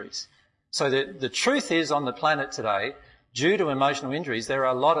emotional injuries. So the truth is, on the planet today, due to emotional injuries, there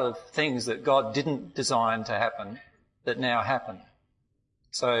are a lot of things that God didn't design to happen that now happen.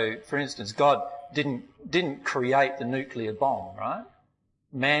 So, for instance, God didn't create the nuclear bomb, right?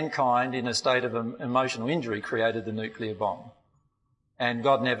 Mankind, in a state of emotional injury, created the nuclear bomb. And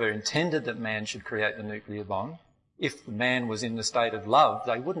God never intended that man should create the nuclear bomb. If the man was in the state of love,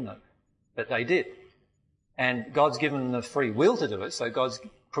 they wouldn't have. But they did. And God's given them the free will to do it, so God's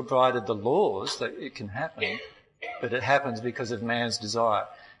provided the laws that it can happen, but it happens because of man's desire.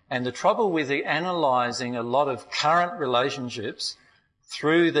 And the trouble with analysing a lot of current relationships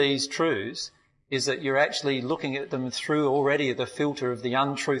through these truths is that you're actually looking at them through already the filter of the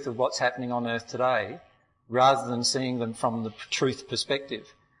untruth of what's happening on earth today, rather than seeing them from the truth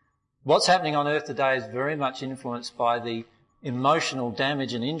perspective. What's happening on earth today is very much influenced by the emotional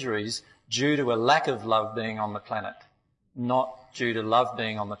damage and injuries due to a lack of love being on the planet, not due to love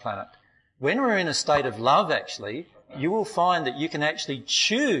being on the planet. When we're in a state of love, actually, you will find that you can actually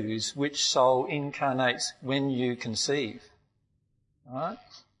choose which soul incarnates when you conceive. Right?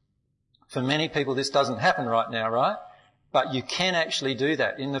 For many people this doesn't happen right now, right? But you can actually do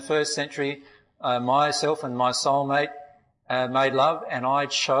that. In the first century, myself and my soulmate made love, and I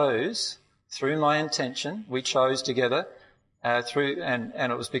chose, through my intention, we chose together, and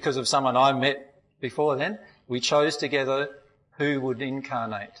it was because of someone I met before then, we chose together who would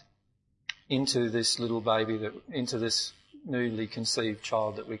incarnate into this little baby, into this newly conceived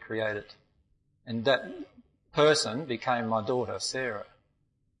child that we created. And that person became my daughter, Sarah.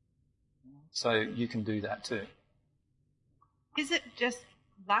 So you can do that too. Is it just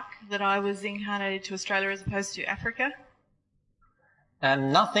luck that I was incarnated to Australia as opposed to Africa?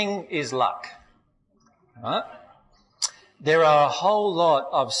 And nothing is luck. Right? There are a whole lot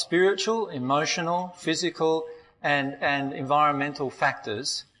of spiritual, emotional, physical and environmental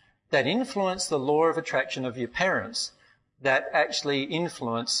factors that influence the law of attraction of your parents that actually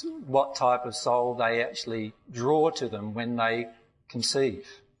influence what type of soul they actually draw to them when they conceive.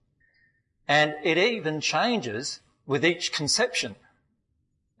 And it even changes with each conception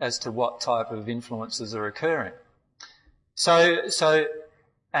as to what type of influences are occurring. So,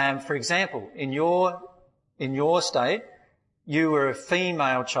 for example, in your state, you were a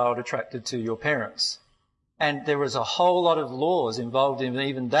female child attracted to your parents. And there was a whole lot of laws involved in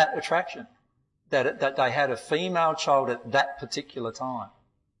even that attraction, that they had a female child at that particular time.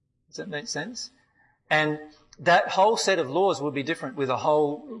 Does that make sense? And that whole set of laws will be different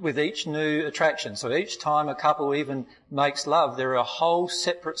with each new attraction. So each time a couple even makes love, there are a whole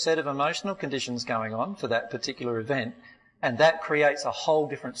separate set of emotional conditions going on for that particular event, and that creates a whole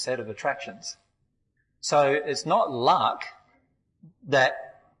different set of attractions. So it's not luck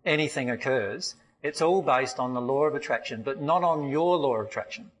that anything occurs. It's all based on the law of attraction, but not on your law of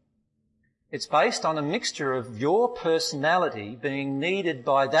attraction. It's based on a mixture of your personality being needed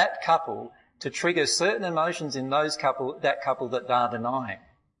by that couple to trigger certain emotions in that couple that they are denying.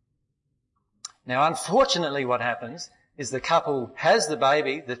 Now, unfortunately, what happens is the couple has the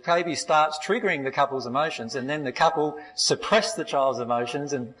baby starts triggering the couple's emotions, and then the couple suppress the child's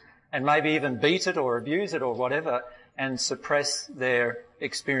emotions and maybe even beat it or abuse it or whatever, and suppress their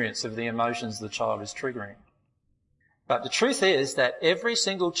experience of the emotions the child is triggering. But the truth is that every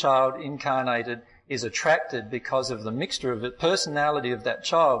single child incarnated is attracted because of the mixture of the personality of that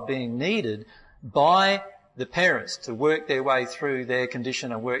child being needed by the parents to work their way through their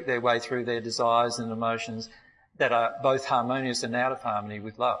condition and work their way through their desires and emotions that are both harmonious and out of harmony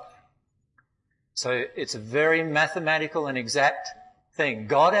with love. So it's a very mathematical and exact thing.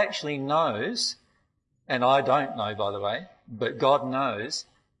 God actually knows, and I don't know, by the way, but God knows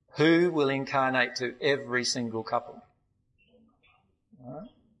who will incarnate to every single couple. Right?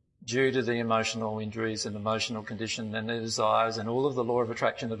 Due to the emotional injuries and emotional condition and their desires and all of the law of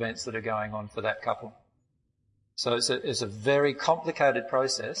attraction events that are going on for that couple. So it's a very complicated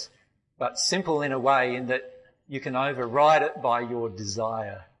process, but simple in a way in that you can override it by your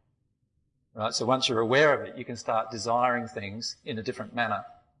desire. Right? So once you're aware of it, you can start desiring things in a different manner.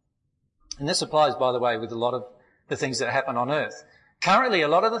 And this applies, by the way, with a lot of the things that happen on earth. Currently, a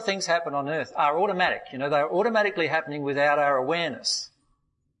lot of the things happen on earth are automatic. They're automatically happening without our awareness.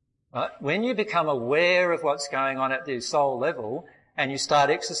 Right? When you become aware of what's going on at the soul level and you start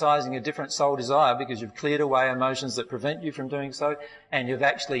exercising a different soul desire because you've cleared away emotions that prevent you from doing so and you've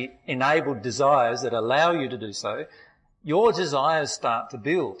actually enabled desires that allow you to do so, your desires start to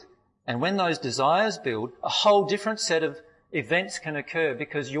build. And when those desires build, a whole different set of events can occur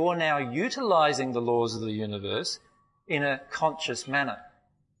because you're now utilising the laws of the universe in a conscious manner.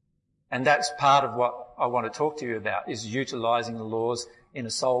 And that's part of what I want to talk to you about, is utilising the laws in a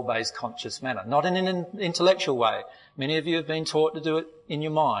soul-based conscious manner, not in an intellectual way. Many of you have been taught to do it in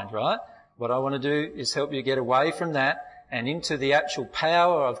your mind, right? What I want to do is help you get away from that and into the actual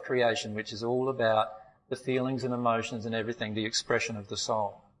power of creation, which is all about the feelings and emotions and everything, the expression of the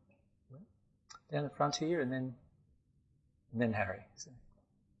soul. Down the front here and then Harry.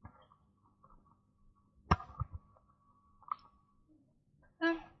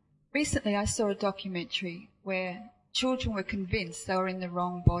 Recently I saw a documentary where children were convinced they were in the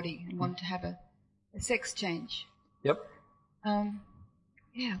wrong body and wanted to have a sex change. Yep.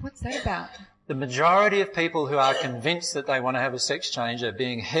 What's that about? The majority of people who are convinced that they want to have a sex change are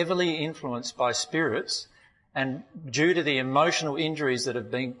being heavily influenced by spirits and due to the emotional injuries that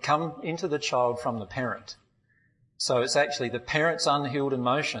have come into the child from the parent. So it's actually the parent's unhealed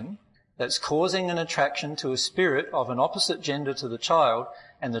emotion that's causing an attraction to a spirit of an opposite gender to the child,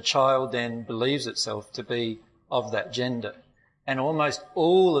 and the child then believes itself to be of that gender. And almost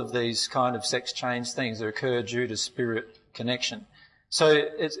all of these kind of sex change things occur due to spirit connection. So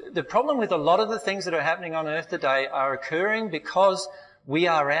the problem with a lot of the things that are happening on earth today are occurring because we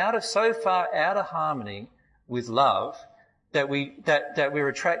are so far out of harmony with love that we're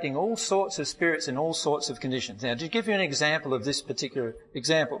attracting all sorts of spirits in all sorts of conditions. Now, to give you an example of this particular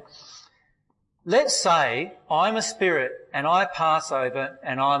example, let's say I'm a spirit and I pass over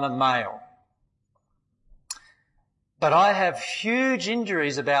and I'm a male. But I have huge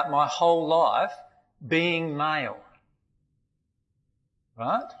injuries about my whole life being male.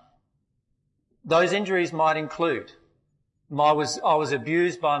 Right? Those injuries might include I was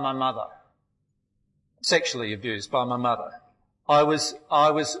abused by my mother, sexually abused by my mother. I was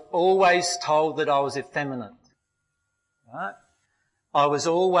always told that I was effeminate. Right? I was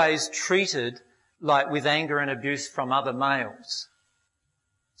always treated like with anger and abuse from other males.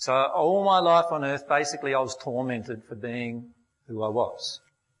 So all my life on earth, basically I was tormented for being who I was,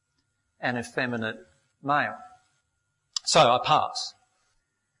 an effeminate male. So I pass.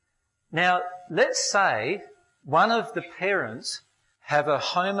 Now, let's say one of the parents have a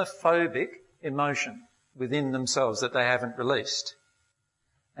homophobic emotion within themselves that they haven't released.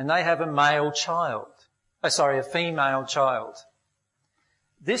 And they have a female child.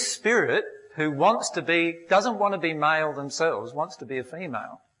 This spirit who doesn't want to be male themselves, wants to be a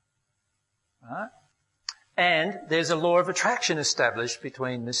female. Right? And there's a law of attraction established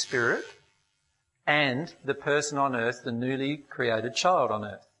between the spirit and the person on earth, the newly created child on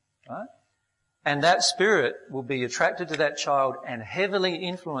earth. Right? And that spirit will be attracted to that child and heavily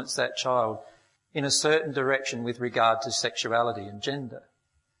influence that child in a certain direction with regard to sexuality and gender,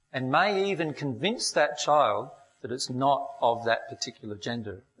 and may even convince that child that it's not of that particular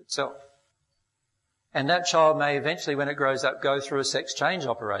gender itself. And that child may eventually, when it grows up, go through a sex change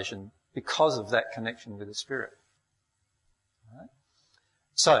operation because of that connection with the spirit. Right?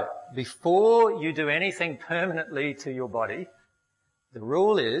 So, before you do anything permanently to your body, the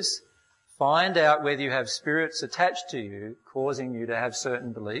rule is find out whether you have spirits attached to you causing you to have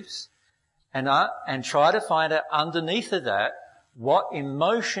certain beliefs, and try to find out underneath of that what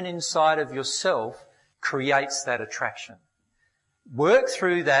emotion inside of yourself creates that attraction. Work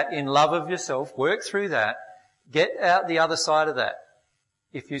through that in love of yourself, work through that, get out the other side of that.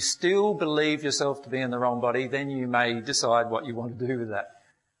 If you still believe yourself to be in the wrong body, then you may decide what you want to do with that.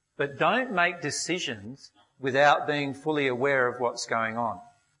 But don't make decisions without being fully aware of what's going on.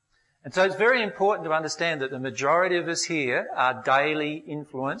 And so it's very important to understand that the majority of us here are daily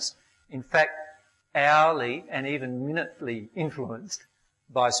influenced, in fact, hourly and even minutely influenced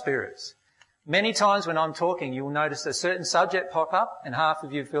by spirits. Many times when I'm talking, you'll notice a certain subject pop up and half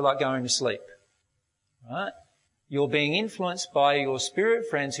of you feel like going to sleep. Right? You're being influenced by your spirit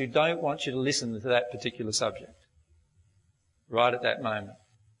friends who don't want you to listen to that particular subject right at that moment.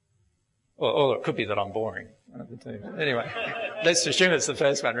 Or it could be that I'm boring. Anyway, let's assume it's the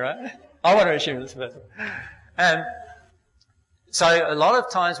first one, right? I want to assume it's the first one. So a lot of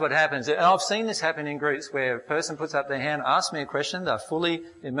times what happens, and I've seen this happen in groups where a person puts up their hand, asks me a question, they're fully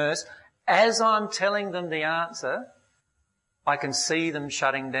immersed. As I'm telling them the answer, I can see them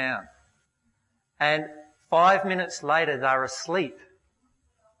shutting down. And 5 minutes later, they're asleep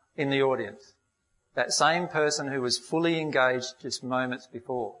in the audience. That same person who was fully engaged just moments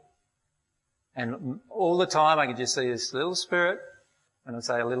before. And all the time I can just see this little spirit. When I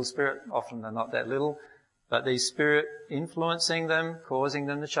say a little spirit, often they're not that little. But these spirit influencing them, causing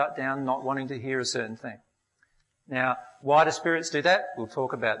them to shut down, not wanting to hear a certain thing. Now, why do spirits do that? We'll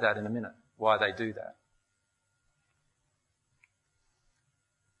talk about that in a minute, why they do that.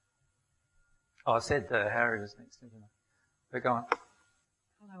 Oh, I said Harry was next, didn't I? But go on.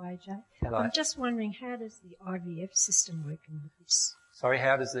 Hello, AJ. Hello. I'm just wondering, how does the IVF system work with this? Sorry,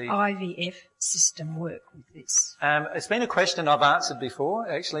 how does the IVF system work with this? It's been a question I've answered before,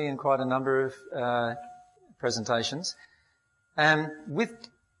 actually, in quite a number of presentations.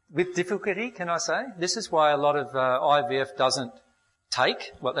 With difficulty, can I say? This is why a lot of IVF doesn't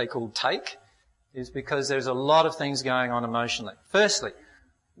take, what they call take, is because there's a lot of things going on emotionally. Firstly,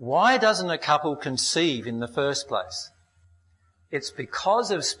 why doesn't a couple conceive in the first place? It's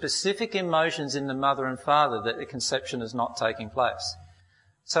because of specific emotions in the mother and father that the conception is not taking place.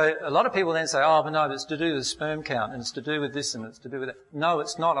 So a lot of people then say, oh, but no, it's to do with sperm count, and it's to do with this, and it's to do with that. No,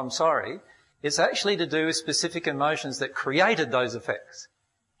 it's not, I'm sorry. It's actually to do with specific emotions that created those effects.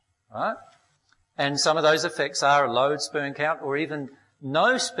 Right? And some of those effects are a low sperm count, or even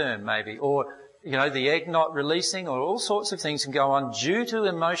no sperm maybe, or, the egg not releasing, or all sorts of things can go on due to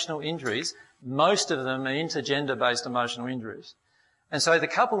emotional injuries. Most of them are intergender-based emotional injuries. And so the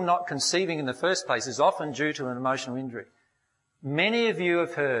couple not conceiving in the first place is often due to an emotional injury. Many of you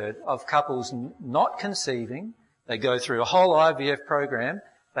have heard of couples not conceiving. They go through a whole IVF program,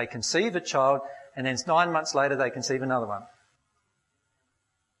 they conceive a child, and then 9 months later they conceive another one.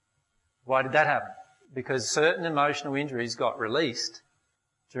 Why did that happen? Because certain emotional injuries got released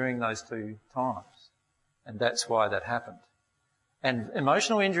during those 2 times. And that's why that happened. And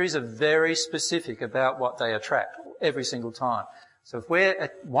emotional injuries are very specific about what they attract every single time. So if we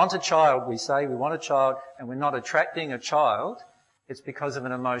want a child, we say we want a child, and we're not attracting a child, it's because of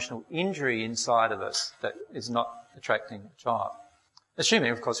an emotional injury inside of us that is not attracting a child.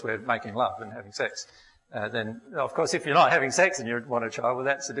 Assuming, of course, we're making love and having sex. Then, of course, if you're not having sex and you want a child, well,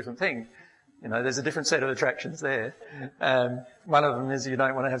 that's a different thing. You know, there's a different set of attractions there. One of them is you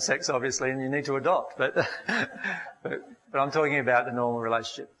don't want to have sex, obviously, and you need to adopt. But I'm talking about the normal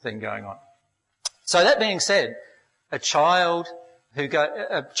relationship thing going on. So that being said, a child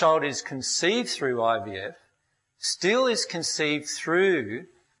is conceived through IVF still is conceived through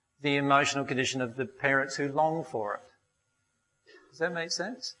the emotional condition of the parents who long for it. Does that make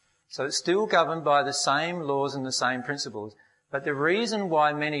sense? So it's still governed by the same laws and the same principles. But the reason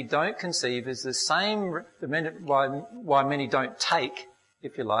why many don't conceive is why many don't take,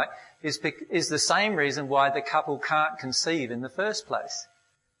 if you like, is the same reason why the couple can't conceive in the first place.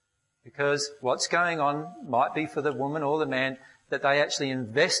 Because what's going on might be for the woman or the man that they're actually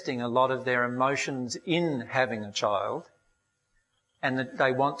investing a lot of their emotions in having a child, and that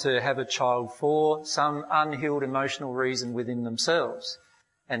they want to have a child for some unhealed emotional reason within themselves.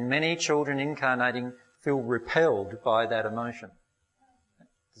 And many children incarnating feel repelled by that emotion.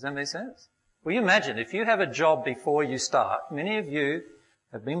 Does that make sense? Well, you imagine if you have a job before you start, many of you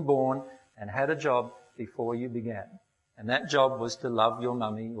have been born and had a job before you began. And that job was to love your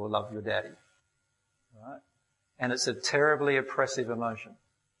mummy or love your daddy. Right? And it's a terribly oppressive emotion.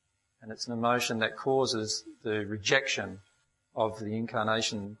 And it's an emotion that causes the rejection of the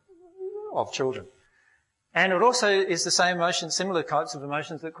incarnation of children. And it also is the same emotion, similar types of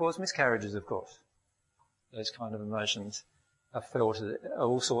emotions that cause miscarriages, of course. Those kind of emotions are felt at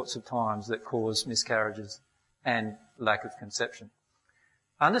all sorts of times that cause miscarriages and lack of conception.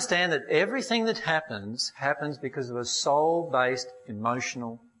 Understand that everything that happens because of a soul-based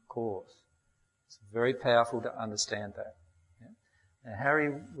emotional cause. It's very powerful to understand that. Yeah? Now,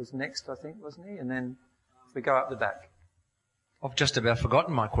 Harry was next, I think, wasn't he? And then if we go up the back. I've just about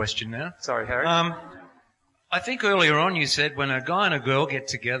forgotten my question now. Sorry, Harry. I think earlier on you said when a guy and a girl get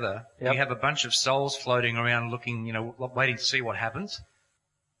together, Yep. you have a bunch of souls floating around looking, waiting to see what happens.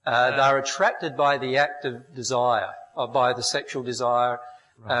 They're attracted by the act of desire, or by the sexual desire,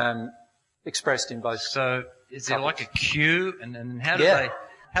 expressed in both. So is there like a queue, and how do Yeah.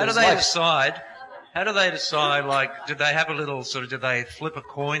 they decide? How do they decide? Like, do they have a little do they flip a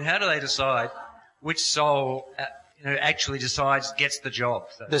coin? How do they decide which soul actually decides gets the job?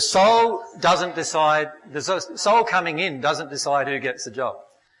 So. The soul doesn't decide. The soul coming in doesn't decide who gets the job.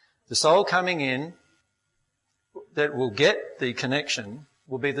 The soul coming in that will get the connection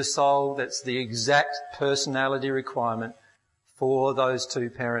will be the soul that's the exact personality requirement for those two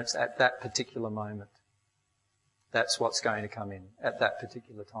parents at that particular moment. That's what's going to come in at that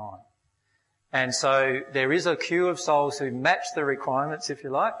particular time. And so there is a queue of souls who match the requirements, if you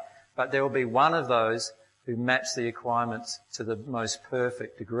like, but there will be one of those who match the requirements to the most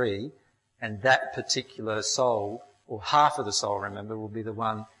perfect degree, and that particular soul, or half of the soul, remember, will be the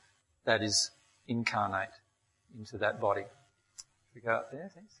one that is incarnate into that body. Should we go up there,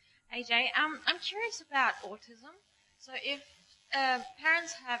 thanks? AJ, I'm curious about autism. So if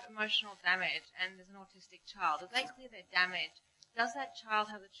parents have emotional damage and there's an autistic child, if they clear their damage, does that child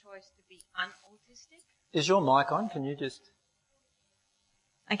have the choice to be unautistic? Is your mic on? Can you just...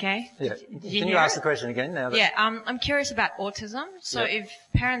 Okay. Yeah. Can Can you ask the question again now? Yeah, I'm curious about autism. So Yep. if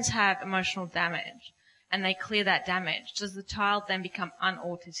parents have emotional damage and they clear that damage, does the child then become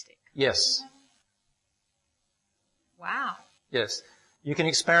unautistic? Yes. Wow. Yes. You can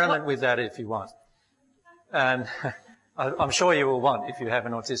experiment with that if you want. I'm sure you will want if you have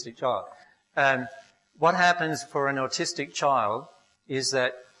an autistic child. What happens for an autistic child is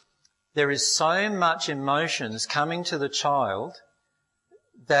that there is so much emotions coming to the child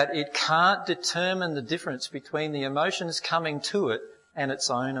that it can't determine the difference between the emotions coming to it and its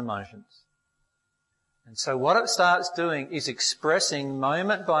own emotions. And so what it starts doing is expressing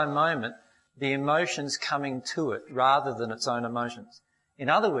moment by moment the emotions coming to it rather than its own emotions. In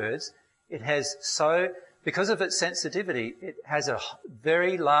other words, because of its sensitivity, it has a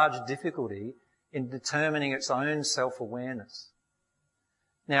very large difficulty in determining its own self-awareness.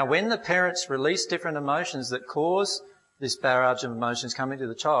 Now, when the parents release different emotions that cause this barrage of emotions coming to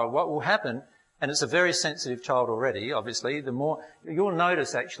the child, what will happen And it's a very sensitive child already, obviously. The more, you'll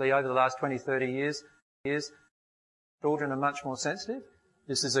notice actually over the last 20, 30 years, children are much more sensitive.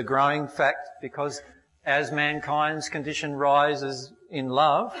 This is a growing fact because as mankind's condition rises in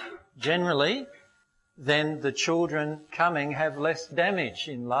love, generally, then the children coming have less damage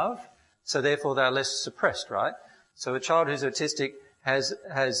in love, so therefore they're less suppressed, right? So a child who's autistic is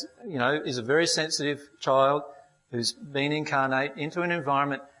a very sensitive child who's been incarnate into an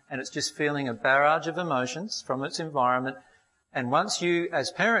environment and it's just feeling a barrage of emotions from its environment. And once you, as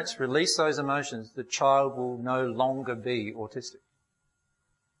parents, release those emotions, the child will no longer be autistic.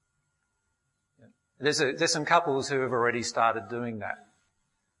 There's some couples who have already started doing that.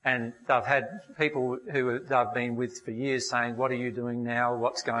 And they've had people who they've been with for years saying, what are you doing now?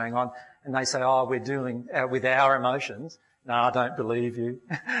 What's going on? And they say, oh, we're dealing with our emotions. No, I don't believe you.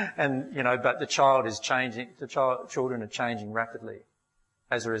 And, but the child is changing, children are changing rapidly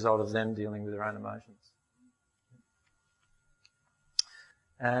as a result of them dealing with their own emotions.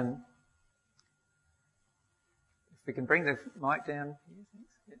 If we can bring the mic down here,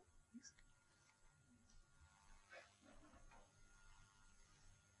 thanks.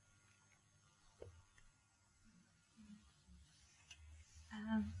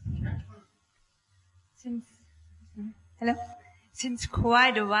 Yeah, thanks. Since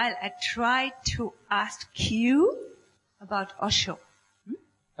quite a while, I tried to ask you about Osho.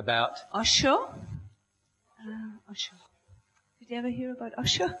 About? Osho. Osho. Did you ever hear about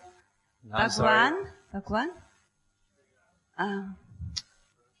Osho? No, Bhagwan.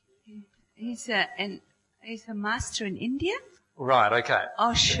 He's a master in India. Right, okay.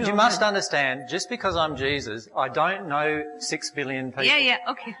 Osho. You must understand, just because I'm Jesus, I don't know 6 billion people. Yeah,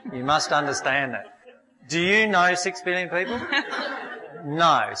 okay. You must understand that. Do you know 6 billion people?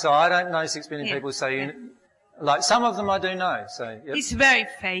 No. So I don't know 6 billion people, so like some of them I do know, so. Yep. He's very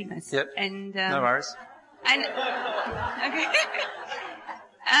famous. Yep. And, no worries. And, okay.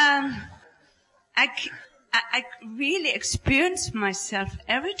 I really experienced myself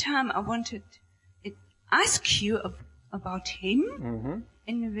every time I wanted to ask you about him,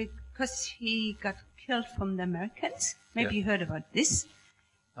 and because he got killed from the Americans. Maybe you heard about this.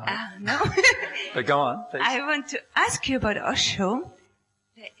 No. But go on, please. I want to ask you about Osho.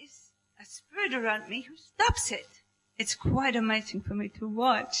 There is a spirit around me who stops it. It's quite amazing for me to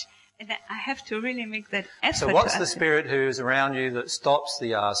watch. And I have to really make that effort. So what's the spirit who is around you that stops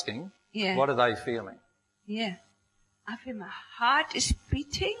the asking? Yeah. What are they feeling? Yeah. I feel my heart is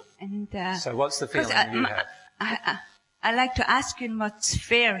beating and... so what's the feeling you have? I like to ask you in what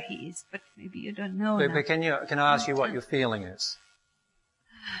sphere he is, but maybe you don't know. But can I ask you what your feeling is?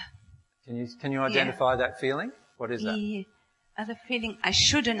 Can you identify that feeling? What is that? I have a feeling I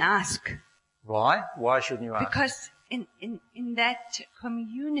shouldn't ask. Why? Why shouldn't you ask? Because in that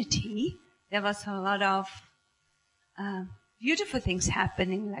community, there was a lot of beautiful things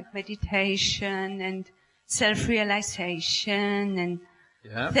happening, like meditation and self-realization and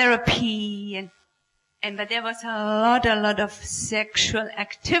therapy, but there was a lot of sexual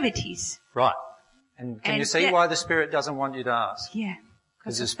activities. Right. And can you see why the Spirit doesn't want you to ask? Yeah.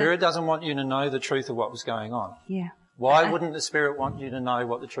 Because the Spirit doesn't want you to know the truth of what was going on. Yeah. Why wouldn't the Spirit want you to know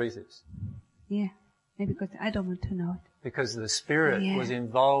what the truth is? Yeah. Maybe because I don't want to know it. Because the Spirit was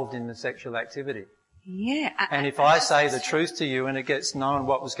involved in the sexual activity. Yeah. And if I say the truth to you and it gets known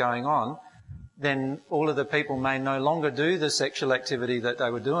what was going on, then all of the people may no longer do the sexual activity that they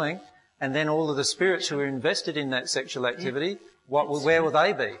were doing, and then all of the spirits who were invested in that sexual activity, where will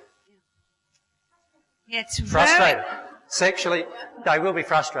they be? Yeah, it's frustrated. Sexually, they will be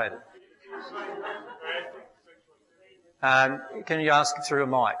frustrated. Can you ask through a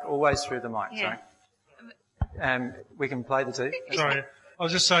mic? Always through the mic, sorry. We can play the two. Sorry, I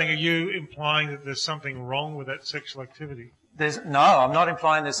was just saying, are you implying that there's something wrong with that sexual activity? No, I'm not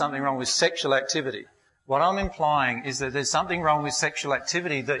implying there's something wrong with sexual activity. What I'm implying is that there's something wrong with sexual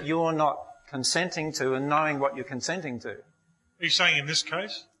activity that you're not consenting to and knowing what you're consenting to. Are you saying in this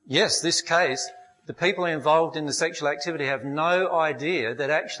case? Yes, this case, the people involved in the sexual activity have no idea that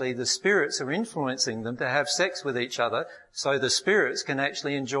actually the spirits are influencing them to have sex with each other, so the spirits can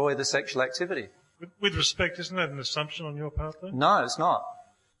actually enjoy the sexual activity. With respect, isn't that an assumption on your part, though? No, it's not.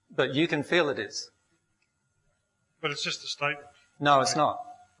 But you can feel it is. But it's just a statement. No, it's not.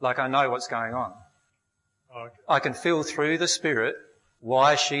 Like, I know what's going on. Oh, okay. I can feel through the spirit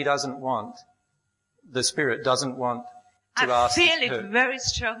why the spirit doesn't want to ask her. I feel it very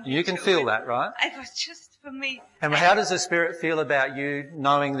strongly. You can feel that, right? It was just for me. And how does the spirit feel about you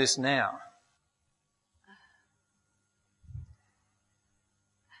knowing this now?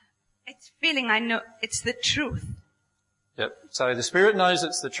 It's feeling I know it's the truth. Yep. So the spirit knows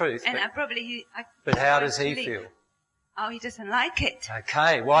it's the truth. And but how does he feel? Oh, he doesn't like it.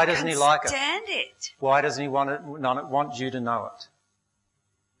 Okay. Why doesn't he like it? Stand it. Why doesn't he want you to know it?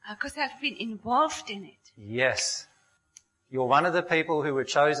 Because I've been involved in it. Yes. You're one of the people who were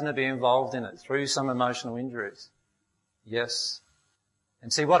chosen to be involved in it through some emotional injuries. Yes.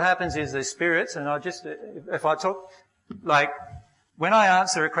 And see, what happens is the spirits, and if I talk, like, when I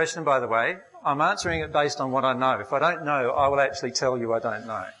answer a question, by the way, I'm answering it based on what I know. If I don't know, I will actually tell you I don't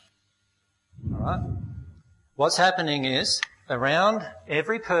know. Alright? What's happening is, around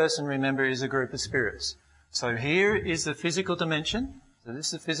every person, remember, is a group of spirits. So here is the physical dimension. So this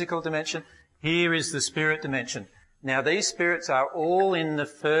is the physical dimension. Here is the spirit dimension. Now these spirits are all in the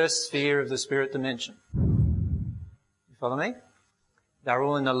first sphere of the spirit dimension. You follow me? They're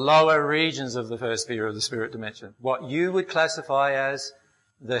all in the lower regions of the first sphere of the spirit dimension. What you would classify as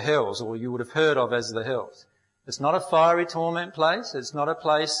the hells, or you would have heard of as the hells. It's not a fiery torment place. It's not a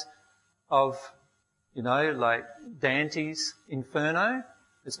place of, like Dante's Inferno.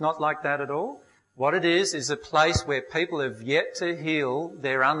 It's not like that at all. What it is a place where people have yet to heal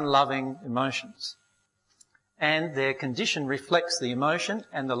their unloving emotions. And their condition reflects the emotion,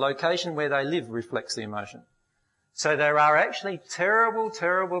 and the location where they live reflects the emotion. So there are actually terrible,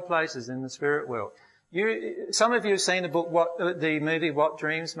 terrible places in the spirit world. Some of you have seen the movie What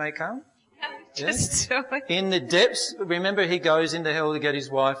Dreams May Come? Just do it. In the depths, remember he goes into hell to get his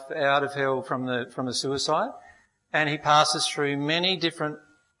wife out of hell from the suicide, and he passes through many different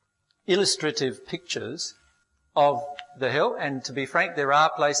illustrative pictures of the hell, and to be frank, there are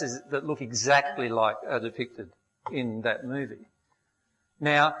places that look exactly like are depicted in that movie.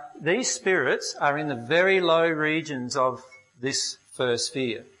 Now, these spirits are in the very low regions of this first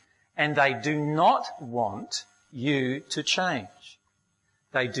sphere, and they do not want you to change.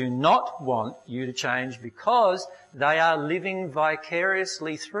 They do not want you to change because they are living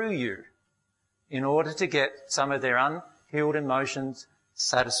vicariously through you in order to get some of their unhealed emotions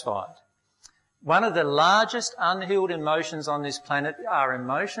satisfied. One of the largest unhealed emotions on this planet are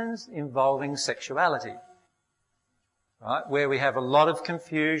emotions involving sexuality. Right? Where we have a lot of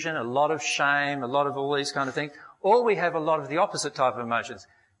confusion, a lot of shame, a lot of all these kind of things. Or we have a lot of the opposite type of emotions,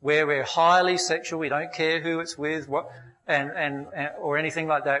 where we're highly sexual, we don't care who it's with, or anything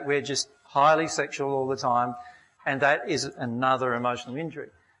like that. We're just highly sexual all the time, and that is another emotional injury.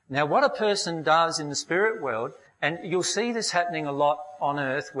 Now, what a person does in the spirit world, and you'll see this happening a lot on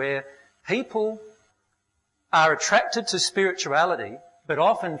earth, where people are attracted to spirituality, but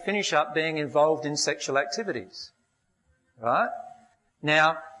often finish up being involved in sexual activities. Right?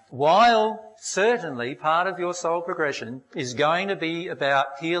 Now, while certainly part of your soul progression is going to be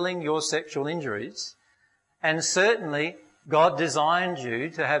about healing your sexual injuries, and certainly God designed you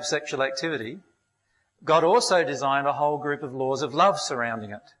to have sexual activity, God also designed a whole group of laws of love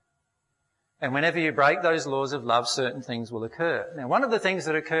surrounding it. And whenever you break those laws of love, certain things will occur. Now, one of the things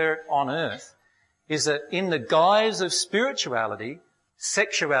that occur on earth is that in the guise of spirituality,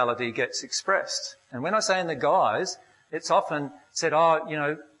 sexuality gets expressed. And when I say in the guise, it's often said,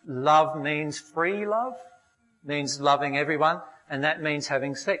 love means free love, means loving everyone, and that means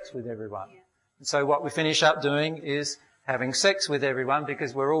having sex with everyone. Yeah. And so what we finish up doing is having sex with everyone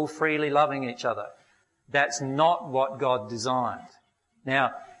because we're all freely loving each other. That's not what God designed.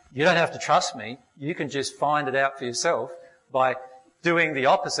 Now, you don't have to trust me. You can just find it out for yourself by doing the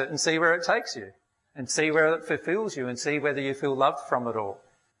opposite and see where it takes you, and see where it fulfills you, and see whether you feel loved from it all.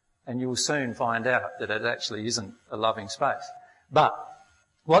 And you will soon find out that it actually isn't a loving space. But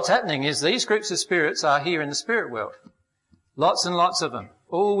what's happening is these groups of spirits are here in the spirit world. Lots and lots of them,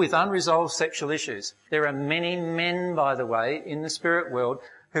 all with unresolved sexual issues. There are many men, by the way, in the spirit world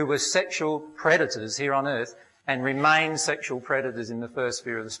who were sexual predators here on earth and remain sexual predators in the first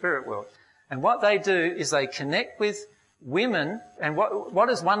sphere of the spirit world. And what they do is they connect with women, and what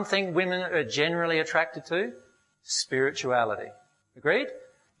is one thing women are generally attracted to? Spirituality. Agreed?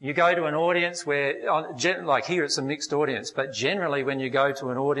 You go to an audience where, like here it's a mixed audience, but generally when you go to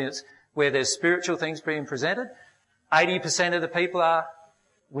an audience where there's spiritual things being presented, 80% of the people are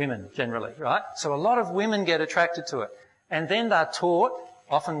women generally, right? So a lot of women get attracted to it. And then they're taught,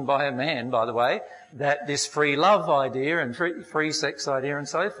 often by a man, by the way, that this free love idea and free sex idea and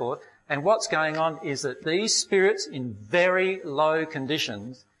so forth. And what's going on is that these spirits in very low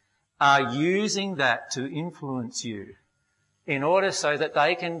conditions are using that to influence you, in order so that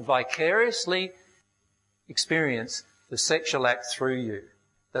they can vicariously experience the sexual act through you.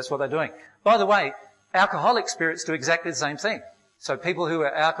 That's what they're doing. By the way, alcoholic spirits do exactly the same thing. So people who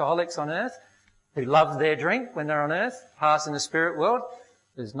are alcoholics on earth, who love their drink when they're on earth, pass in the spirit world.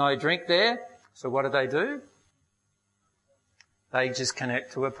 There's no drink there. So what do? They just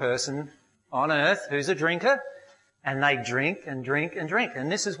connect to a person on earth who's a drinker, and they drink and drink and drink.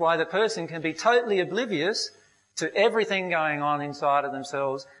 And this is why the person can be totally oblivious to everything going on inside of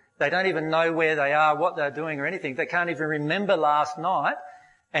themselves. They don't even know where they are, what they're doing or anything. They can't even remember last night.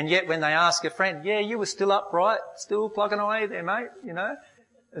 And yet when they ask a friend, yeah, you were still upright, still plugging away there, mate, you know.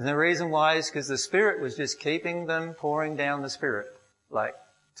 And the reason why is because the Spirit was just keeping them, pouring down the Spirit. Like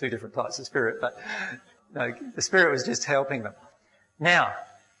 2 different types of Spirit, but no, the Spirit was just helping them. Now,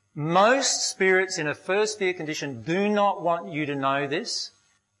 most spirits in a first sphere condition do not want you to know this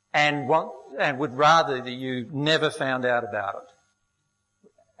and would rather that you never found out about it.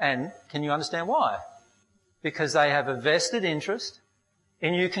 And can you understand why? Because they have a vested interest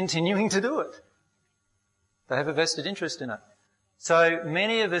in you continuing to do it. They have a vested interest in it. So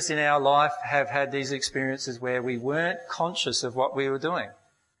many of us in our life have had these experiences where we weren't conscious of what we were doing.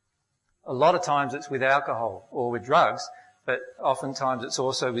 A lot of times it's with alcohol or with drugs, but oftentimes it's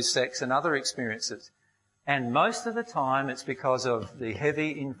also with sex and other experiences. And most of the time it's because of the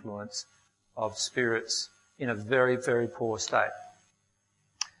heavy influence of spirits in a very, very poor state.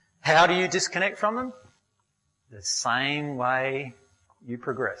 How do you disconnect from them? The same way you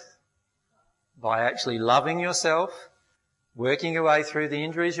progress. By actually loving yourself, working your way through the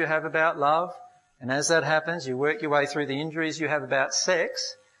injuries you have about love, and as that happens, you work your way through the injuries you have about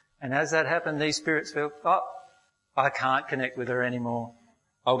sex, and as that happens, these spirits feel, oh, I can't connect with her anymore.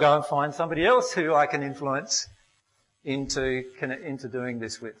 I'll go and find somebody else who I can influence into doing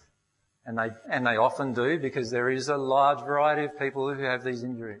this with. And they often do, because there is a large variety of people who have these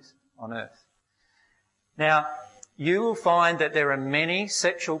injuries on earth. Now, you will find that there are many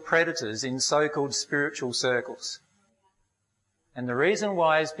sexual predators in so-called spiritual circles. And the reason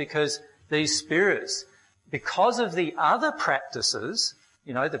why is because these spirits, because of the other practices,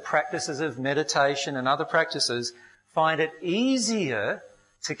 you know, the practices of meditation and other practices, find it easier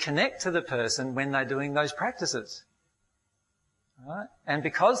to connect to the person when they're doing those practices. Right? And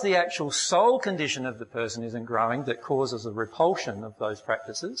because the actual soul condition of the person isn't growing, that causes a repulsion of those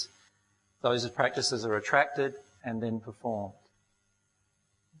practices are attracted and then performed.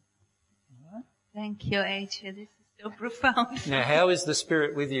 Right? Thank you, AJ. This is so profound. Now, how is the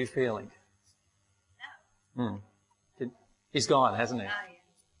Spirit with you feeling? He's gone, hasn't he?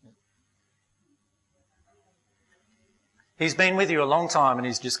 He's been with you a long time and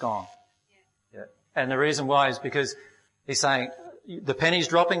he's just gone. Yeah. And the reason why is because he's saying the penny's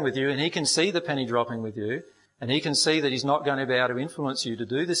dropping with you, and he can see the penny dropping with you, and he can see that he's not going to be able to influence you to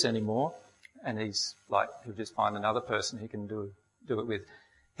do this anymore, and he's like, he'll just find another person he can do it with.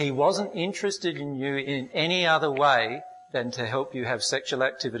 He wasn't interested in you in any other way than to help you have sexual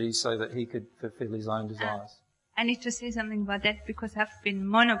activity so that he could fulfill his own desires. I need to say something about that because I've been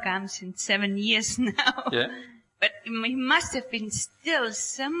monogam since 7 years now. Yeah. But he must have been still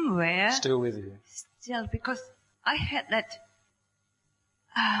somewhere. Still with you. Still, because I had that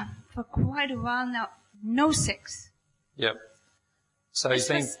for quite a while now, no sex. Yep. So he's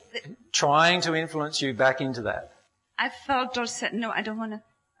been trying to influence you back into that. I felt or said, no, I don't want to.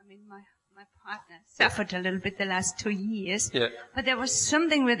 I mean, my partner suffered a little bit the last 2 years. Yeah. But there was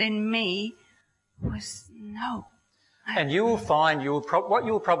something within me was no. And you will find, what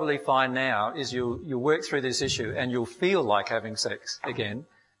you'll probably find now is you'll work through this issue and you'll feel like having sex again,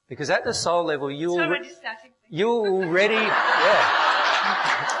 because at the soul level you're already, yeah.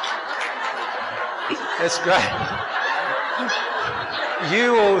 That's great.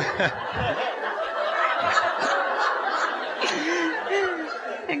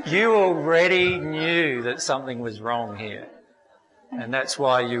 You already knew that something was wrong here, and that's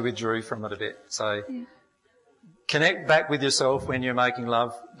why you withdrew from it a bit. So. Connect back with yourself when you're making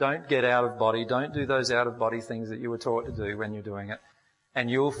love. Don't get out of body. Don't do those out of body things that you were taught to do when you're doing it. And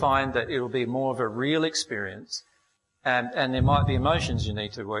you'll find that it'll be more of a real experience. And there might be emotions you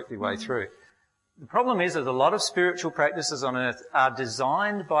need to work your way through. The problem is that a lot of spiritual practices on earth are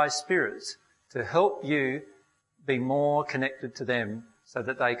designed by spirits to help you be more connected to them so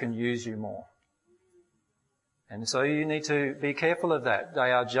that they can use you more. And so you need to be careful of that.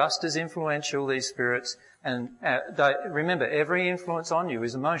 They are just as influential, these spirits. And remember, every influence on you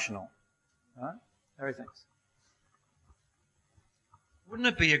is emotional. Right? Everything's. Wouldn't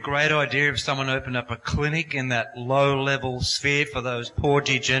it be a great idea if someone opened up a clinic in that low-level sphere for those poor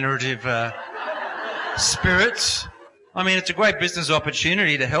degenerative spirits? I mean, it's a great business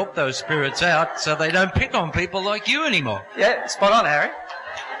opportunity to help those spirits out so they don't pick on people like you anymore. Yeah, spot on, Harry.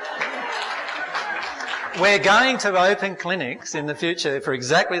 We're going to open clinics in the future for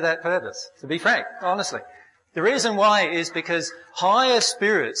exactly that purpose, to be frank, honestly. The reason why is because higher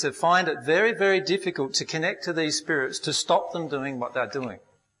spirits find it very, very difficult to connect to these spirits to stop them doing what they're doing.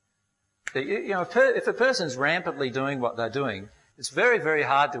 You know, if a person's rampantly doing what they're doing, it's very, very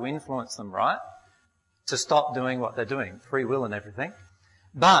hard to influence them, right? To stop doing what they're doing, free will and everything.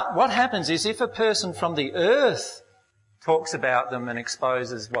 But what happens is if a person from the earth talks about them and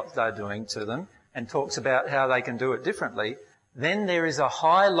exposes what they're doing to them and talks about how they can do it differently, then there is a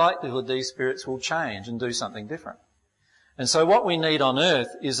high likelihood these spirits will change and do something different. And so what we need on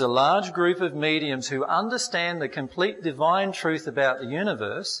earth is a large group of mediums who understand the complete divine truth about the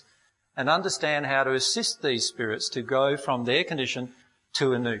universe and understand how to assist these spirits to go from their condition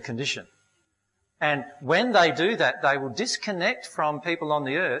to a new condition. And when they do that, they will disconnect from people on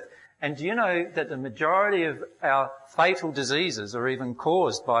the earth. And do you know that the majority of our fatal diseases are even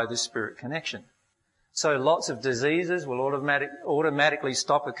caused by this spirit connection? So lots of diseases will automatically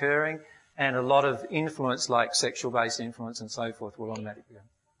stop occurring, and a lot of influence like sexual-based influence and so forth will automatically go.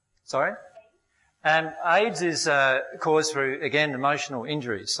 Sorry? AIDS is caused through, again, emotional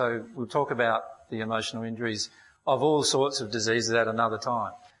injuries. So we'll talk about the emotional injuries of all sorts of diseases at another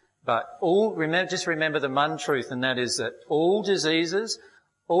time. But just remember the one truth, and that is that all diseases,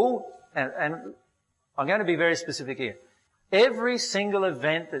 and I'm going to be very specific here. Every single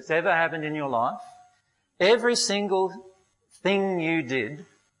event that's ever happened in your life, every single thing you did,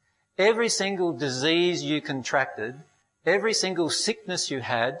 every single disease you contracted, every single sickness you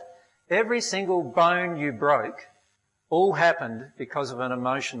had, every single bone you broke, all happened because of an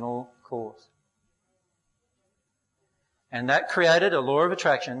emotional cause. And that created a law of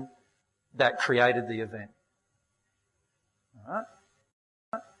attraction that created the event. All right?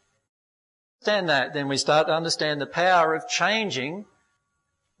 Understand that, then we start to understand the power of changing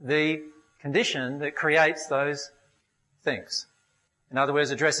the condition that creates those things. In other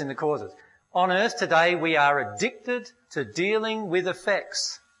words, addressing the causes. On earth today, we are addicted to dealing with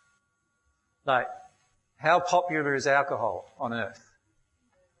effects. Like, how popular is alcohol on earth?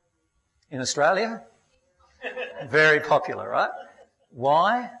 In Australia? Very popular, right?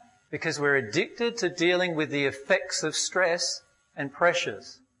 Why? Because we're addicted to dealing with the effects of stress and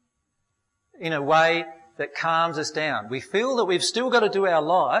pressures in a way that calms us down. We feel that we've still got to do our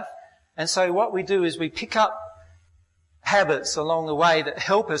life, and so what we do is we pick up habits along the way that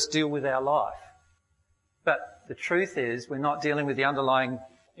help us deal with our life. But the truth is we're not dealing with the underlying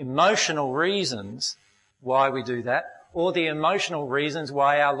emotional reasons why we do that, or the emotional reasons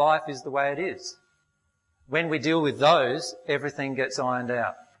why our life is the way it is. When we deal with those, everything gets ironed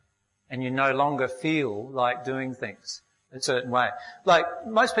out, and you no longer feel like doing things a certain way. Like,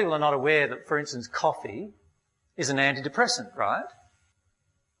 most people are not aware that, for instance, coffee is an antidepressant, right?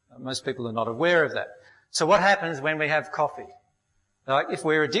 Most people are not aware of that. So what happens when we have coffee? Like, if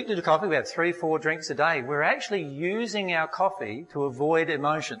we're addicted to coffee, we have 3-4 drinks a day. We're actually using our coffee to avoid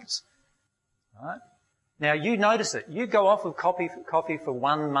emotions. Right? Now, you notice it. You go off of coffee for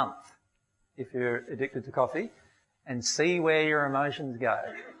 1 month, if you're addicted to coffee, and see where your emotions go.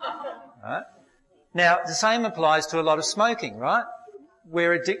 Right? Now, the same applies to a lot of smoking, right?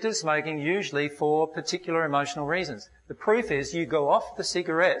 We're addicted to smoking usually for particular emotional reasons. The proof is you go off the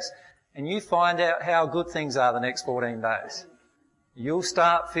cigarettes and you find out how good things are the next 14 days. You'll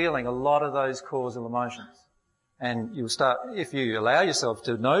start feeling a lot of those causal emotions. And you'll start, if you allow yourself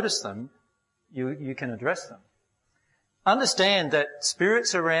to notice them, you can address them. Understand that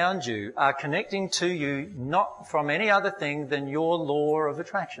spirits around you are connecting to you not from any other thing than your law of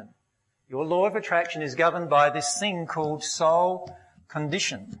attraction. Your law of attraction is governed by this thing called soul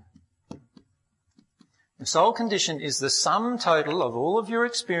condition. The soul condition is the sum total of all of your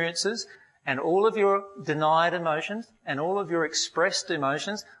experiences and all of your denied emotions and all of your expressed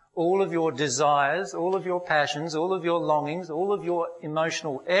emotions, all of your desires, all of your passions, all of your longings, all of your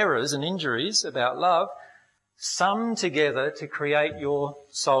emotional errors and injuries about love, sum together to create your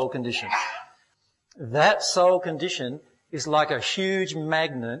soul condition. That soul condition is like a huge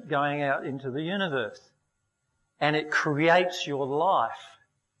magnet going out into the universe. And it creates your life.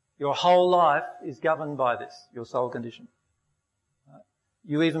 Your whole life is governed by this, your soul condition.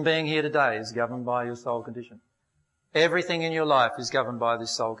 You even being here today is governed by your soul condition. Everything in your life is governed by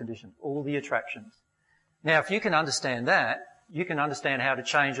this soul condition, all the attractions. Now, if you can understand that, you can understand how to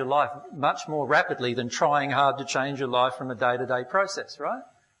change your life much more rapidly than trying hard to change your life from a day-to-day process, right?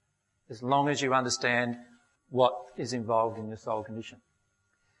 As long as you understand what is involved in your soul condition.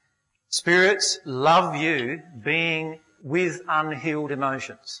 Spirits love you being with unhealed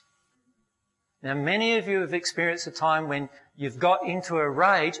emotions. Now, many of you have experienced a time when you've got into a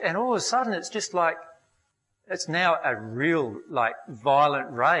rage and all of a sudden it's just like, it's now a real, like, violent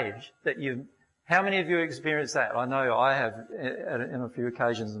rage that you How many of you experienced that? I know I have in a few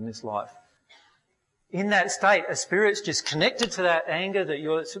occasions in this life. In that state, a spirit's just connected to that anger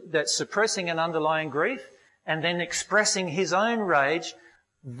that's suppressing an underlying grief and then expressing his own rage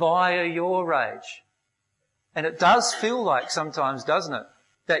via your rage. And it does feel like sometimes, doesn't it,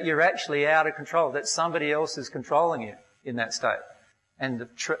 that you're actually out of control, that somebody else is controlling you in that state. And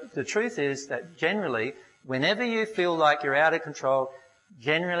the truth is that generally, whenever you feel like you're out of control,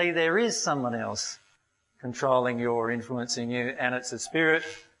 generally there is someone else controlling you or influencing you, and it's a spirit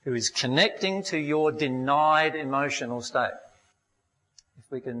who is connecting to your denied emotional state. If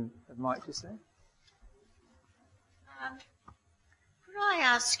we can have Mike just there. Could I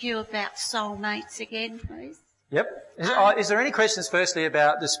ask you about soulmates again, please? Yep. Is there any questions firstly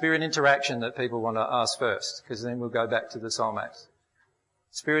about the spirit interaction that people want to ask first? Because then we'll go back to the soulmates.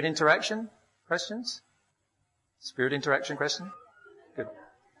 Spirit interaction questions? Spirit interaction question? Good.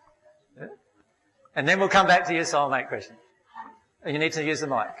 Yeah. And then we'll come back to your soulmate question. You need to use the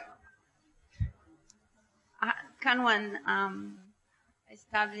mic. Can one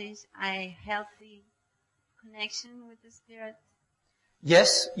establish a healthy connection with the spirit?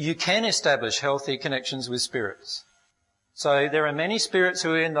 Yes, you can establish healthy connections with spirits. So there are many spirits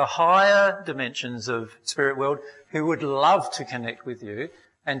who are in the higher dimensions of spirit world who would love to connect with you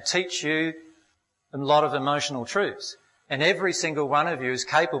and teach you a lot of emotional truths. And every single one of you is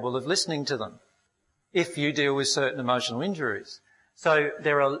capable of listening to them if you deal with certain emotional injuries. So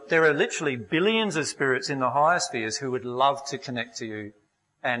there are literally billions of spirits in the higher spheres who would love to connect to you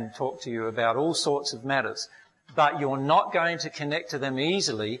and talk to you about all sorts of matters. But you're not going to connect to them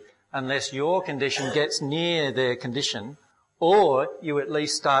easily unless your condition gets near their condition, or you at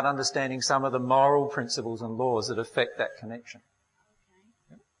least start understanding some of the moral principles and laws that affect that connection.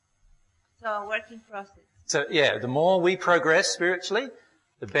 Okay. So a working process. So yeah, the more we progress spiritually,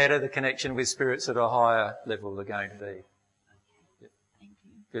 the better the connection with spirits at a higher level are going to be. Okay. Yep. Thank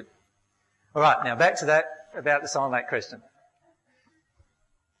you. Good. All right, now back to that about the soulmate question.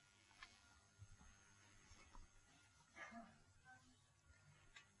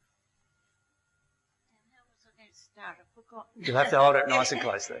 You'll have to hold it nice and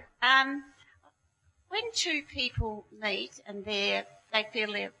close there. When two people meet and they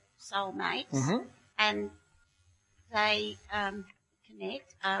feel they're soulmates and they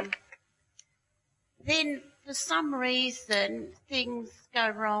connect, then for some reason things go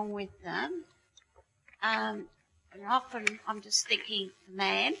wrong with them. And often I'm just thinking the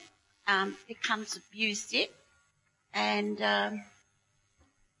man becomes abusive and the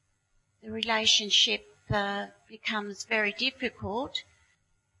relationship becomes very difficult,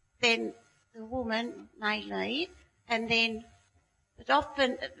 then the woman may leave, but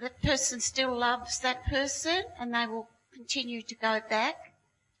often the person still loves that person and they will continue to go back.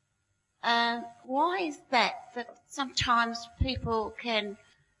 Why is that sometimes people can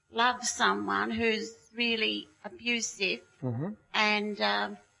love someone who's really abusive and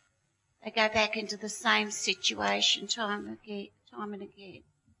they go back into the same situation time and again?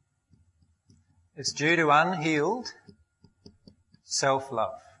 It's due to unhealed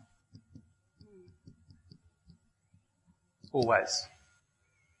self-love. Always.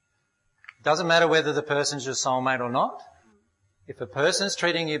 Doesn't matter whether the person's your soulmate or not. If a person's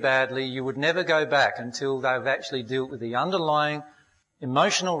treating you badly, you would never go back until they've actually dealt with the underlying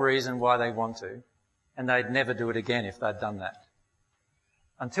emotional reason why they want to, and they'd never do it again if they'd done that.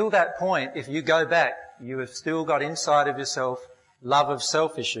 Until that point, if you go back, you have still got inside of yourself love of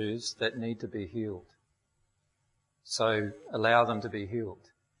self issues that need to be healed. So allow them to be healed.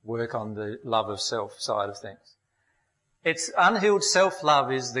 Work on the love of self side of things. It's unhealed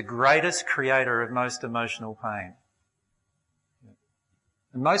self-love is the greatest creator of most emotional pain.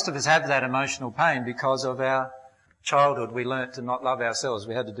 And most of us have that emotional pain because of our childhood. We learnt to not love ourselves.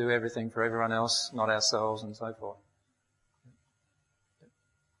 We had to do everything for everyone else, not ourselves, and so forth.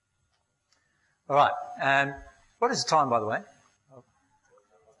 All right. What is the time, by the way?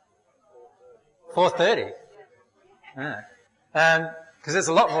 4:30. Because there's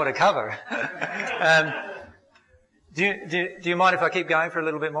a lot more to cover. Do you mind if I keep going for a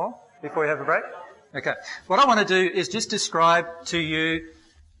little bit more before we have a break? Okay. What I want to do is just describe to you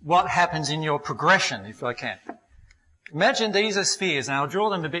what happens in your progression, if I can. Imagine these are spheres, and I'll draw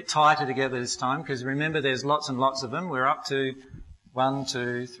them a bit tighter together this time, because remember there's lots and lots of them. We're up to 1,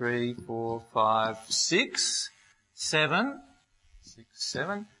 2, 3, 4, 5, 6, 7,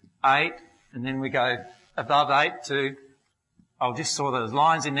 8, and then we go above 8 to, I'll just saw those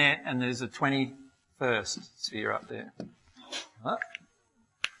lines in there, and there's a 21st sphere up there. Right.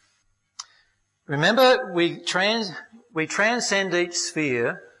 Remember, we transcend each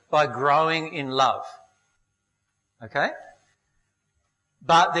sphere by growing in love. Okay?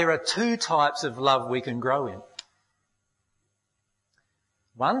 But there are two types of love we can grow in.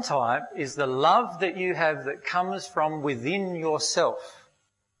 One type is the love that you have that comes from within yourself.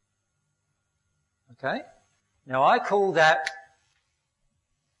 Okay? Now I call that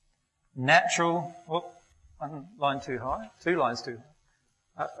natural... Oh, one line too high. 2 lines too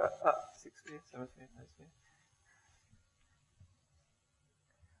high. 6 feet, 7 feet, 8 feet.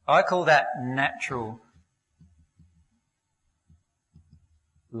 I call that natural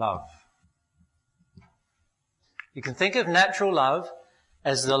love. You can think of natural love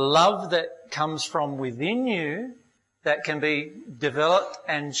as the love that comes from within you that can be developed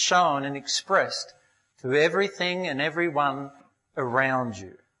and shown and expressed to everything and everyone around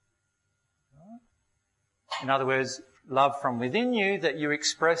you. In other words, love from within you that you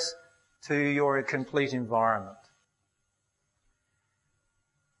express to your complete environment.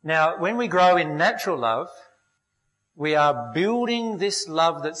 Now, when we grow in natural love, we are building this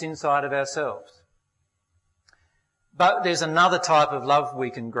love that's inside of ourselves. But there's another type of love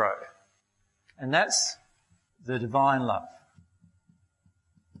we can grow, and that's the divine love.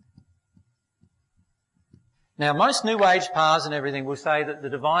 Now, most New Age paths and everything will say that the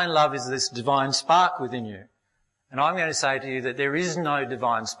divine love is this divine spark within you. And I'm going to say to you that there is no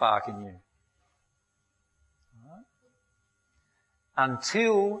divine spark in you. Right?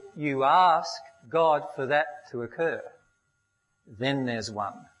 Until you ask God for that to occur, then there's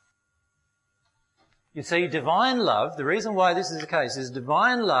one. You see, divine love, the reason why this is the case is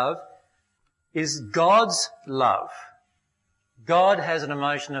divine love is God's love. God has an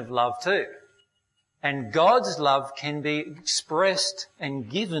emotion of love too. And God's love can be expressed and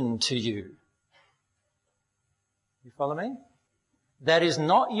given to you. You follow me? That is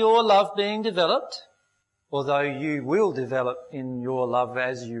not your love being developed, although you will develop in your love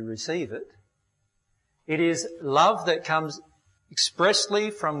as you receive it. It is love that comes expressly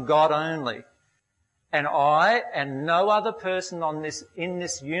from God only. And I and no other person in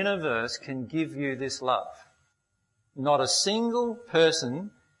this universe can give you this love. Not a single person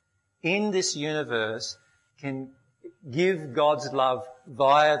in this universe can give God's love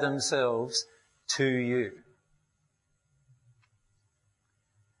via themselves to you.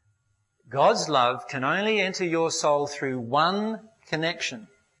 God's love can only enter your soul through one connection.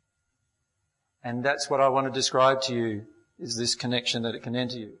 And that's what I want to describe to you, is this connection that it can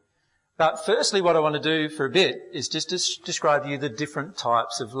enter you. But firstly, what I want to do for a bit is just to describe to you the different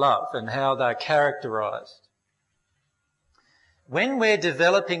types of love and how they're characterized. When we're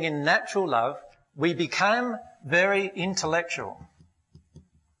developing in natural love, we become very intellectual.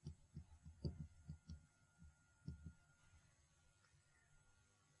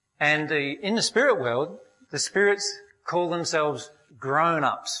 And in the spirit world, the spirits call themselves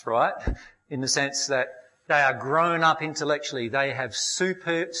grown-ups, right? In the sense that they are grown up intellectually. They have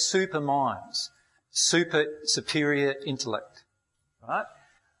super minds, superior intellect, right?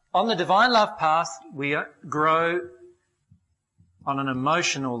 On the divine love path, we grow on an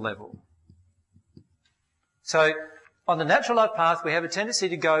emotional level. So on the natural love path, we have a tendency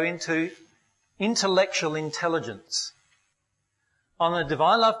to go into intellectual intelligence. On the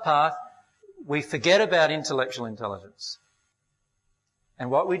divine love path, we forget about intellectual intelligence. And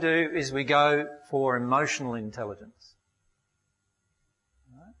what we do is we go for emotional intelligence.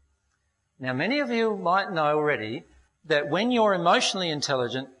 Right? Now, many of you might know already that when you're emotionally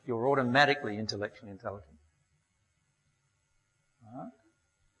intelligent, you're automatically intellectually intelligent. Right?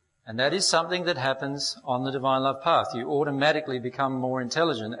 And that is something that happens on the divine love path. You automatically become more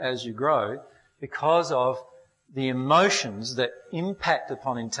intelligent as you grow because of the emotions that impact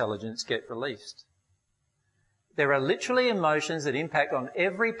upon intelligence get released. There are literally emotions that impact on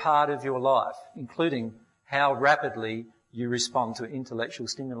every part of your life, including how rapidly you respond to intellectual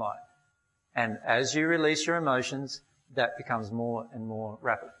stimuli. And as you release your emotions, that becomes more and more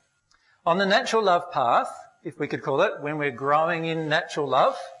rapid. On the natural love path, if we could call it, when we're growing in natural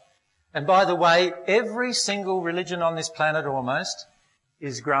love, and by the way, every single religion on this planet almost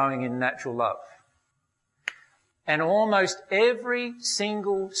is growing in natural love. And almost every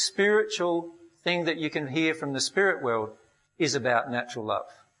single spiritual thing that you can hear from the spirit world is about natural love.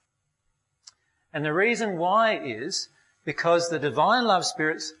 And the reason why is because the divine love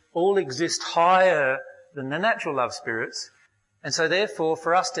spirits all exist higher than the natural love spirits, and so therefore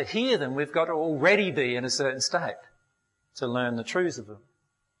for us to hear them, we've got to already be in a certain state to learn the truths of them.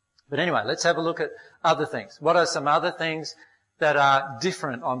 But anyway, let's have a look at other things. What are some other things that are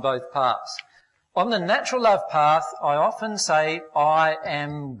different on both paths? On the natural love path, I often say, I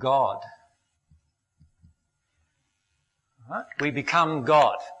am God. Right? We become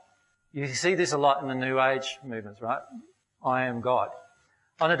God. You see this a lot in the New Age movements, right? I am God.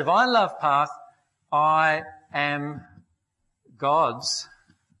 On a divine love path, I am God's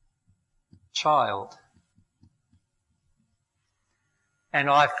child. And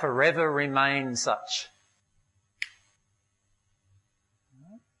I forever remain such.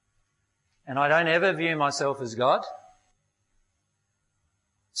 And I don't ever view myself as God.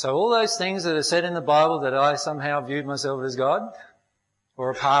 So all those things that are said in the Bible that I somehow viewed myself as God or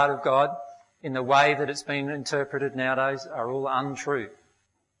a part of God in the way that it's been interpreted nowadays are all untrue.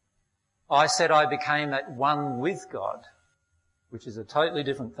 I said I became at one with God, which is a totally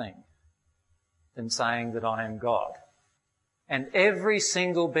different thing than saying that I am God. And every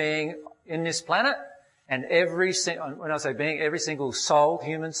single being in this planet, and when I say being, every single soul,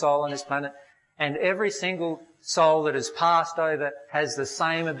 human soul on this planet, and every single soul that has passed over has the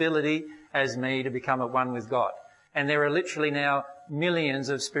same ability as me to become at one with God. And there are literally now millions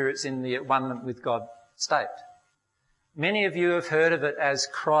of spirits in the at one with God state. Many of you have heard of it as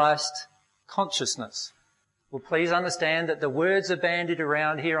Christ consciousness. Well, please understand that the words are bandied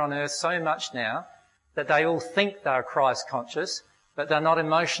around here on earth so much now that they all think they're Christ conscious, but they're not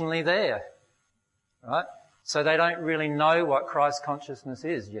emotionally there. Right? So they don't really know what Christ consciousness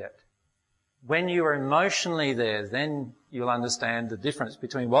is yet. When you are emotionally there, then you'll understand the difference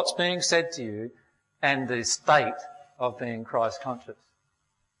between what's being said to you and the state of being Christ conscious.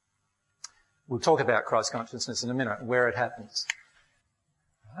 We'll talk about Christ consciousness in a minute, where it happens.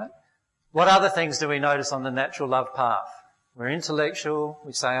 Right? What other things do we notice on the natural love path? We're intellectual,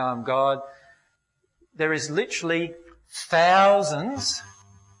 we say I'm God. There is literally thousands,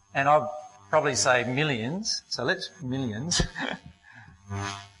 and I'll probably say millions, so let's millions,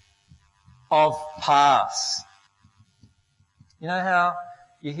 of paths. You know how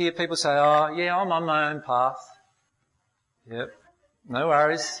you hear people say, oh, yeah, I'm on my own path. Yep, no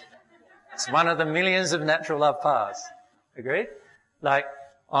worries. It's one of the millions of natural love paths. Agreed? Like,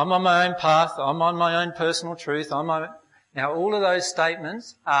 I'm on my own path, I'm on my own personal truth, Now, all of those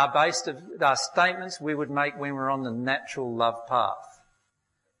statements are statements we would make when we're on the natural love path,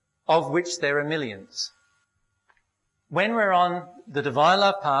 of which there are millions. When we're on the divine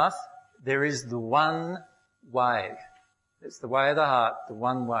love path, there is the one way. It's the way of the heart, the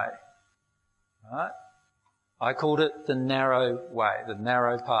one way. Right? I called it the narrow way, the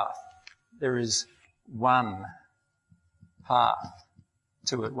narrow path. There is one path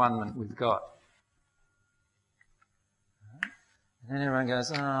to at one with God. And then everyone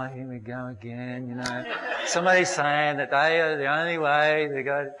goes, oh, here we go again, you know. Somebody's saying that they are the only way. They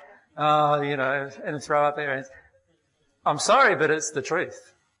go, oh, you know, and throw up their hands. I'm sorry, but it's the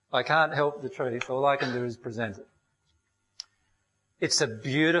truth. I can't help the truth. All I can do is present it. It's a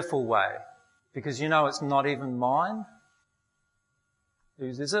beautiful way because you know it's not even mine.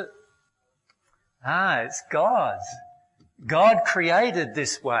 Whose is it? It's God's. God created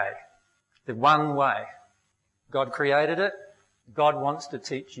this way, the one way. God created it. God wants to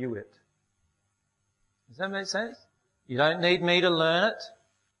teach you it. Does that make sense? You don't need me to learn it.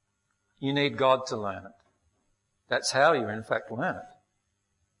 You need God to learn it. That's how you in fact learn it.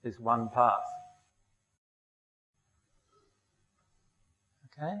 There's one path.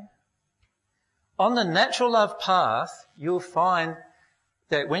 Okay? On the natural love path, you'll find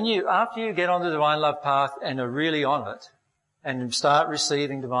that after you get on the divine love path and are really on it, and start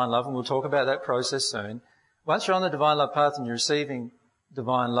receiving divine love, and we'll talk about that process soon, once you're on the divine love path and you're receiving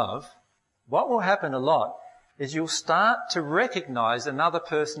divine love, what will happen a lot is you'll start to recognise another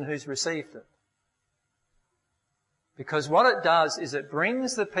person who's received it. Because what it does is it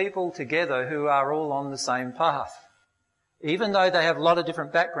brings the people together who are all on the same path, even though they have a lot of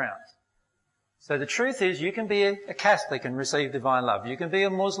different backgrounds. So the truth is you can be a Catholic and receive divine love. You can be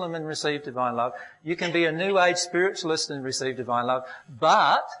a Muslim and receive divine love. You can be a New Age spiritualist and receive divine love.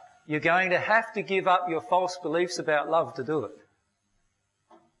 But you're going to have to give up your false beliefs about love to do it.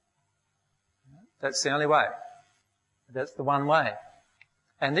 That's the only way. That's the one way.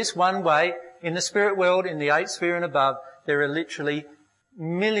 And this one way, in the spirit world, in the 8th sphere and above, there are literally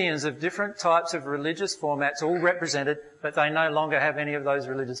millions of different types of religious formats all represented, but they no longer have any of those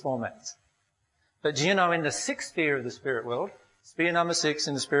religious formats. But do you know in the 6th sphere of the spirit world, sphere number 6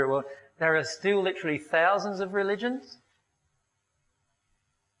 in the spirit world, there are still literally thousands of religions?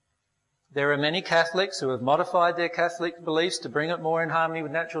 There are many Catholics who have modified their Catholic beliefs to bring it more in harmony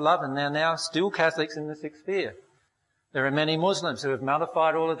with natural love, and they're now still Catholics in the 6th sphere. There are many Muslims who have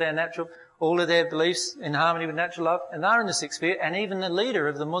modified all of their beliefs in harmony with natural love, and they're in the 6th sphere, and even the leader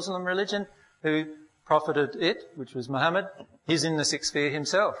of the Muslim religion who profited it, which was Muhammad, he's in the 6th sphere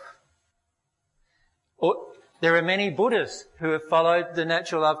himself. There are many Buddhists who have followed the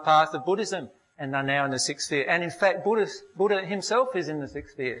natural love path of Buddhism and are now in the sixth sphere. And in fact, Buddha himself is in the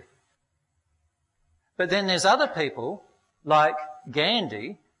sixth sphere. But then there's other people, like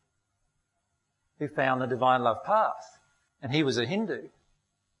Gandhi, who found the divine love path. And he was a Hindu.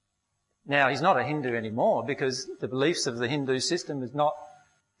 Now, he's not a Hindu anymore because the beliefs of the Hindu system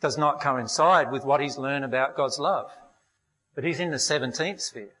does not coincide with what he's learned about God's love. But he's in the 17th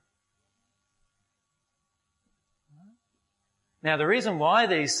sphere. Now, the reason why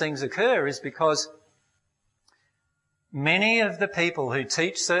these things occur is because many of the people who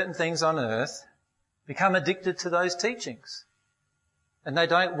teach certain things on earth become addicted to those teachings. And they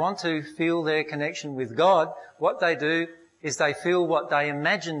don't want to feel their connection with God. What they do is they feel what they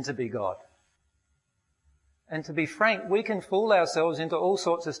imagine to be God. And to be frank, we can fool ourselves into all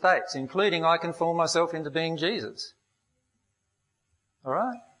sorts of states, including I can fool myself into being Jesus. All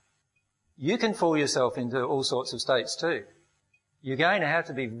right? You can fool yourself into all sorts of states too. You're going to have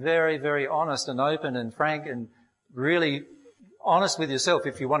to be very, very honest and open and frank and really honest with yourself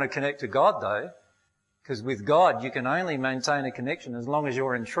if you want to connect to God, though, because with God you can only maintain a connection as long as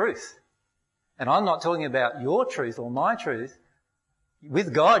you're in truth. And I'm not talking about your truth or my truth.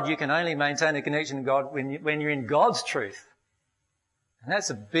 With God you can only maintain a connection to God when you're in God's truth. And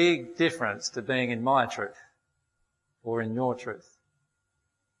that's a big difference to being in my truth or in your truth.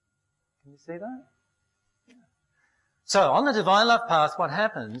 Can you see that? So on the divine love path, what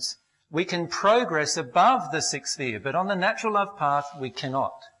happens? We can progress above the sixth sphere, but on the natural love path, we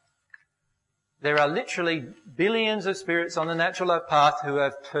cannot. There are literally billions of spirits on the natural love path who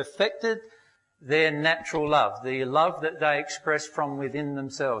have perfected their natural love, the love that they express from within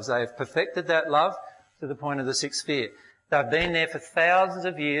themselves. They have perfected that love to the point of the sixth sphere. They've been there for thousands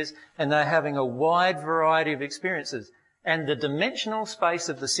of years and they're having a wide variety of experiences. And the dimensional space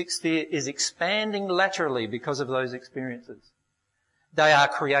of the sixth sphere is expanding laterally because of those experiences. They are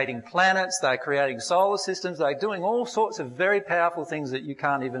creating planets, they're creating solar systems, they're doing all sorts of very powerful things that you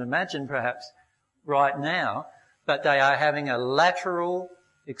can't even imagine perhaps right now, but they are having a lateral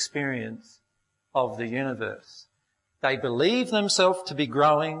experience of the universe. They believe themselves to be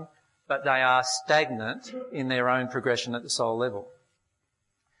growing, but they are stagnant in their own progression at the soul level.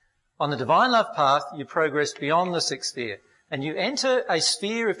 On the divine love path, you progress beyond the sixth sphere and you enter a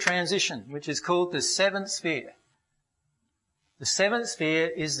sphere of transition, which is called the seventh sphere. The seventh sphere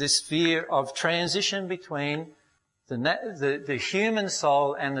is the sphere of transition between the human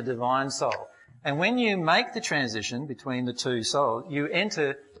soul and the divine soul. And when you make the transition between the two souls, you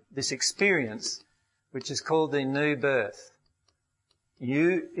enter this experience, which is called the new birth.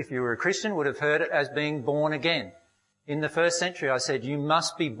 You, if you were a Christian, would have heard it as being born again. In the first century, I said, you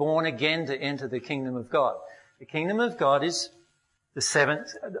must be born again to enter the kingdom of God. The kingdom of God is the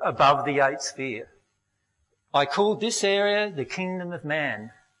seventh, above the eighth sphere. I called this area the kingdom of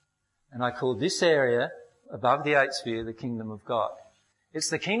man, and I called this area, above the eighth sphere, the kingdom of God. It's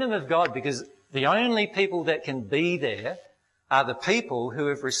the kingdom of God because the only people that can be there are the people who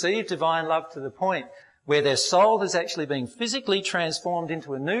have received divine love to the point where their soul has actually been physically transformed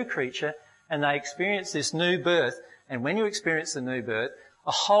into a new creature and they experience this new birth. And when you experience the new birth,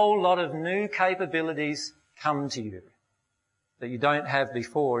 a whole lot of new capabilities come to you that you don't have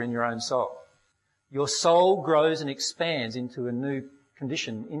before in your own soul. Your soul grows and expands into a new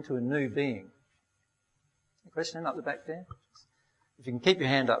condition, into a new being. A question up the back there? If you can keep your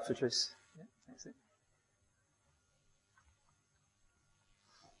hand up, Patrice. Yeah, that's it.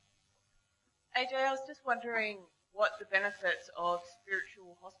 AJ, I was just wondering what the benefits of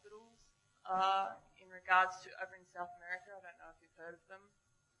spiritual hospitals are in regards to over in South America. I don't know if you've heard of them.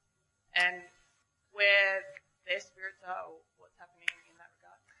 And where their spirits are or what's happening in that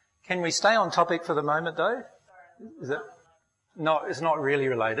regard. Can we stay on topic for the moment though? Is it? No, it's not really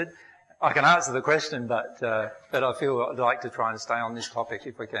related. I can answer the question, but I feel I'd like to try and stay on this topic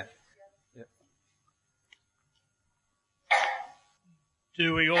if we can. Yeah.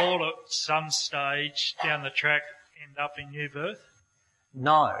 Do we all at some stage down the track end up in new birth?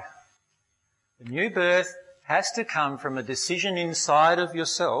 No. The new birth has to come from a decision inside of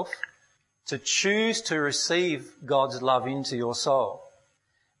yourself to choose to receive God's love into your soul.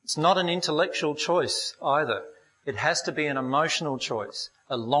 It's not an intellectual choice either. It has to be an emotional choice,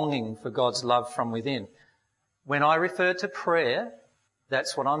 a longing for God's love from within. When I refer to prayer,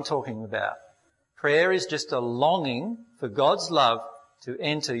 that's what I'm talking about. Prayer is just a longing for God's love to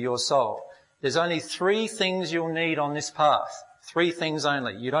enter your soul. There's only 3 things you'll need on this path. 3 things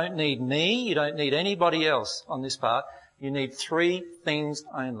only. You don't need me, you don't need anybody else on this path. You need 3 things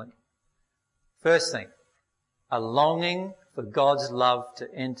only. First thing, a longing for God's love to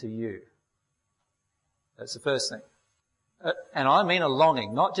enter you. That's the first thing. And I mean a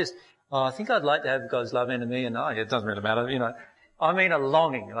longing, not just, oh, I think I'd like to have God's love into me, and oh, it doesn't really matter, you know. I mean a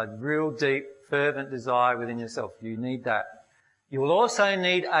longing, a real deep, fervent desire within yourself. You need that. You will also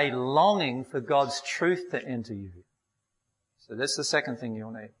need a longing for God's truth to enter you. So that's the second thing you'll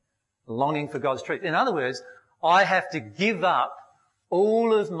need. A longing for God's truth. In other words, I have to give up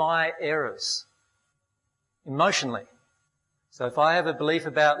all of my errors emotionally. So if I have a belief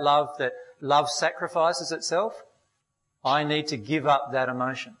about love that love sacrifices itself, I need to give up that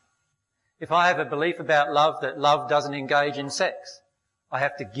emotion. If I have a belief about love that love doesn't engage in sex, I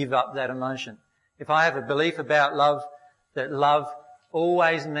have to give up that emotion. If I have a belief about love that love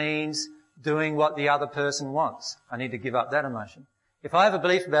always means doing what the other person wants, I need to give up that emotion. If I have a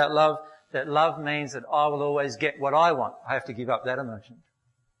belief about love that love means that I will always get what I want, I have to give up that emotion.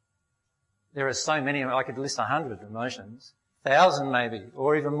 There are so many, I could list 100 emotions, 1,000 maybe,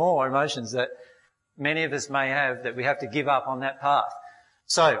 or even more emotions that many of us may have that we have to give up on that path.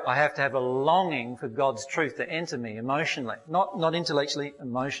 So I have to have a longing for God's truth to enter me emotionally, not intellectually,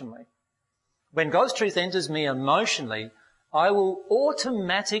 emotionally. When God's truth enters me emotionally, I will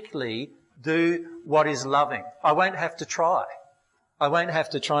automatically do what is loving. I won't have to try. I won't have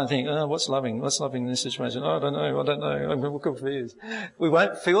to try and think, oh, what's loving? What's loving in this situation? Oh, I don't know. I'm confused. We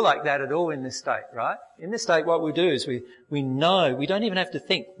won't feel like that at all in this state, right? In this state, what we do is we know, we don't even have to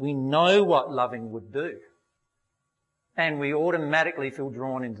think. We know what loving would do. And we automatically feel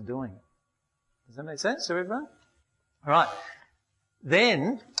drawn into doing it. Does that make sense to everyone? All right.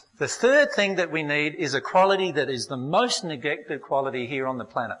 Then, the third thing that we need is a quality that is the most neglected quality here on the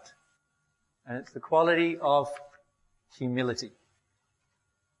planet. And it's the quality of humility.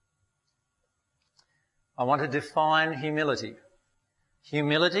 I want to define humility.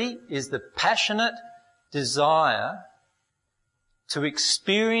 Humility is the passionate desire to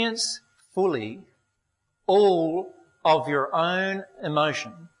experience fully all of your own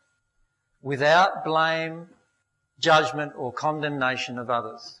emotion without blame, judgment or condemnation of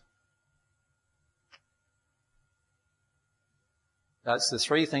others. That's the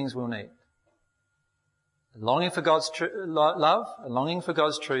three things we'll need. A longing for God's love, a longing for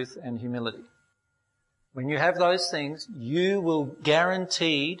God's truth, and humility. When you have those things, you will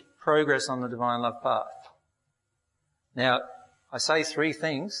guaranteed progress on the divine love path. Now, I say three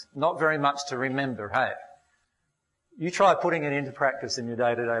things, not very much to remember, hey. You try putting it into practice in your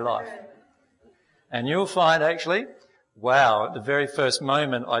day-to-day life. And you'll find actually, wow, at the very first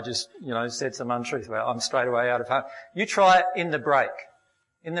moment I just, said some untruth. Well, I'm straight away out of home. You try it in the break.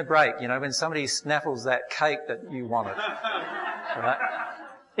 In the break, when somebody snaffles that cake that you wanted. Right?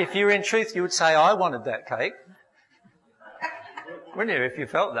 If you were in truth, you would say, I wanted that cake. Wouldn't you, if you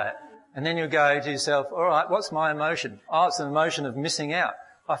felt that? And then you go to yourself, all right, what's my emotion? Oh, it's an emotion of missing out.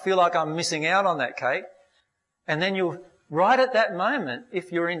 I feel like I'm missing out on that cake. And then you'll, right at that moment,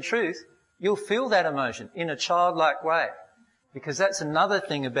 if you're in truth, you'll feel that emotion in a childlike way. Because that's another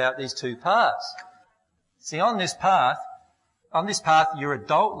thing about these two paths. See, on this path, you're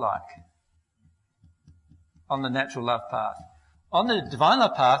adult-like. On the natural love path. On the divine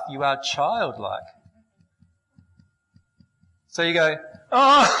love path, you are childlike. So you go,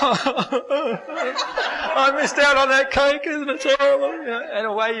 oh, I missed out on that cake, isn't it terrible? And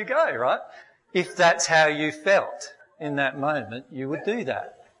away you go, right? If that's how you felt in that moment, you would do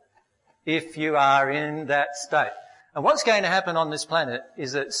that. If you are in that state. And what's going to happen on this planet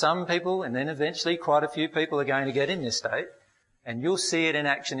is that some people, and then eventually quite a few people, are going to get in this state, and you'll see it in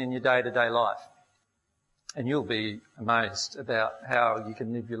action in your day-to-day life. And you'll be amazed about how you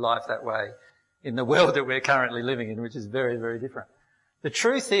can live your life that way in the world that we're currently living in, which is very, very different. The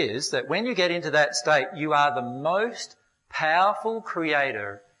truth is that when you get into that state, you are the most powerful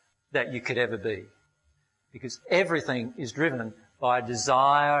creator that you could ever be. Because everything is driven by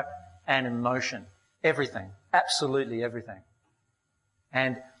desire and emotion. Everything. Absolutely everything.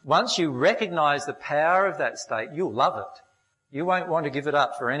 And once you recognise the power of that state, you'll love it. You won't want to give it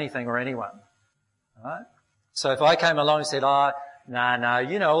up for anything or anyone. Right? So if I came along and said,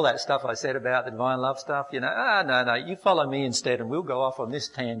 no, all that stuff I said about the divine love stuff, no, you follow me instead and we'll go off on this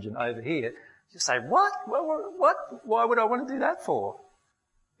tangent over here. You say, what? Why would I want to do that for?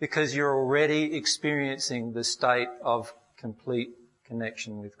 Because you're already experiencing the state of complete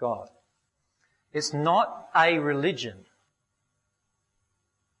connection with God. It's not a religion.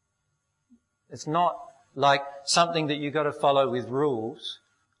 It's not like something that you've got to follow with rules,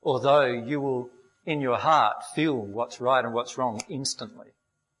 although you will, in your heart, feel what's right and what's wrong instantly.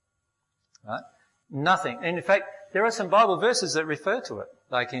 Right? Nothing. And in fact, there are some Bible verses that refer to it,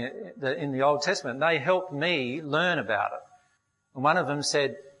 like in the Old Testament. They helped me learn about it. And one of them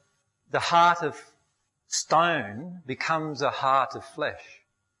said, the heart of stone becomes a heart of flesh.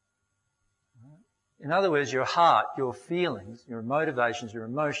 In other words, your heart, your feelings, your motivations, your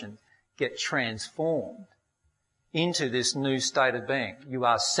emotions get transformed into this new state of being. You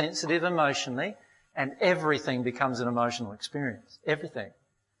are sensitive emotionally, and everything becomes an emotional experience. Everything.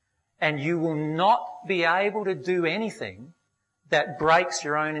 And you will not be able to do anything that breaks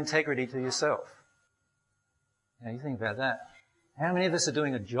your own integrity to yourself. Now you think about that. How many of us are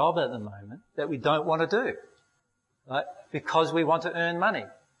doing a job at the moment that we don't want to do? Right? Because we want to earn money.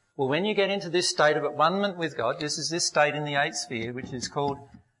 Well, when you get into this state of at-one-ment with God, this is this state in the 8th sphere, which is called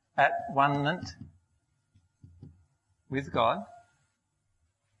at-one-ment with God.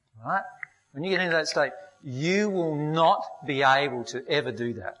 Right? When you get into that state, you will not be able to ever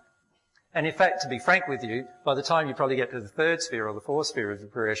do that. And in fact, to be frank with you, by the time you probably get to the 3rd sphere or the 4th sphere of the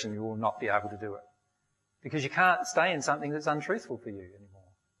progression, you will not be able to do it. Because you can't stay in something that's untruthful for you anymore.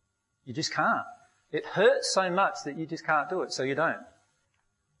 You just can't. It hurts so much that you just can't do it, so you don't.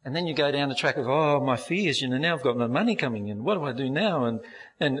 And then you go down the track of, oh, my fears, now I've got no money coming in. What do I do now?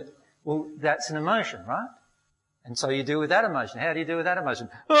 And well, that's an emotion, right? And so you deal with that emotion. How do you deal with that emotion?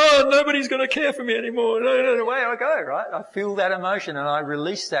 Oh, nobody's going to care for me anymore. No, away I go, right? I feel that emotion and I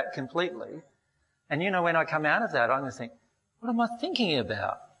release that completely. And when I come out of that, I'm going to think, what am I thinking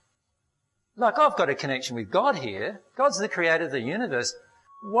about? Like, I've got a connection with God here. God's the creator of the universe.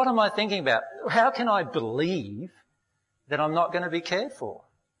 What am I thinking about? How can I believe that I'm not going to be cared for?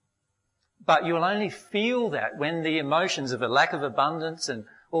 But you'll only feel that when the emotions of a lack of abundance and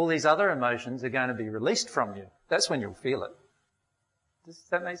all these other emotions are going to be released from you. That's when you'll feel it. Does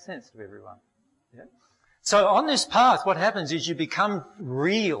that make sense to everyone? Yeah. So on this path, what happens is you become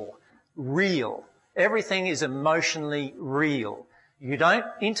real. Everything is emotionally real. You don't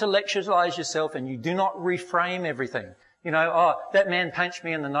intellectualize yourself and you do not reframe everything. Oh, that man punched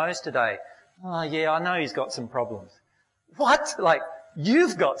me in the nose today. Oh, yeah, I know he's got some problems. What? Like,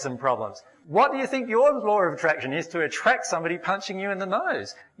 you've got some problems. What do you think your law of attraction is to attract somebody punching you in the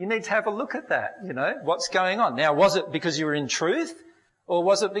nose? You need to have a look at that, what's going on. Now, was it because you were in truth or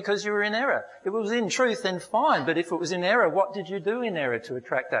was it because you were in error? If it was in truth, then fine. But if it was in error, what did you do in error to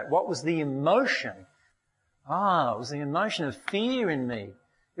attract that? What was the emotion? It was the emotion of fear in me.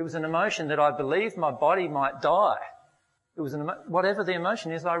 It was an emotion that I believed my body might die. It was whatever the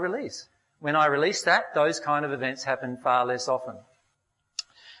emotion is I release. When I release that, those kind of events happen far less often.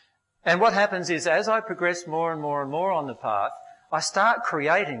 And what happens is, as I progress more and more and more on the path, I start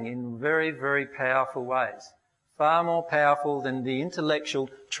creating in very, very powerful ways. Far more powerful than the intellectual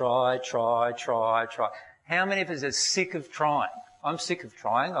try. How many of us are sick of trying? I'm sick of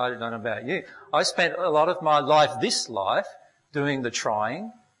trying. I don't know about you. I spent a lot of my life, this life, doing the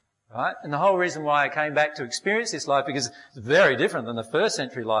trying, right? And the whole reason why I came back to experience this life, because it's very different than the 1st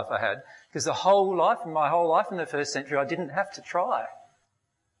century life I had, because my whole life in the 1st century, I didn't have to try.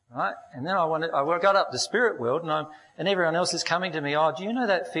 Right? And then I got up to spirit world and everyone else is coming to me, oh, do you know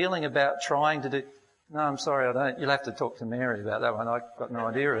that feeling about trying to do? No, I'm sorry, I don't. You'll have to talk to Mary about that one. I've got no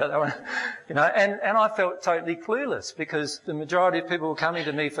idea about that one. And I felt totally clueless because the majority of people were coming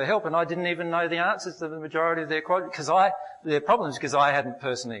to me for help and I didn't even know the answers to the majority of their problems because I hadn't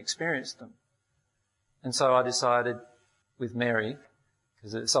personally experienced them. And so I decided with Mary,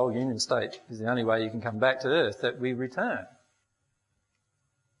 because the soul union state is the only way you can come back to earth, that we return.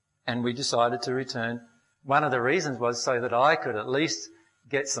 And we decided to return. One of the reasons was so that I could at least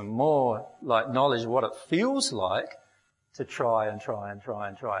get some more knowledge of what it feels like to try. And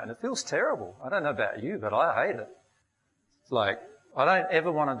it feels terrible. I don't know about you, but I hate it. It's like, I don't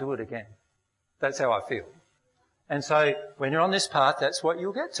ever want to do it again. That's how I feel. And so when you're on this path, that's what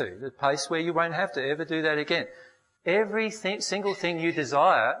you'll get to, the place where you won't have to ever do that again. Every single thing you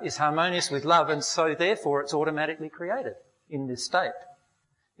desire is harmonious with love, and so therefore it's automatically created in this state.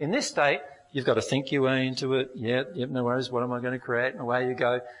 In this state, you've got to think your way into it. Yep, no worries. What am I going to create? And away you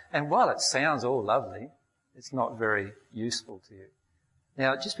go. And while it sounds all lovely, it's not very useful to you.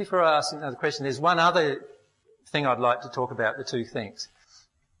 Now, just before I ask another question, there's one other thing I'd like to talk about, the two things.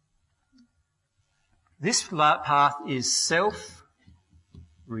 This path is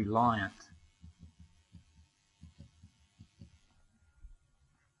self-reliant.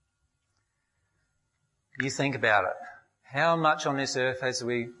 You think about it. How much on this earth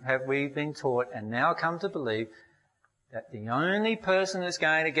have we been taught and now come to believe that the only person that's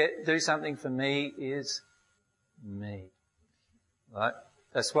going to do something for me is me? Right?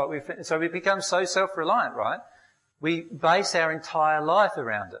 That's what so we become so self-reliant, right? We base our entire life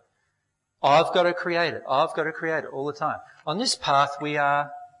around it. I've got to create it. I've got to create it all the time. On this path, we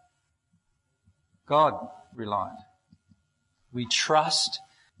are God-reliant. We trust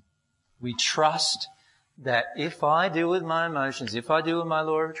that if I deal with my emotions, if I deal with my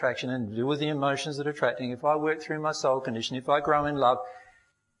law of attraction and deal with the emotions that are attracting, if I work through my soul condition, if I grow in love,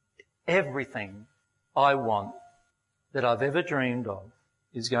 everything I want that I've ever dreamed of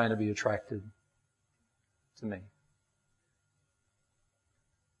is going to be attracted to me.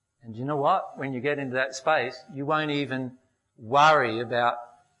 And you know what? When you get into that space, you won't even worry about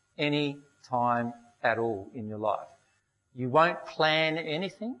any time at all in your life. You won't plan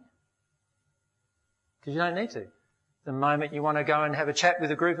anything because you don't need to. The moment you want to go and have a chat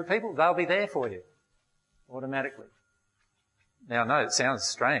with a group of people, they'll be there for you automatically. Now, I know it sounds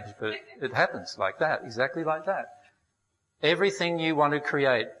strange, but it happens like that, exactly like that. Everything you want to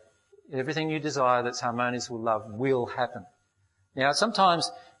create, everything you desire that's harmonious with love will happen. Now,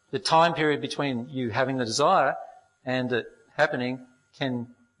 sometimes the time period between you having the desire and it happening can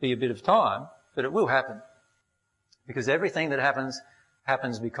be a bit of time, but it will happen. Because everything that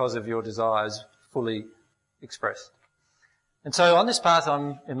happens because of your desires fully expressed. And so on this path,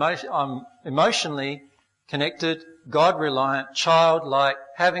 I'm emotionally connected, God-reliant, childlike,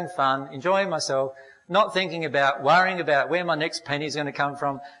 having fun, enjoying myself, not thinking about, worrying about where my next penny is going to come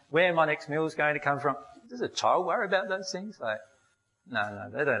from, where my next meal is going to come from. Does a child worry about those things? Like, no,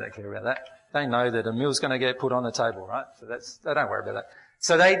 they don't care about that. They know that a meal's going to get put on the table, right? So they don't worry about that.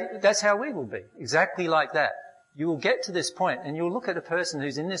 So that's how we will be, exactly like that. You will get to this point and you'll look at a person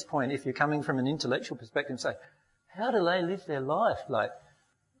who's in this point, if you're coming from an intellectual perspective, and say, how do they live their life? Like,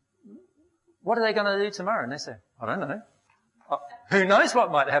 what are they going to do tomorrow? And they say, I don't know. Who knows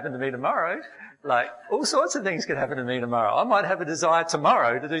what might happen to me tomorrow? Like, all sorts of things could happen to me tomorrow. I might have a desire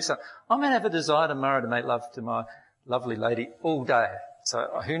tomorrow to do something. I might have a desire tomorrow to make love to my lovely lady all day.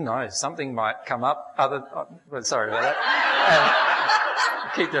 So who knows? Something might come up. Sorry about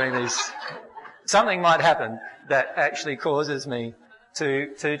that. Keep doing these. Something might happen that actually causes me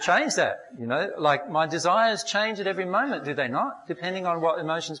to change that. You know, like my desires change at every moment, do they not? Depending on what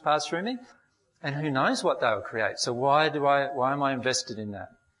emotions pass through me. And who knows what they'll create. So why am I invested in that?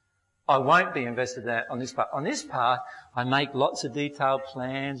 I won't be invested in that on this path. On this path, I make lots of detailed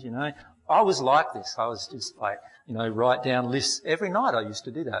plans, you know. I was like this. I was just like, you know, write down lists. Every night I used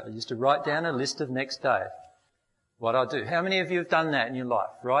to do that. I used to write down a list of next day. What I do. How many of you have done that in your life?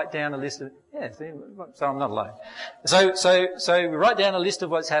 Write down a list of, so I'm not alone. So we write down a list of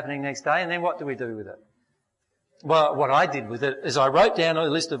what's happening next day, and then what do we do with it? Well, what I did with it is I wrote down a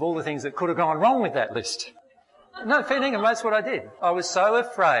list of all the things that could have gone wrong with that list. No, fair dinkum, that's what I did. I was so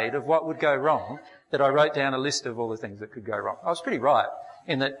afraid of what would go wrong that I wrote down a list of all the things that could go wrong. I was pretty right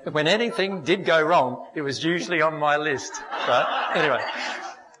in that when anything did go wrong, it was usually on my list, right? Anyway.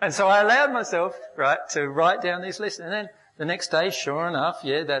 And so I allowed myself, right, to write down this list. And then the next day, sure enough,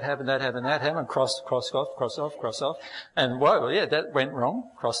 that happened, cross off. And whoa, yeah, that went wrong,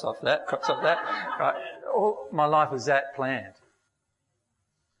 cross off that, right? All my life was that planned.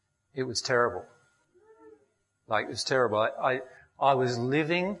 It was terrible. Like, it was terrible. I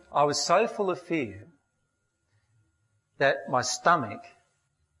was so full of fear that my stomach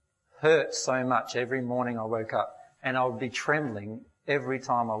hurt so much every morning I woke up, and I would be trembling every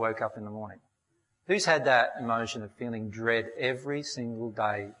time I woke up in the morning. Who's had that emotion of feeling dread every single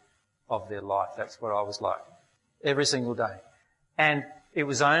day of their life? That's what I was like. Every single day. And it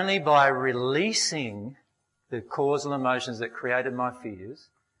was only by releasing the causal emotions that created my fears,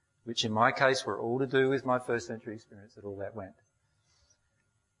 which in my case were all to do with my first century experience, that all that went.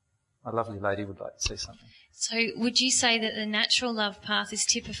 My lovely lady would like to say something. So would you say that the natural love path is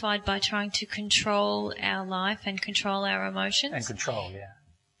typified by trying to control our life and control our emotions? And control, yeah.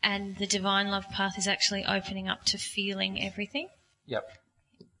 And the divine love path is actually opening up to feeling everything? Yep.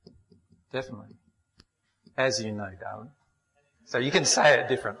 Definitely. As you know, darling. So you can say it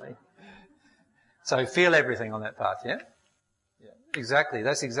differently. So feel everything on that path, yeah? Yeah. Exactly.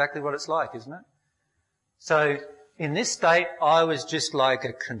 That's exactly what it's like, isn't it? So in this state, I was just like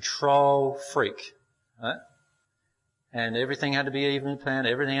a control freak, right? And everything had to be evenly planned,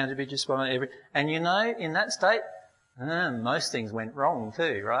 everything had to be just fine, and you know, in that state, most things went wrong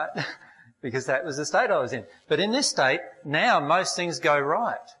too, right? Because that was the state I was in. But in this state, now most things go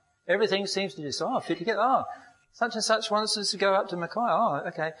right. Everything seems to just, fit together. Such and such wants us to go up to Mackay.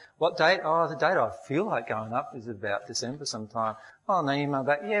 Okay. What date? The date I feel like going up is about December sometime. No, email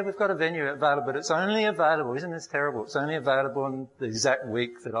back. Yeah, we've got a venue available, but it's only available. Isn't this terrible? It's only available in the exact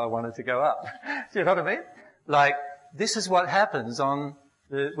week that I wanted to go up. Do you know what I mean? Like, this is what happens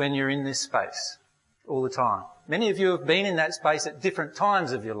when you're in this space all the time. Many of you have been in that space at different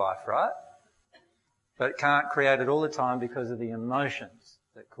times of your life, right? But can't create it all the time because of the emotions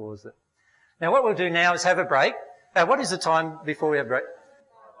that cause it. Now, what we'll do now is have a break. What is the time before we have a break?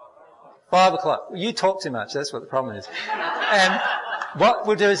 5 o'clock. You talk too much. That's what the problem is. And what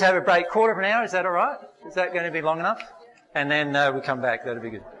we'll do is have a break, quarter of an hour. Is that all right? Is that going to be long enough? And then we'll come back. That'll be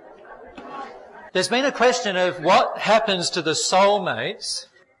good. There's been a question of what happens to the soulmates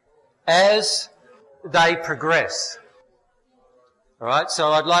as they progress. All right,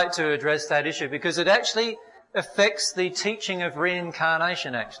 so I'd like to address that issue because it actually affects the teaching of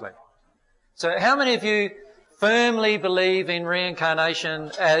reincarnation, actually. So how many of you firmly believe in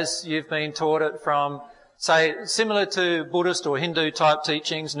reincarnation as you've been taught it from, say, similar to Buddhist or Hindu type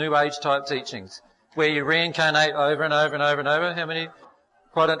teachings, New Age type teachings, where you reincarnate over and over and over and over? How many?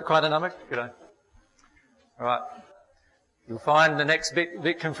 Quite a number? Good day. All right. You'll find the next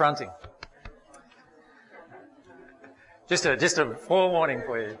bit confronting. Just a forewarning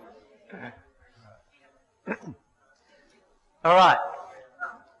for you. All right.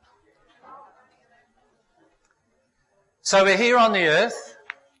 So we're here on the earth,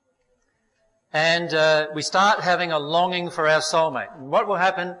 and we start having a longing for our soulmate. And what will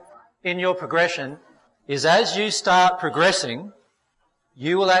happen in your progression is as you start progressing,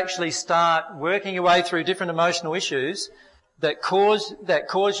 you will actually start working your way through different emotional issues that cause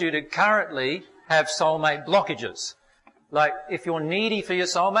you to currently have soulmate blockages. Like, if you're needy for your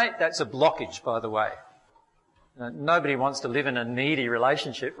soulmate, that's a blockage, by the way. Nobody wants to live in a needy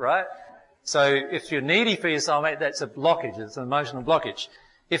relationship, right? So if you're needy for your soulmate, that's a blockage. It's an emotional blockage.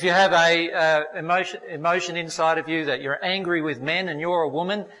 If you have a emotion inside of you that you're angry with men and you're a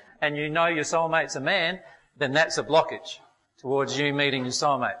woman and you know your soulmate's a man, then that's a blockage towards you meeting your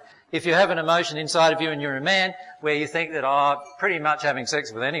soulmate. If you have an emotion inside of you and you're a man where you think that, pretty much having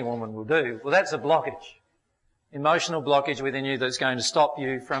sex with any woman will do, well, that's a blockage. Emotional blockage within you that's going to stop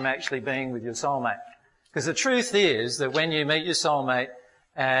you from actually being with your soulmate. Because the truth is that when you meet your soulmate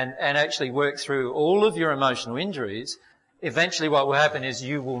and actually work through all of your emotional injuries, eventually what will happen is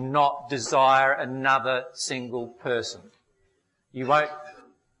you will not desire another single person. You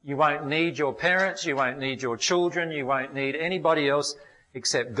won't need your parents, you won't need your children, you won't need anybody else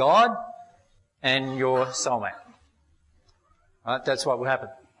except God and your soulmate. Right? That's what will happen.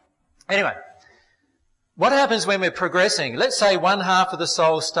 Anyway, what happens when we're progressing? Let's say one half of the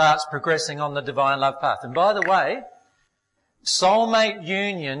soul starts progressing on the divine love path. And by the way, soulmate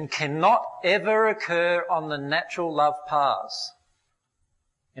union cannot ever occur on the natural love paths.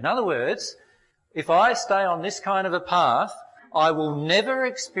 In other words, if I stay on this kind of a path, I will never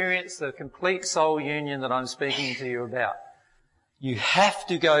experience the complete soul union that I'm speaking to you about. You have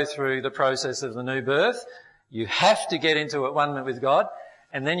to go through the process of the new birth. You have to get into at-one with God.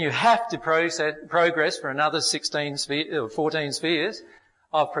 And then you have to progress for another 14 spheres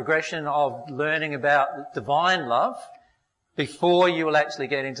of progression of learning about divine love before you will actually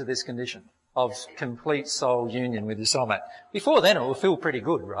get into this condition of complete soul union with your soulmate. Before then, it will feel pretty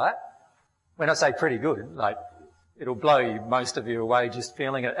good, right? When I say pretty good, like, it'll blow most of you away just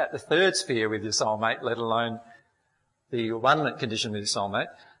feeling it at the third sphere with your soulmate, let alone the one condition with your soulmate.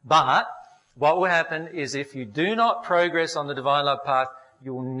 But what will happen is if you do not progress on the divine love path,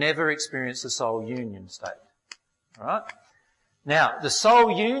 you will never experience the soul union state. All right? Now, the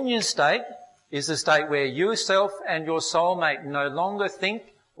soul union state is the state where yourself and your soulmate no longer think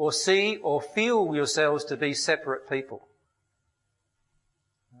or see or feel yourselves to be separate people.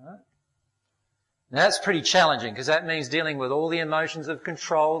 All right? Now, that's pretty challenging because that means dealing with all the emotions of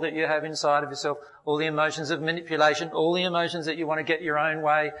control that you have inside of yourself, all the emotions of manipulation, all the emotions that you want to get your own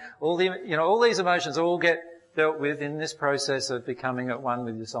way, all these emotions all get dealt with in this process of becoming at one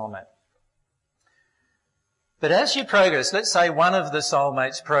with your soulmate. But as you progress, let's say one of the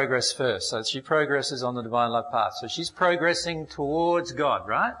soulmates progress first. So she progresses on the divine love path. So she's progressing towards God,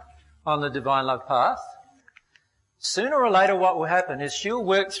 right? On the divine love path. Sooner or later what will happen is she'll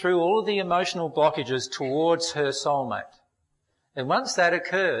work through all of the emotional blockages towards her soulmate. And once that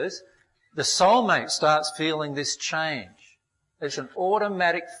occurs, the soulmate starts feeling this change. It's an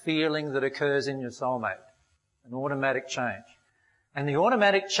automatic feeling that occurs in your soulmate. An automatic change. And the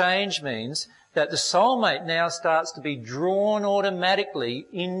automatic change means that the soulmate now starts to be drawn automatically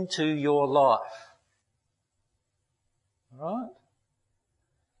into your life. All right?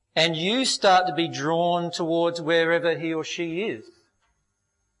 And you start to be drawn towards wherever he or she is.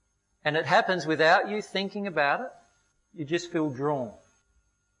 And it happens without you thinking about it. You just feel drawn.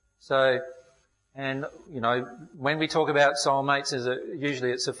 So, and, when we talk about soulmates,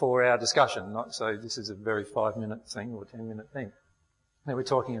 usually it's a 4-hour discussion, so this is a very 5-minute thing or 10-minute thing that we're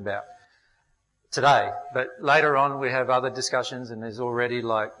talking about today. But later on we have other discussions, and there's already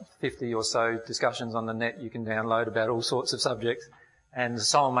like 50 or so discussions on the net you can download about all sorts of subjects. And the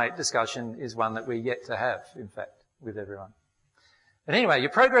soulmate discussion is one that we're yet to have, in fact, with everyone. But anyway, you're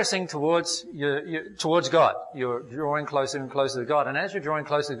progressing towards God. You're drawing closer and closer to God. And as you're drawing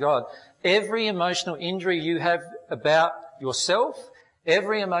closer to God, every emotional injury you have about yourself,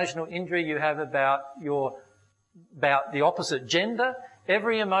 every emotional injury you have about the opposite gender,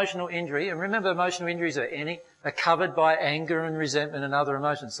 every emotional injury, and remember emotional injuries are covered by anger and resentment and other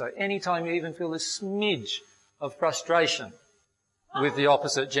emotions. So anytime you even feel a smidge of frustration with the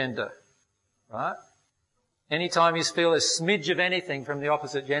opposite gender, right? Anytime you feel a smidge of anything from the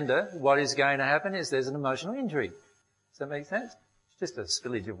opposite gender, what is going to happen is there's an emotional injury. Does that make sense? It's just a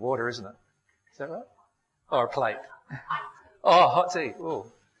spillage of water, isn't it? Is that right? Or a plate. Oh, hot tea. Oh,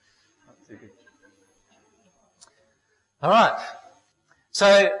 not too good. All right.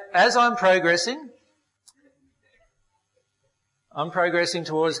 So as I'm progressing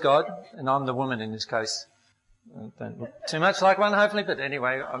towards God, and I'm the woman in this case. Don't look too much like one, hopefully, but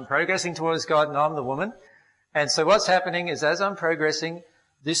anyway, I'm progressing towards God and I'm the woman. And so what's happening is as I'm progressing,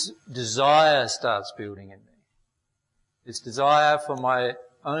 this desire starts building in me. This desire for my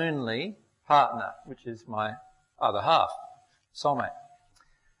only partner, which is my other half, soulmate.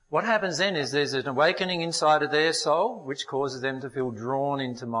 What happens then is there's an awakening inside of their soul which causes them to feel drawn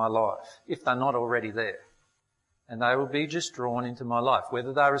into my life, if they're not already there. And they will be just drawn into my life.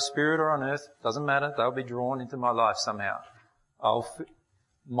 Whether they're a spirit or on earth, doesn't matter, they'll be drawn into my life somehow.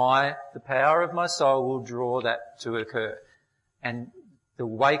 The power of my soul will draw that to occur. And the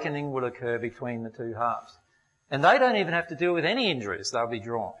awakening will occur between the two halves. And they don't even have to deal with any injuries, they'll be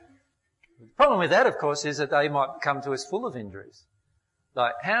drawn. The problem with that, of course, is that they might come to us full of injuries.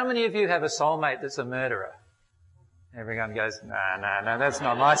 Like, how many of you have a soulmate that's a murderer? Everyone goes, no, that's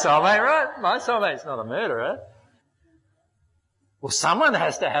not my soulmate, right? My soulmate's not a murderer. Well, someone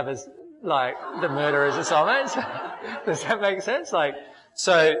has to have the murderer as a soulmate. Does that make sense?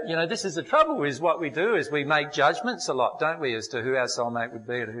 This is the trouble is what we do is we make judgments a lot, don't we, as to who our soulmate would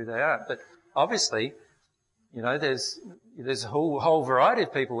be and who they are. But obviously, there's a whole variety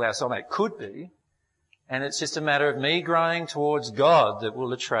of people our soulmate could be. And it's just a matter of me growing towards God that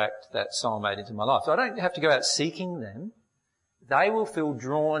will attract that soulmate into my life. So I don't have to go out seeking them. They will feel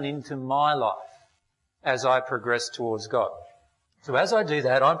drawn into my life as I progress towards God. So as I do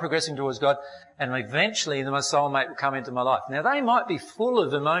that, I'm progressing towards God, and eventually my soulmate will come into my life. Now, they might be full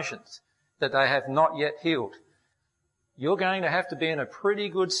of emotions that they have not yet healed. You're going to have to be in a pretty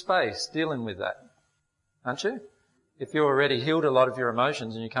good space dealing with that, aren't you? If you've already healed a lot of your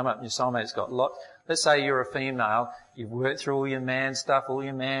emotions and you come up and your soulmate's got lots, let's say you're a female, you've worked through all your man stuff, all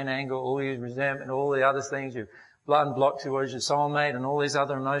your man anger, all your resentment, all the other things, you've blocked towards your soulmate and all these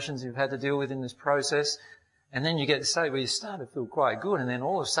other emotions you've had to deal with in this process. And then you get to the state where you start to feel quite good, and then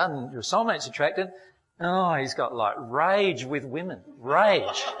all of a sudden your soulmate's attracted. Oh, he's got rage with women.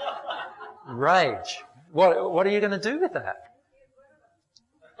 Rage. What are you going to do with that?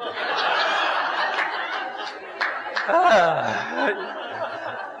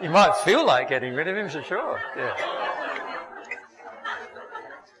 You might feel like getting rid of him, for sure. Yeah.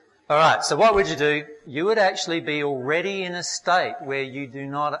 All right, so what would you do? You would actually be already in a state where you do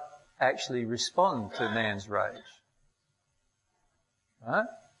not actually respond to man's rage. Right?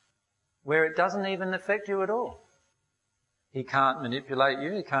 Where it doesn't even affect you at all. He can't manipulate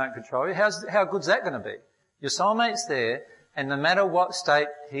you, he can't control you. How good's that going to be? Your soulmate's there, and no matter what state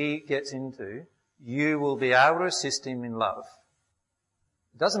he gets into, you will be able to assist him in love.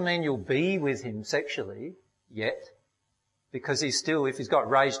 It doesn't mean you'll be with him sexually yet, because if he's got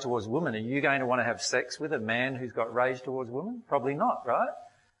rage towards women, are you going to want to have sex with a man who's got rage towards women? Probably not, right?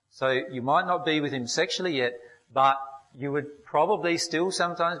 So you might not be with him sexually yet, but you would probably still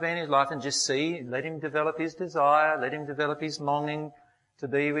sometimes be in his life and just let him develop his desire, let him develop his longing to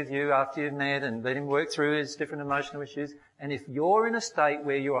be with you after you've met, and let him work through his different emotional issues. And if you're in a state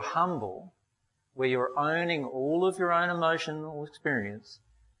where you're humble, where you're owning all of your own emotional experience,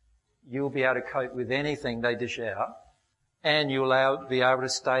 you'll be able to cope with anything they dish out, and you'll be able to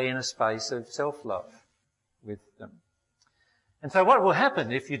stay in a space of self-love with them. And so what will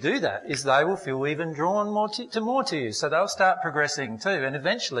happen if you do that is they will feel even drawn more to you. So they'll start progressing too, and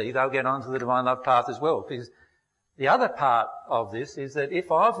eventually they'll get onto the divine love path as well. Because the other part of this is that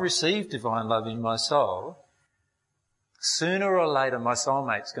if I've received divine love in my soul, sooner or later my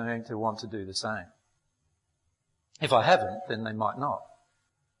soulmate's going to want to do the same. If I haven't, then they might not.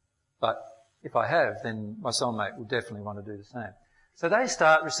 But if I have, then my soulmate will definitely want to do the same. So they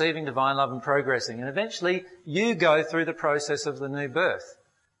start receiving divine love and progressing, and eventually you go through the process of the new birth.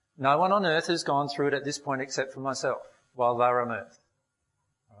 No one on earth has gone through it at this point except for myself while they're on earth.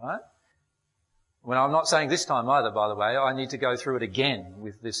 All right? Well, I'm not saying this time either, by the way. I need to go through it again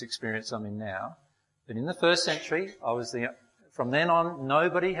with this experience I'm in now. But in the first century, I was the From then on,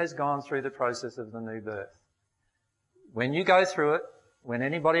 nobody has gone through the process of the new birth. When you go through it, when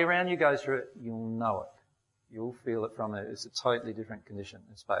anybody around you goes through it, you'll know it. You'll feel it from it. It's a totally different condition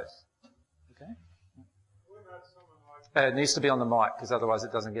in space. Okay? It needs to be on the mic, because otherwise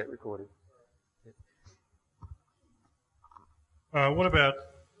it doesn't get recorded. What about,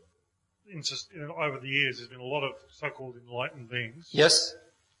 over the years, there's been a lot of so-called enlightened beings. Yes.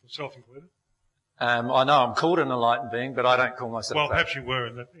 Myself included. I know I'm called an enlightened being, but I don't call myself Well, that. perhaps you were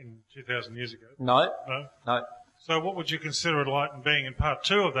in 2,000 years ago. No. No? No. So what would you consider an enlightened being? And part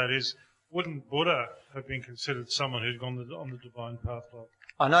two of that is, wouldn't Buddha have been considered someone who'd gone on the divine path?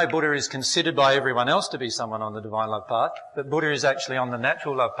 I know Buddha is considered by everyone else to be someone on the divine love path, but Buddha is actually on the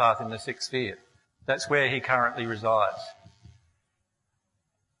natural love path in the sixth sphere. That's where he currently resides.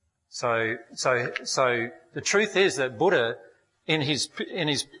 So the truth is that Buddha, in his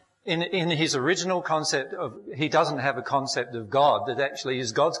original concept of, he doesn't have a concept of God that actually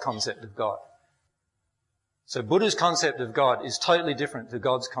is God's concept of God. So Buddha's concept of God is totally different to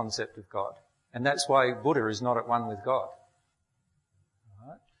God's concept of God. And that's why Buddha is not at one with God.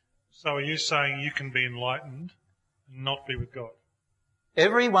 Right? So are you saying you can be enlightened and not be with God?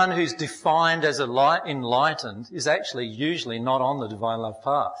 Everyone who's defined as enlightened is actually usually not on the divine love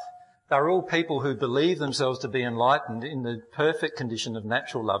path. They're all people who believe themselves to be enlightened in the perfect condition of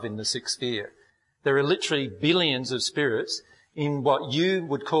natural love in the sixth sphere. There are literally billions of spirits in what you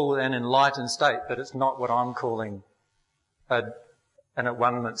would call an enlightened state, but it's not what I'm calling an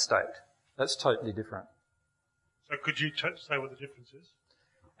at-one-ment state. That's totally different. So could you say what the difference is?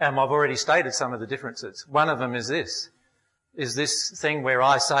 I've already stated some of the differences. One of them is this thing where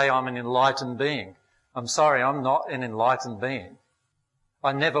I say I'm an enlightened being. I'm sorry, I'm not an enlightened being.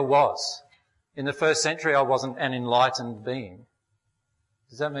 I never was. In the first century, I wasn't an enlightened being.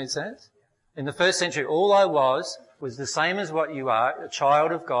 Does that make sense? In the first century, all I was the same as what you are, a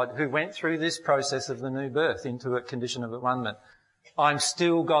child of God who went through this process of the new birth into a condition of at-one-ment. I'm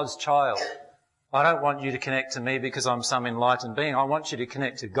still God's child. I don't want you to connect to me because I'm some enlightened being. I want you to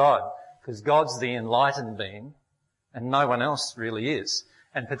connect to God because God's the enlightened being and no one else really is.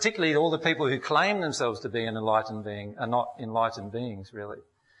 And particularly all the people who claim themselves to be an enlightened being are not enlightened beings, really.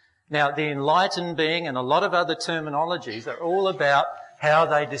 Now, the enlightened being and a lot of other terminologies are all about how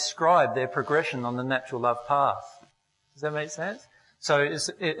they describe their progression on the natural love path. Does that make sense? So,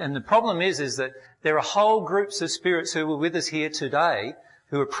 and the problem is that there are whole groups of spirits who were with us here today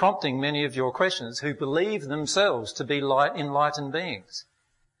who are prompting many of your questions, who believe themselves to be enlightened beings.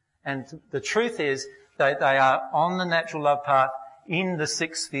 And the truth is that they are on the natural love path in the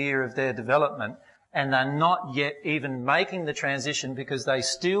sixth sphere of their development, and they're not yet even making the transition because they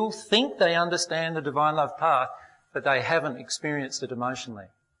still think they understand the divine love path, but they haven't experienced it emotionally.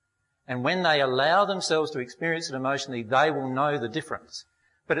 And when they allow themselves to experience it emotionally, they will know the difference.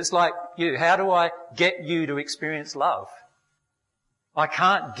 But it's like you. How do I get you to experience love? I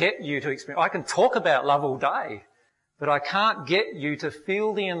can't get you to experience. I can talk about love all day, but I can't get you to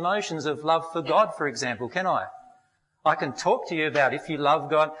feel the emotions of love for God, for example, can I? I can talk to you about if you love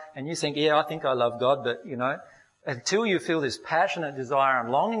God and you think, yeah, I think I love God, but, until you feel this passionate desire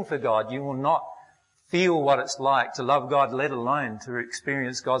and longing for God, you will not feel what it's like to love God, let alone to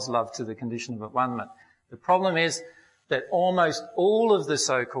experience God's love to the condition of at-one-ment. The problem is that almost all of the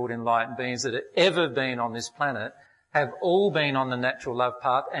so-called enlightened beings that have ever been on this planet have all been on the natural love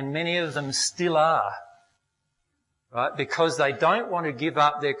path, and many of them still are, right? Because they don't want to give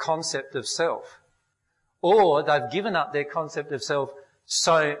up their concept of self. Or they've given up their concept of self.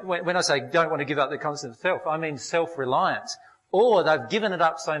 So when I say don't want to give up their concept of self, I mean self-reliance. Or they've given it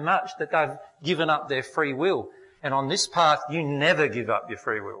up so much that they've given up their free will. And on this path, you never give up your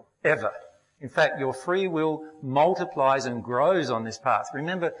free will, ever. In fact, your free will multiplies and grows on this path.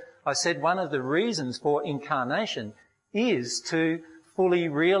 Remember, I said one of the reasons for incarnation is to fully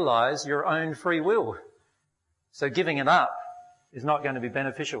realise your own free will. So giving it up is not going to be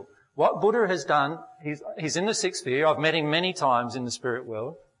beneficial. What Buddha has done, he's in the sixth sphere. I've met him many times in the spirit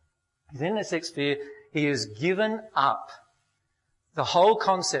world. He's in the sixth sphere. He has given up the whole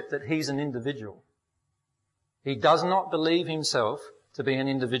concept that he's an individual. He does not believe himself to be an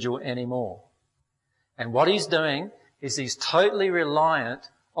individual anymore. And what he's doing is he's totally reliant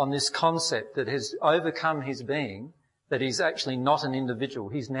on this concept that has overcome his being, that he's actually not an individual.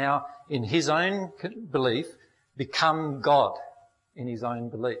 He's now, in his own belief, become God in his own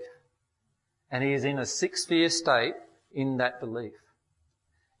belief. And he is in a sixth sphere state in that belief.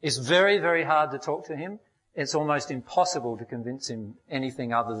 It's very, very hard to talk to him. It's almost impossible to convince him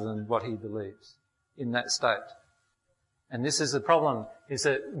anything other than what he believes in that state. And this is the problem, is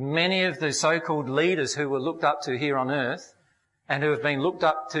that many of the so-called leaders who were looked up to here on earth and who have been looked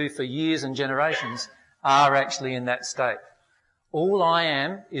up to for years and generations are actually in that state. All I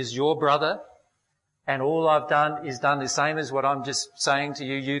am is your brother, and all I've done is done the same as what I'm just saying to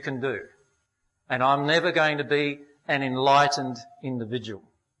you, you can do. And I'm never going to be an enlightened individual.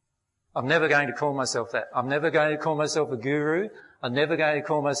 I'm never going to call myself that. I'm never going to call myself a guru. I'm never going to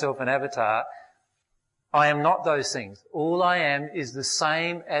call myself an avatar. I am not those things. All I am is the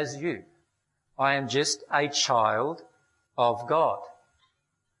same as you. I am just a child of God,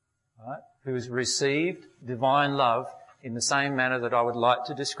 right, who has received divine love in the same manner that I would like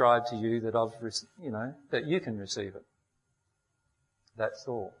to describe to you that that you can receive it. That's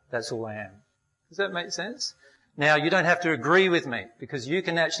all. That's all I am. Does that make sense? Now, you don't have to agree with me, because you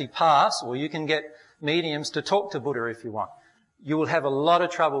can actually pass, or you can get mediums to talk to Buddha if you want. You will have a lot of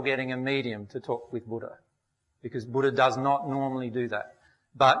trouble getting a medium to talk with Buddha, because Buddha does not normally do that.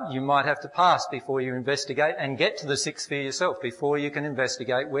 But you might have to pass before you investigate and get to the sixth sphere yourself, before you can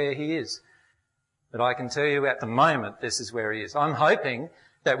investigate where he is. But I can tell you at the moment, this is where he is. I'm hoping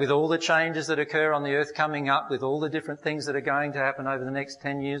that with all the changes that occur on the earth coming up, with all the different things that are going to happen over the next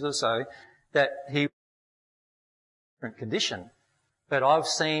 10 years or so, that he different condition. But I've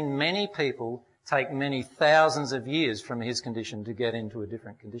seen many people take many thousands of years from his condition to get into a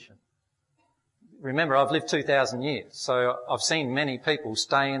different condition. Remember, I've lived 2,000 years, so I've seen many people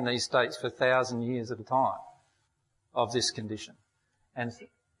stay in these states for 1,000 years at a time of this condition. And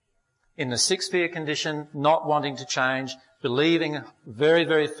in the sixth sphere condition, not wanting to change, believing very,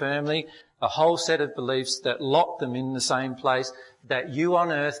 very firmly a whole set of beliefs that lock them in the same place, that you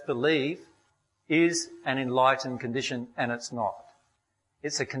on earth believe is an enlightened condition, and it's not.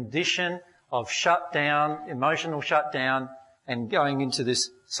 It's a condition of shutdown, emotional shutdown, and going into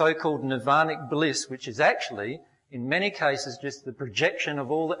this so-called nirvanic bliss, which is actually, in many cases, just the projection of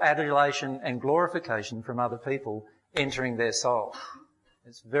all the adulation and glorification from other people entering their soul.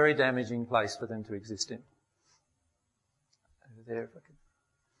 It's a very damaging place for them to exist in. Over there, if I could.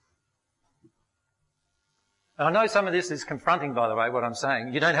 And I know some of this is confronting, by the way, what I'm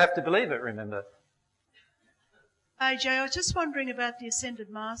saying. You don't have to believe it, remember. AJ, I was just wondering about the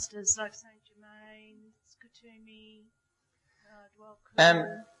ascended masters like Saint Germain, Kutumi,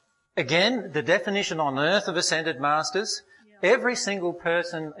 Dwell. Again, the definition on earth of ascended masters, every single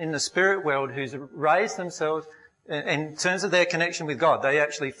person in the spirit world who's raised themselves, in terms of their connection with God, they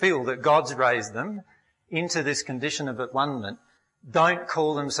actually feel that God's raised them into this condition of at-one-ment, don't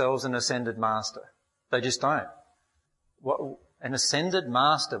call themselves an ascended master. They just don't. An ascended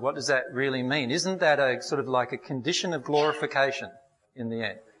master, what does that really mean? Isn't that a sort of like a condition of glorification in the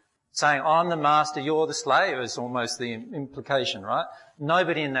end? Saying, I'm the master, you're the slave is almost the implication, right?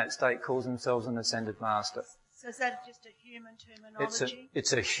 Nobody in that state calls themselves an ascended master. So is that just a human terminology?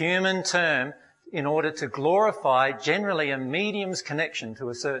 It's a human term in order to glorify generally a medium's connection to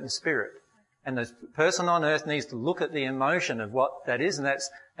a certain spirit. And the person on earth needs to look at the emotion of what that is, and that's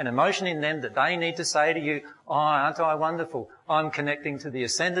an emotion in them that they need to say to you, oh, aren't I wonderful? I'm connecting to the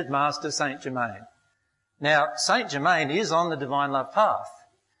ascended master, Saint Germain. Now, Saint Germain is on the divine love path,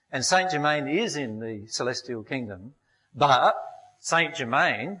 and Saint Germain is in the celestial kingdom, but Saint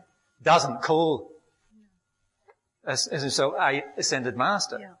Germain doesn't call himself a ascended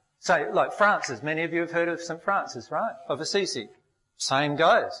master. Yeah. So, like Francis, many of you have heard of St. Francis, right, of Assisi. Same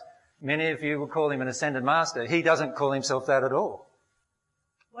goes. Many of you will call him an ascended master. He doesn't call himself that at all.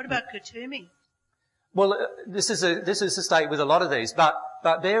 What about Kutumi? Well, this is a state with a lot of these, but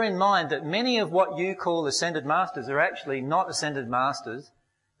bear in mind that many of what you call ascended masters are actually not ascended masters.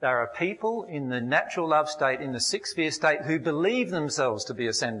 There are people in the natural love state, in the sixth sphere state, who believe themselves to be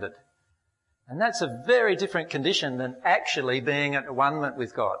ascended. And that's a very different condition than actually being at one-ment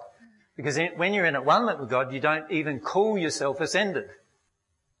with God. Because when you're in at one-ment with God, you don't even call yourself ascended.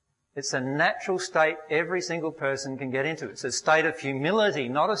 It's a natural state every single person can get into. It's a state of humility,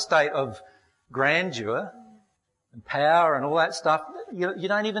 not a state of grandeur and power and all that stuff. You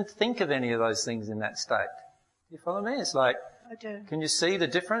don't even think of any of those things in that state. Do you follow me? It's like, I do. Can you see the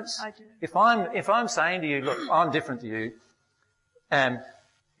difference? I do. If I'm saying to you, look, I'm different to you, and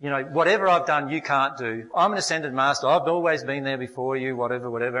whatever I've done, you can't do. I'm an ascended master. I've always been there before you,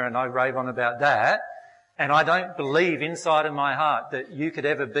 whatever, and I rave on about that. And I don't believe inside of my heart that you could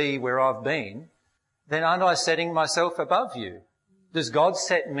ever be where I've been, then aren't I setting myself above you? Does God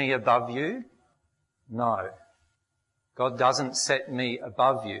set me above you? No. God doesn't set me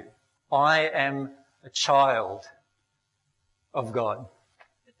above you. I am a child of God.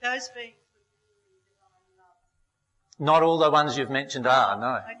 But those beings not all the ones you've mentioned are,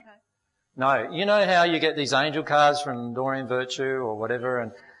 no. Okay. No. You know how you get these angel cards from Doreen Virtue or whatever,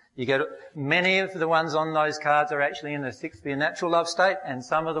 and You get many of the ones on those cards are actually in a sixth sphere natural love state, and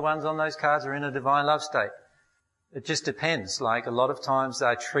some of the ones on those cards are in a divine love state. It just depends. Like a lot of times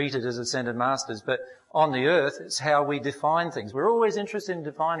they're treated as ascended masters, but on the earth it's how we define things. We're always interested in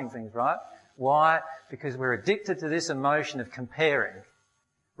defining things, right? Why? Because we're addicted to this emotion of comparing.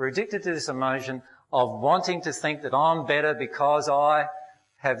 We're addicted to this emotion of wanting to think that I'm better because I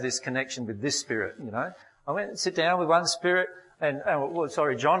have this connection with this spirit, you know. I went and sit down with one spirit,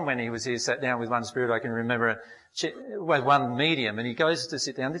 John, when he was here, sat down with one spirit, I can remember, with one medium, and he goes to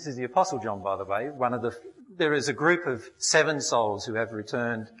sit down. This is the Apostle John, by the way. There is a group of 7 souls who have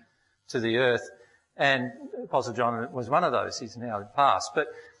returned to the earth, and Apostle John was one of those. He's now passed. But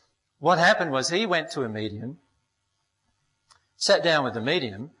what happened was he went to a medium, sat down with the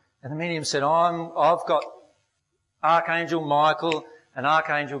medium, and the medium said, I've got Archangel Michael and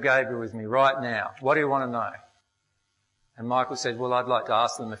Archangel Gabriel with me right now. What do you want to know? And Michael said, well, I'd like to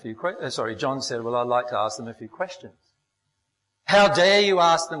ask them a few questions. John said, well, I'd like to ask them a few questions. How dare you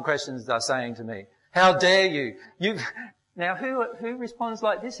ask them questions, they're saying to me. How dare you? Now, who responds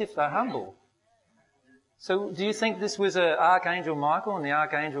like this if they're humble? So do you think this was Archangel Michael and the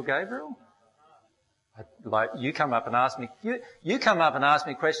Archangel Gabriel? Like, you come up and ask me, you come up and ask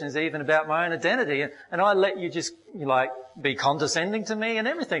me questions even about my own identity, and I let you just, like, be condescending to me and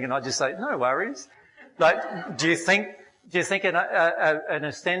everything, and I just say, no worries. Like, do you think an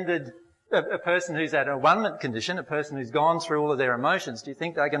ascended, a person who's at a one-ment condition, a person who's gone through all of their emotions, do you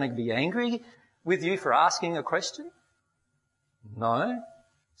think they're going to be angry with you for asking a question? No.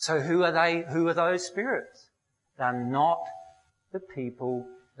 So who are they? Who are those spirits? They're not the people,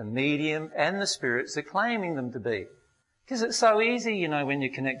 the medium and the spirits are claiming them to be. Because it's so easy, you know, when you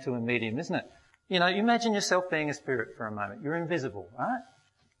connect to a medium, isn't it? You know, you imagine yourself being a spirit for a moment. You're invisible, right?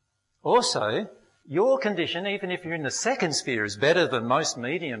 Also, your condition, even if you're in the second sphere, is better than most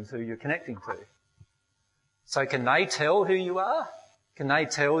mediums who you're connecting to. So can they tell who you are? Can they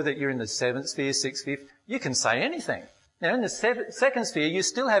tell that you're in the 7th sphere, 6th sphere? You can say anything. Now, in the second sphere, you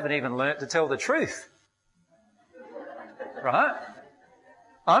still haven't even learnt to tell the truth. Right?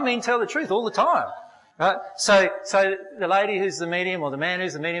 I mean, tell the truth all the time. Right? So the lady who's the medium or the man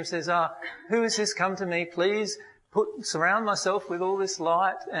who's the medium says, who is this? Come to me, please. Surround myself with all this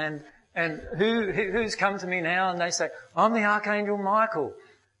light. And who's come to me now? And they say, I'm the Archangel Michael.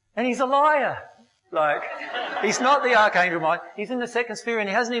 And he's a liar. Like, he's not the Archangel Michael. He's in the second sphere and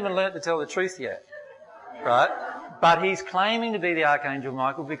he hasn't even learnt to tell the truth yet. Right? But he's claiming to be the Archangel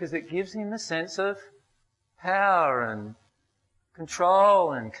Michael because it gives him a sense of power and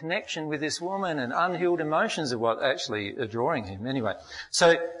control and connection with this woman, and unhealed emotions are what actually are drawing him. Anyway,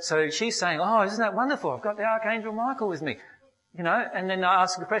 so she's saying, oh, isn't that wonderful? I've got the Archangel Michael with me. You know, and then I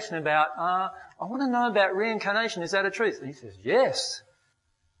ask a question about, I want to know about reincarnation. Is that a truth? And he says, yes.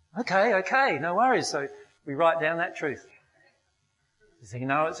 Okay, no worries. So we write down that truth. Does he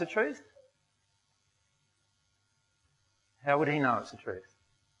know it's a truth? How would he know it's a truth?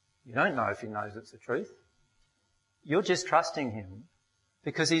 You don't know if he knows it's a truth. You're just trusting him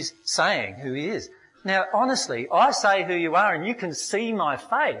because he's saying who he is. Now, honestly, I say who you are and you can see my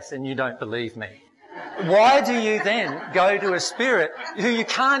face and you don't believe me. Why do you then go to a spirit who you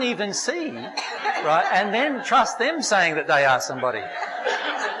can't even see, right, and then trust them saying that they are somebody?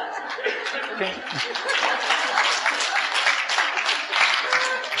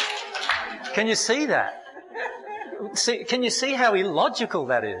 Can you see that? Can you see how illogical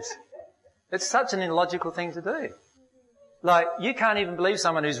that is? It's such an illogical thing to do. Like, you can't even believe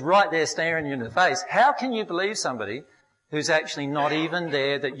someone who's right there staring you in the face. How can you believe somebody who's actually not even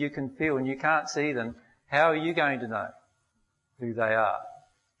there, that you can feel and you can't see them? How are you going to know who they are?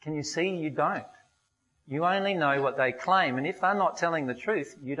 Can you see? You don't. You only know what they claim. And if they're not telling the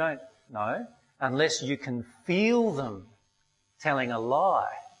truth, you don't know unless you can feel them telling a lie.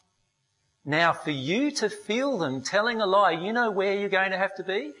 Now, for you to feel them telling a lie, you know where you're going to have to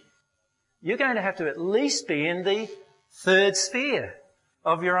be? You're going to have to at least be in the 3rd sphere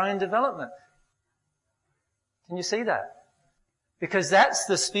of your own development. Can you see that? Because that's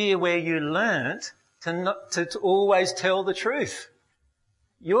the sphere where you learnt to always tell the truth.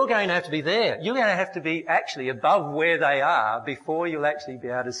 You're going to have to be there. You're going to have to be actually above where they are before you'll actually be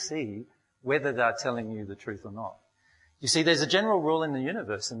able to see whether they're telling you the truth or not. You see, there's a general rule in the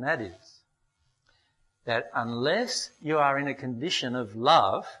universe, and that is that unless you are in a condition of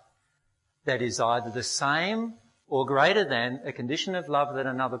love that is either the same or greater than a condition of love that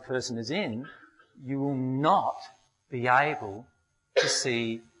another person is in, you will not be able to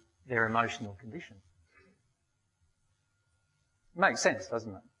see their emotional condition. Makes sense,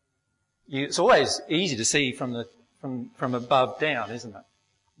 doesn't it? It's always easy to see from above down, isn't it?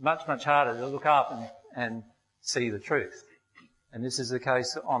 much, much harder to look up and see the truth. And this is the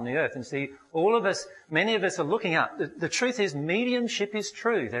case on the earth. And see, many of us are looking up. The truth is mediumship is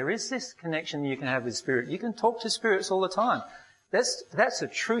true. There is this connection you can have with spirit. You can talk to spirits all the time. That's the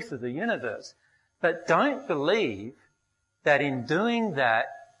truth of the universe. But don't believe that in doing that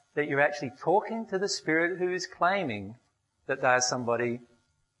you're actually talking to the spirit who is claiming that they are somebody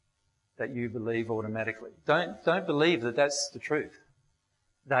that you believe automatically. Don't believe that that's the truth.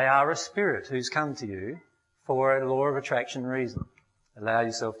 They are a spirit who's come to you for a law of attraction reason. Allow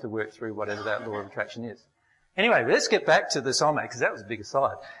yourself to work through whatever that law of attraction is. Anyway, let's get back to the soulmate, because that was a big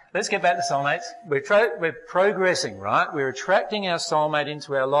aside. Let's get back to soulmates. We're progressing, right? We're attracting our soulmate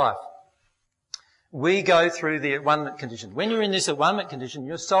into our life. We go through the at-one-ment condition. When you're in this at-one-ment condition,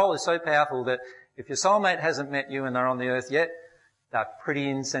 your soul is so powerful that if your soulmate hasn't met you and they're on the earth yet, they're pretty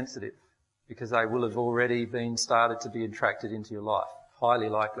insensitive, because they will have already been started to be attracted into your life. Highly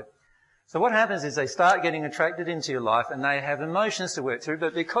likely. So what happens is they start getting attracted into your life and they have emotions to work through,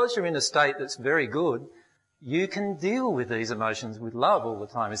 but because you're in a state that's very good, you can deal with these emotions with love all the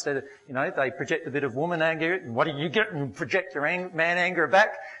time. Instead of, they project a bit of woman anger, and what do you get? And project your man anger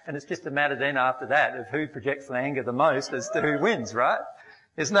back, and it's just a matter then after that of who projects the anger the most as to who wins, right?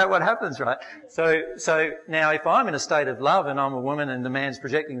 Isn't that what happens, right? So now if I'm in a state of love and I'm a woman and the man's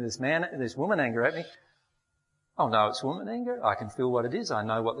projecting this woman anger at me, I'll know it's woman anger. I can feel what it is. I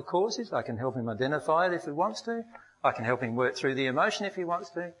know what the cause is. I can help him identify it if he wants to. I can help him work through the emotion if he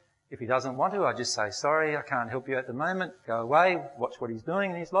wants to. If he doesn't want to, I just say, sorry, I can't help you at the moment. Go away. Watch what he's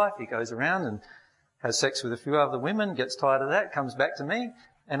doing in his life. He goes around and has sex with a few other women, gets tired of that, comes back to me,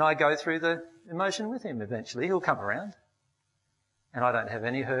 and I go through the emotion with him eventually. He'll come around. And I don't have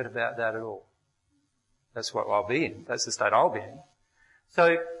any hurt about that at all. That's what I'll be in. That's the state I'll be in.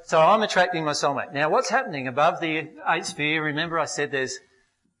 So I'm attracting my soulmate. Now what's happening above the 8th sphere? Remember I said there's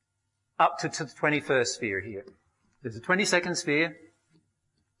up to the 21st sphere here. There's a 22nd sphere,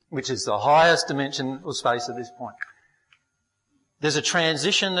 which is the highest dimensional space at this point. There's a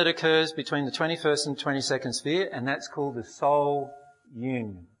transition that occurs between the 21st and 22nd sphere, and that's called the soul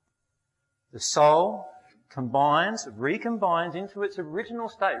union. The soul recombines into its original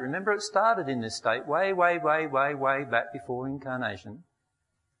state. Remember, it started in this state way back before incarnation.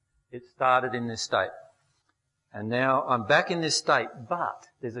 It started in this state. And now I'm back in this state, but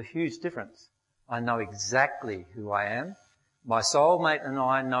there's a huge difference. I know exactly who I am. My soulmate and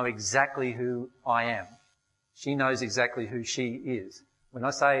I know exactly who I am. She knows exactly who she is. When I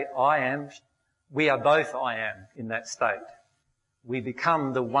say I am, we are both I am in that state. We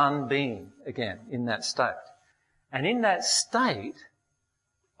become the one being again in that state. And in that state,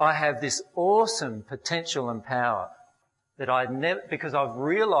 I have this awesome potential and power that because I've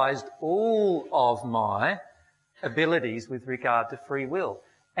realised all of my abilities with regard to free will.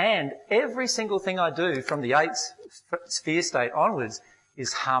 And every single thing I do from the 8th sphere state onwards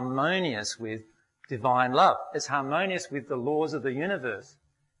is harmonious with divine love. It's harmonious with the laws of the universe.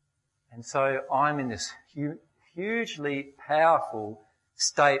 And so I'm in this hugely powerful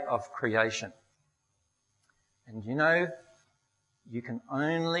state of creation. And you can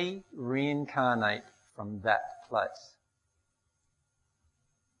only reincarnate from that place.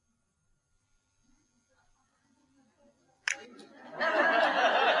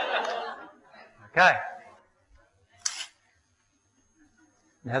 Okay.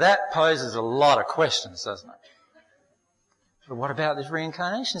 Now that poses a lot of questions, doesn't it? But what about this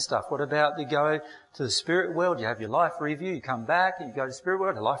reincarnation stuff? What about you go to the spirit world, you have your life review, you come back, and you go to the spirit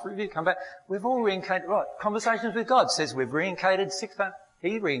world, a life review, come back. We've all reincarnated, right? Conversations with God says we've reincarnated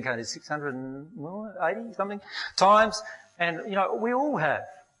 680 something times, and we all have.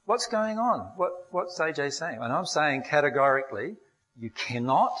 What's going on? What's AJ saying? And I'm saying categorically, you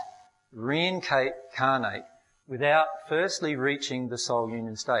cannot reincarnate without firstly reaching the soul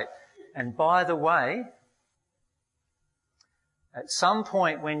union state. And by the way, at some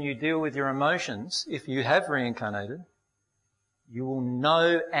point when you deal with your emotions, if you have reincarnated, you will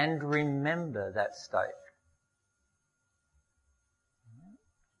know and remember that state.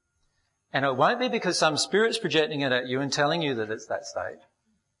 And it won't be because some spirit's projecting it at you and telling you that it's that state.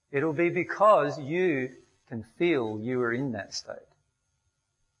 It'll be because you can feel you are in that state.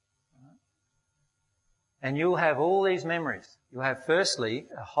 And you'll have all these memories. You'll have firstly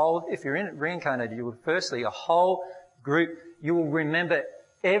if you're reincarnated, you will firstly a whole group. You will remember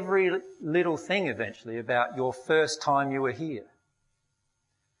every little thing eventually about your first time you were here.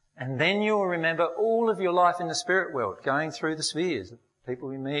 And then you will remember all of your life in the spirit world, going through the spheres,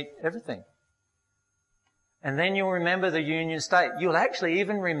 people you meet, everything. And then you'll remember the union state. You'll actually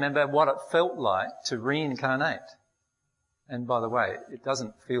even remember what it felt like to reincarnate. And by the way, it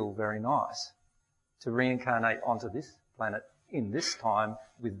doesn't feel very nice to reincarnate onto this planet in this time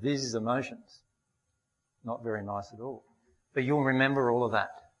with these emotions. Not very nice at all. But you'll remember all of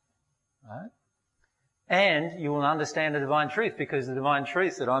that. Right? And you will understand the divine truth, because the divine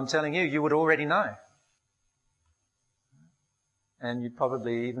truth that I'm telling you, you would already know. And you'd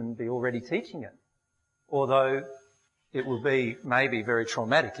probably even be already teaching it. Although it will be maybe very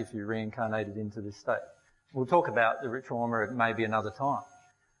traumatic if you reincarnated into this state. We'll talk about the trauma at maybe another time.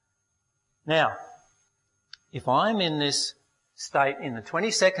 Now, if I'm in this state in the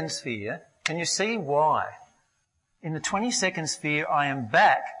 22nd sphere, can you see why? In the 22nd sphere, I am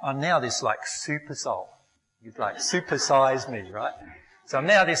back. I'm now this like super soul. You'd like supersize me, right? So I'm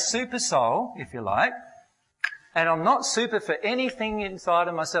now this super soul, if you like, and I'm not super for anything inside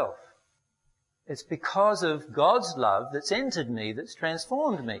of myself. It's because of God's love that's entered me, that's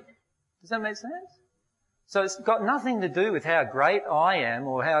transformed me. Does that make sense? So it's got nothing to do with how great I am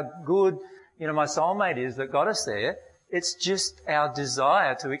or how good, my soulmate is that got us there. It's just our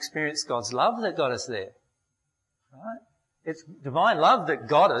desire to experience God's love that got us there. Right? It's divine love that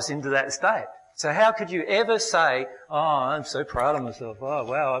got us into that state. So how could you ever say, oh, I'm so proud of myself. Oh,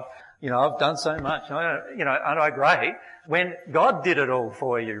 wow, I've done so much. Aren't I great? When God did it all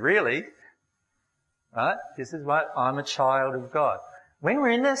for you, really. Right? This is what I'm a child of God. When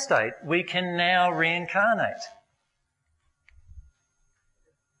we're in that state, we can now reincarnate.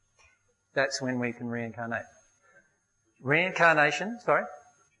 That's when we can reincarnate. Reincarnation, sorry.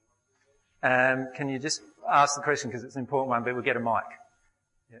 Can you just ask the question, because it's an important one, but we'll get a mic.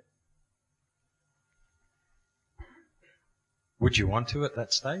 Yeah. Would you want to at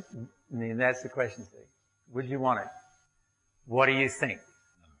that state? I mean, that's the question, Steve. Would you want it? What do you think?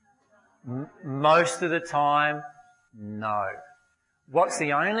 Most of the time, no. What's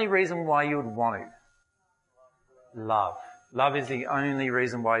the only reason why you would want it? Love. Love is the only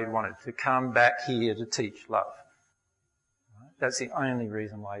reason why you'd want it, to come back here to teach love. That's the only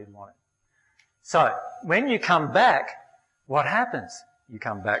reason why you'd want it. So, when you come back, what happens? You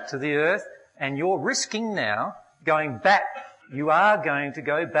come back to the earth and you're risking now going back. You are going to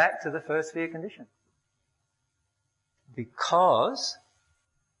go back to the first sphere condition. Because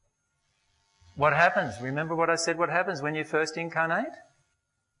what happens? Remember what I said, what happens when you first incarnate?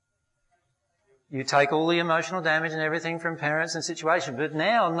 You take all the emotional damage and everything from parents and situation. But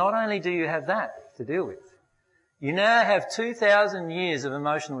now, not only do you have that to deal with, you now have 2,000 years of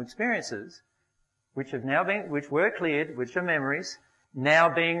emotional experiences which were cleared, which are memories, now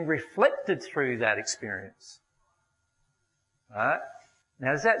being reflected through that experience. Right?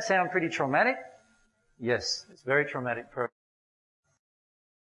 Now, does that sound pretty traumatic? Yes, it's very traumatic.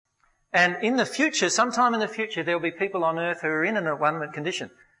 And in the future, sometime in the future, there will be people on earth who are in an at-one-ment condition.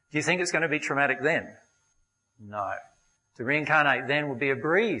 Do you think it's going to be traumatic then? No. To reincarnate then will be a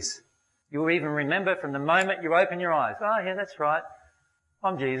breeze. You'll even remember from the moment you open your eyes. Oh, yeah, that's right.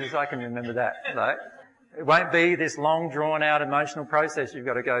 I'm Jesus. I can remember that. Right? It won't be this long, drawn-out emotional process you've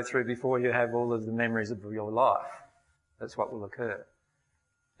got to go through before you have all of the memories of your life. That's what will occur.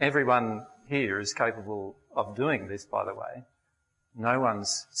 Everyone here is capable of doing this, by the way. No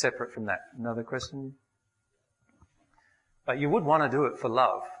one's separate from that. Another question? But you would want to do it for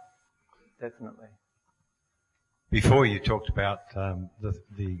love. Definitely. Before you talked about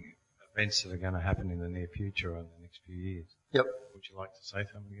the events that are going to happen in the near future or in the next few years. Yep. Would you like to say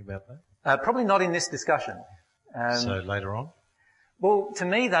something about that? Probably not in this discussion. So later on? Well, to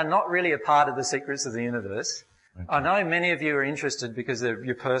me, they're not really a part of the secrets of the universe. Okay. I know many of you are interested because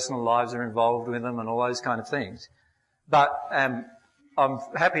your personal lives are involved with them and all those kind of things. But I'm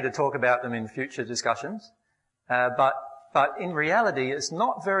happy to talk about them in future discussions. But in reality, it's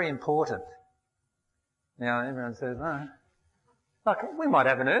not very important. Now, everyone says, oh, look, we might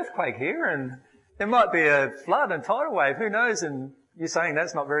have an earthquake here and there might be a flood and tidal wave, who knows? And you're saying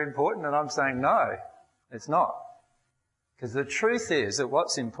that's not very important, and I'm saying no, it's not. Because the truth is that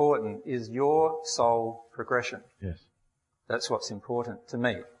what's important is your soul progression. Yes. That's what's important to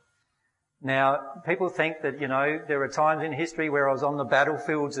me. Now, people think that, there are times in history where I was on the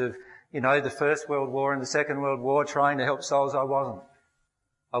battlefields of, the First World War and the Second World War trying to help souls. I wasn't.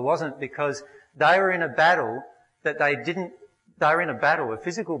 I wasn't, because they were in a battle that they were in a battle, a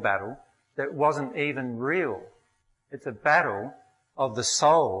physical battle, that wasn't even real. It's a battle of the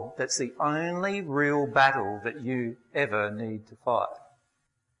soul that's the only real battle that you ever need to fight.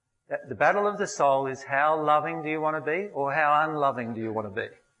 The battle of the soul is how loving do you want to be or how unloving do you want to be.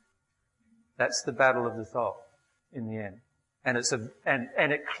 That's the battle of the soul in the end. And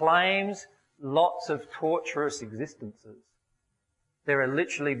it claims lots of torturous existences. There are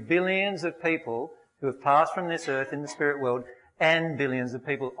literally billions of people who have passed from this earth in the spirit world, and billions of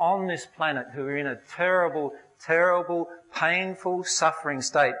people on this planet who are in a terrible, terrible, painful, suffering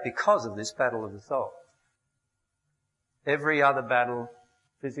state because of this battle of the soul. Every other battle,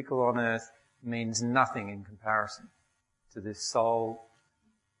 physical on earth, means nothing in comparison to this soul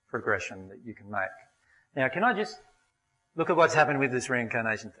progression that you can make. Now, can I just look at what's happened with this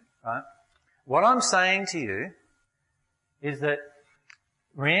reincarnation thing, right? What I'm saying to you is that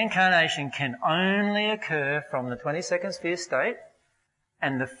reincarnation can only occur from the 22nd sphere state,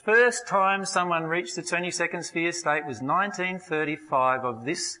 and the first time someone reached the 22nd sphere state was 1935 of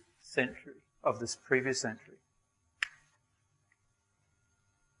this century, of this previous century.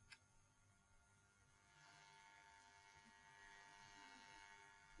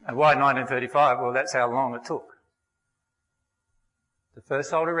 And why 1935? Well, that's how long it took. The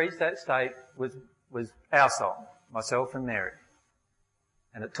first soul to reach that state was our soul, myself and Mary.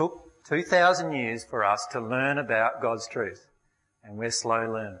 And it took 2,000 years for us to learn about God's truth. And we're slow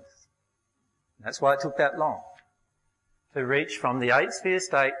learners. And that's why it took that long to reach from the 8th sphere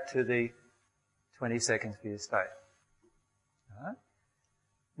state to the 22nd sphere state. Right?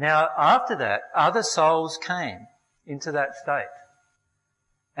 Now, after that, other souls came into that state.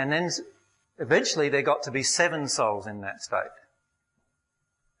 And then eventually there got to be 7 souls in that state.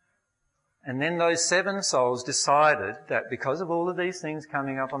 And then those 7 souls decided that because of all of these things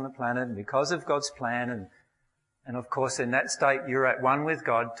coming up on the planet and because of God's plan and of course in that state you're at one with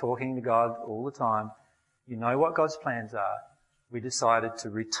God, talking to God all the time, you know what God's plans are. We decided to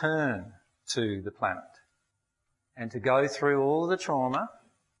return to the planet and to go through all the trauma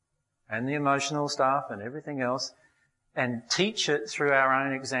and the emotional stuff and everything else and teach it through our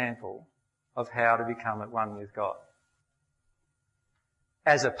own example of how to become at one with God,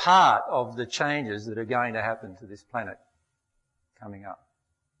 as a part of the changes that are going to happen to this planet coming up.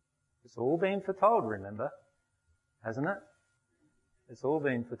 It's all been foretold, remember, hasn't it? It's all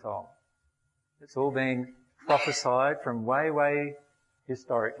been foretold. It's all been prophesied from way, way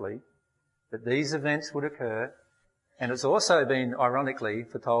historically that these events would occur, and it's also been, ironically,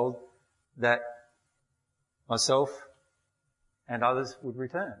 foretold that myself and others would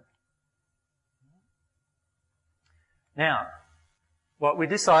return. Now, what we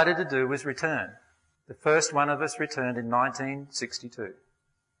decided to do was return. The first one of us returned in 1962.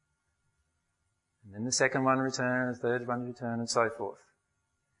 And then the second one returned, the third one returned, and so forth.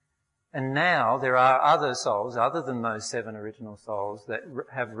 And now there are other souls, other than those 7 original souls, that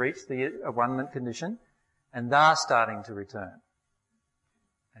have reached the one-ment condition, and they're starting to return.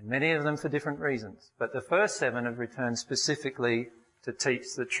 And many of them for different reasons. But the first 7 have returned specifically to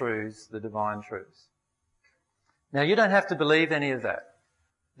teach the truths, the divine truths. Now, you don't have to believe any of that.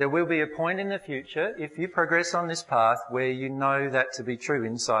 There will be a point in the future, if you progress on this path, where you know that to be true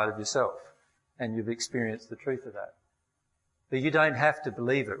inside of yourself, and you've experienced the truth of that. But you don't have to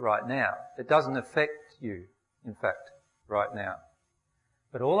believe it right now. It doesn't affect you, in fact, right now.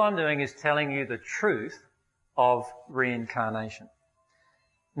 But all I'm doing is telling you the truth of reincarnation.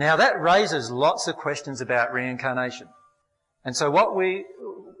 Now, that raises lots of questions about reincarnation. And so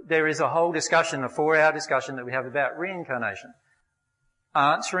there is a whole discussion, a 4-hour discussion that we have about reincarnation,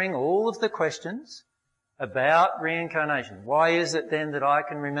 answering all of the questions about reincarnation. Why is it then that I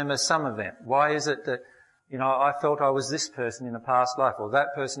can remember some event? Why is it that, I felt I was this person in a past life or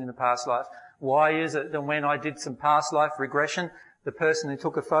that person in a past life? Why is it that when I did some past life regression, the person who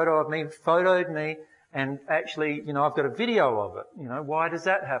took a photo of me photoed me and actually, I've got a video of it. Why does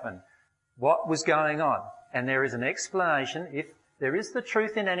that happen? What was going on? And there is an explanation. If there is the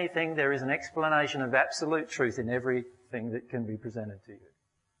truth in anything, there is an explanation of absolute truth in everything that can be presented to you.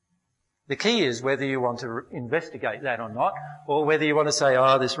 The key is whether you want to investigate that or not, or whether you want to say,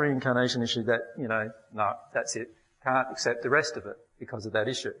 this reincarnation issue, that, no, that's it. Can't accept the rest of it because of that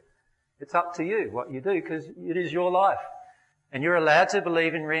issue. It's up to you what you do, because it is your life. And you're allowed to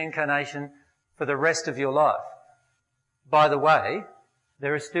believe in reincarnation for the rest of your life. By the way,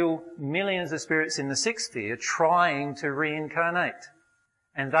 there are still millions of spirits in the 6th sphere trying to reincarnate.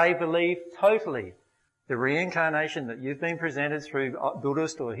 And they believe totally the reincarnation that you've been presented through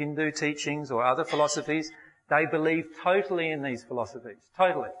Buddhist or Hindu teachings or other philosophies. They believe totally in these philosophies.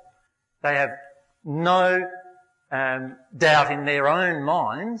 Totally. They have no doubt in their own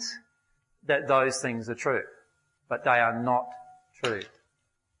minds that those things are true. But they are not true.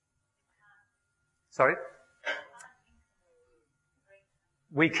 Sorry?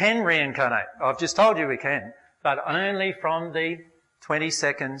 We can reincarnate. I've just told you we can, but only from the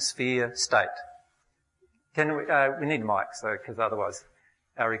 22nd sphere state. We need a mic, because otherwise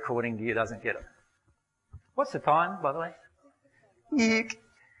our recording gear doesn't get it. What's the time, by the way?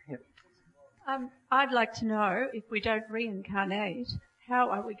 Yeah. I'd like to know, if we don't reincarnate, how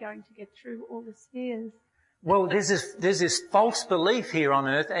are we going to get through all the spheres? Well, there's this false belief here on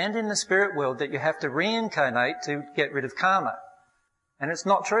earth and in the spirit world that you have to reincarnate to get rid of karma. And it's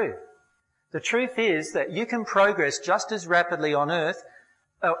not true. The truth is that you can progress just as rapidly on earth,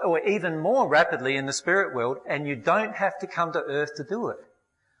 or even more rapidly in the spirit world, and you don't have to come to earth to do it.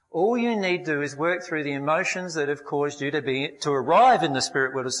 All you need to do is work through the emotions that have caused you to arrive in the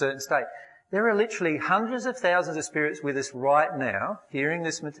spirit world at a certain state. There are literally hundreds of thousands of spirits with us right now, hearing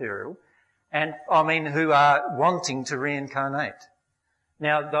this material, and who are wanting to reincarnate.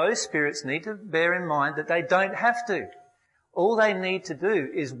 Now, those spirits need to bear in mind that they don't have to. All they need to do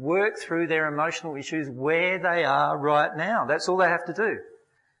is work through their emotional issues where they are right now. That's all they have to do.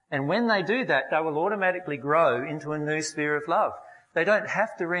 And when they do that, they will automatically grow into a new sphere of love. They don't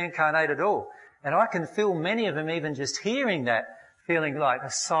have to reincarnate at all. And I can feel many of them, even just hearing that, feeling like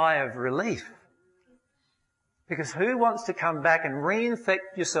a sigh of relief. Because who wants to come back and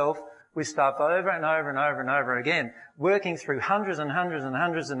reinfect yourself with stuff over and over and over and over again, working through hundreds and hundreds and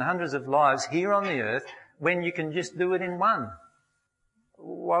hundreds and hundreds of lives here on the earth when you can just do it in one?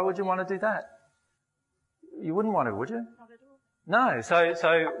 Why would you want to do that? You wouldn't want to, would you? No.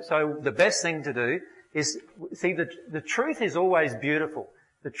 So the best thing to do is, see, the truth is always beautiful.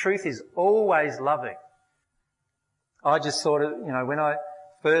 The truth is always loving. I just sort of, when I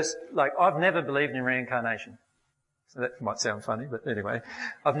first, I've never believed in reincarnation. So that might sound funny, but anyway,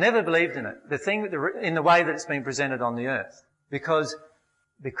 I've never believed in it. In the way that it's been presented on the earth. Because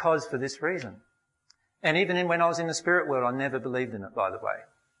for this reason. And even when I was in the spirit world, I never believed in it, by the way.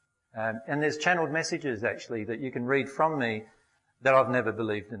 And there's channeled messages, actually, that you can read from me that I've never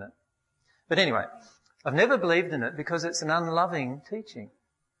believed in it. But anyway, I've never believed in it because it's an unloving teaching.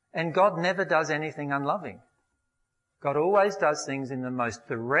 And God never does anything unloving. God always does things in the most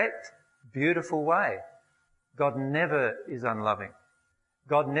direct, beautiful way. God never is unloving.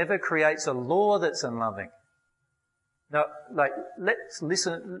 God never creates a law that's unloving. Now, let's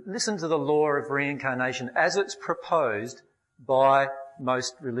listen to the law of reincarnation as it's proposed by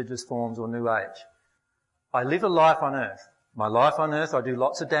most religious forms or New Age. I live a life on earth. My life on earth, I do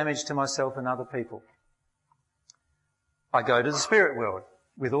lots of damage to myself and other people. I go to the spirit world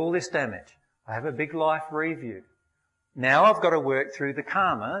with all this damage. I have a big life review. Now I've got to work through the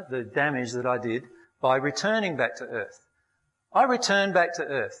karma, the damage that I did, by returning back to earth. I return back to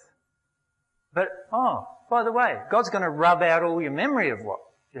earth. But, by the way, God's going to rub out all your memory of what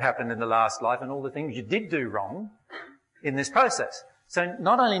happened in the last life and all the things you did do wrong in this process. So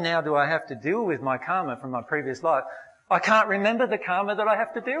not only now do I have to deal with my karma from my previous life, I can't remember the karma that I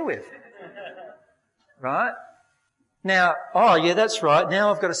have to deal with. Right? Now, yeah, that's right.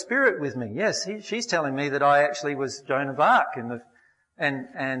 Now I've got a spirit with me. Yes, she's telling me that I actually was Joan of Arc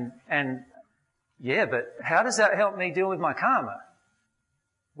yeah, but how does that help me deal with my karma?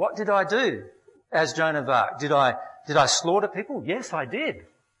 What did I do as Joan of Arc? Did I slaughter people? Yes, I did.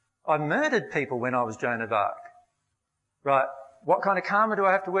 I murdered people when I was Joan of Arc. Right? What kind of karma do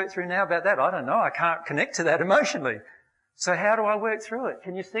I have to work through now about that? I don't know. I can't connect to that emotionally. So how do I work through it?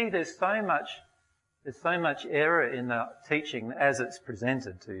 Can you see there's so much error in the teaching as it's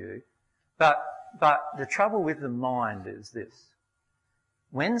presented to you. But the trouble with the mind is this.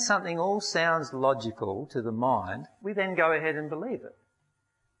 When something all sounds logical to the mind, we then go ahead and believe it.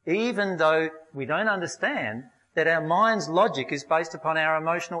 Even though we don't understand that our mind's logic is based upon our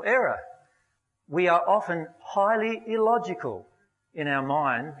emotional error. We are often highly illogical in our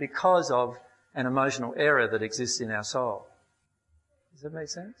mind because of an emotional error that exists in our soul. Does that make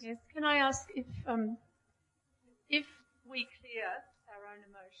sense? Yes. Can I ask if we clear our own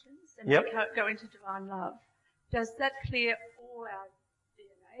emotions and Yep. we go into divine love, does that clear all our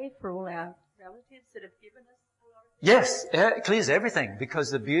DNA for all our relatives that have given us a lot of Yes, it clears everything, because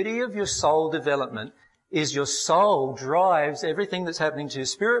the beauty of your soul development is your soul drives everything that's happening to your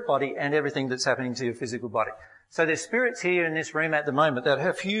spirit body and everything that's happening to your physical body. So there's spirits here in this room at the moment that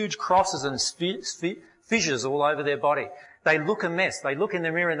have huge crosses and fissures all over their body. They look a mess. They look in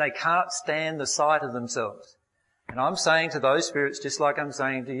the mirror and they can't stand the sight of themselves. And I'm saying to those spirits, just like I'm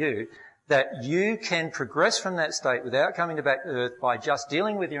saying to you, that you can progress from that state without coming back to earth by just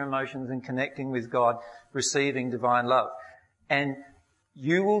dealing with your emotions and connecting with God, receiving divine love. And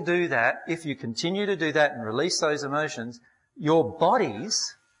you will do that if you continue to do that and release those emotions. Your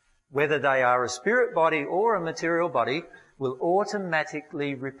bodies, whether they are a spirit body or a material body, will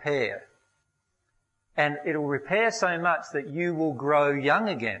automatically repair. And it'll repair so much that you will grow young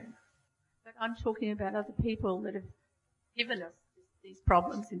again. But I'm talking about other people that have given us this these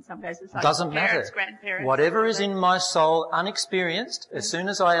problems in some cases. Like Doesn't parents, matter. Grandparents. Whatever is in my soul unexperienced, as soon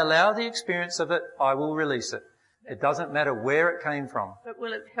as I allow the experience of it, I will release it. It doesn't matter where it came from. But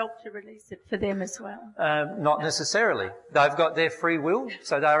will it help to release it for them as well? Not necessarily. They've got their free will,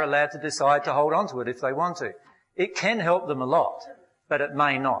 so they're allowed to decide to hold on to it if they want to. It can help them a lot, but it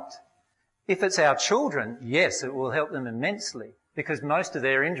may not. If it's our children, yes, it will help them immensely, because most of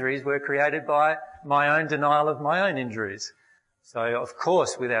their injuries were created by my own denial of my own injuries. So, of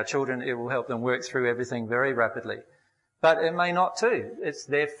course, with our children, it will help them work through everything very rapidly. But it may not too. It's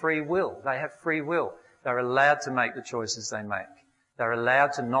their free will. They have free will. They're allowed to make the choices they make. They're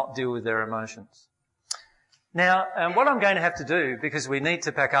allowed to not deal with their emotions. Now, what I'm going to have to do, because we need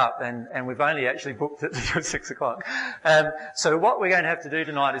to pack up, and we've only actually booked it till 6 o'clock. So what we're going to have to do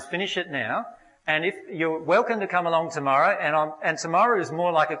tonight is finish it now. And if you're welcome to come along tomorrow, and tomorrow is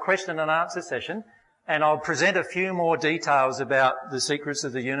more like a question and answer session, and I'll present a few more details about the secrets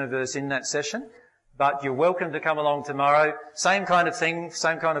of the universe in that session. But you're welcome to come along tomorrow. Same kind of thing,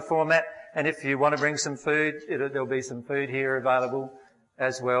 same kind of format. And if you want to bring some food, there'll be some food here available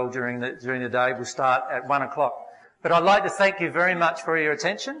as well during the day. We'll start at 1 o'clock. But I'd like to thank you very much for your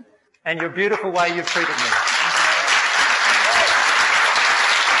attention and your beautiful way you've treated me.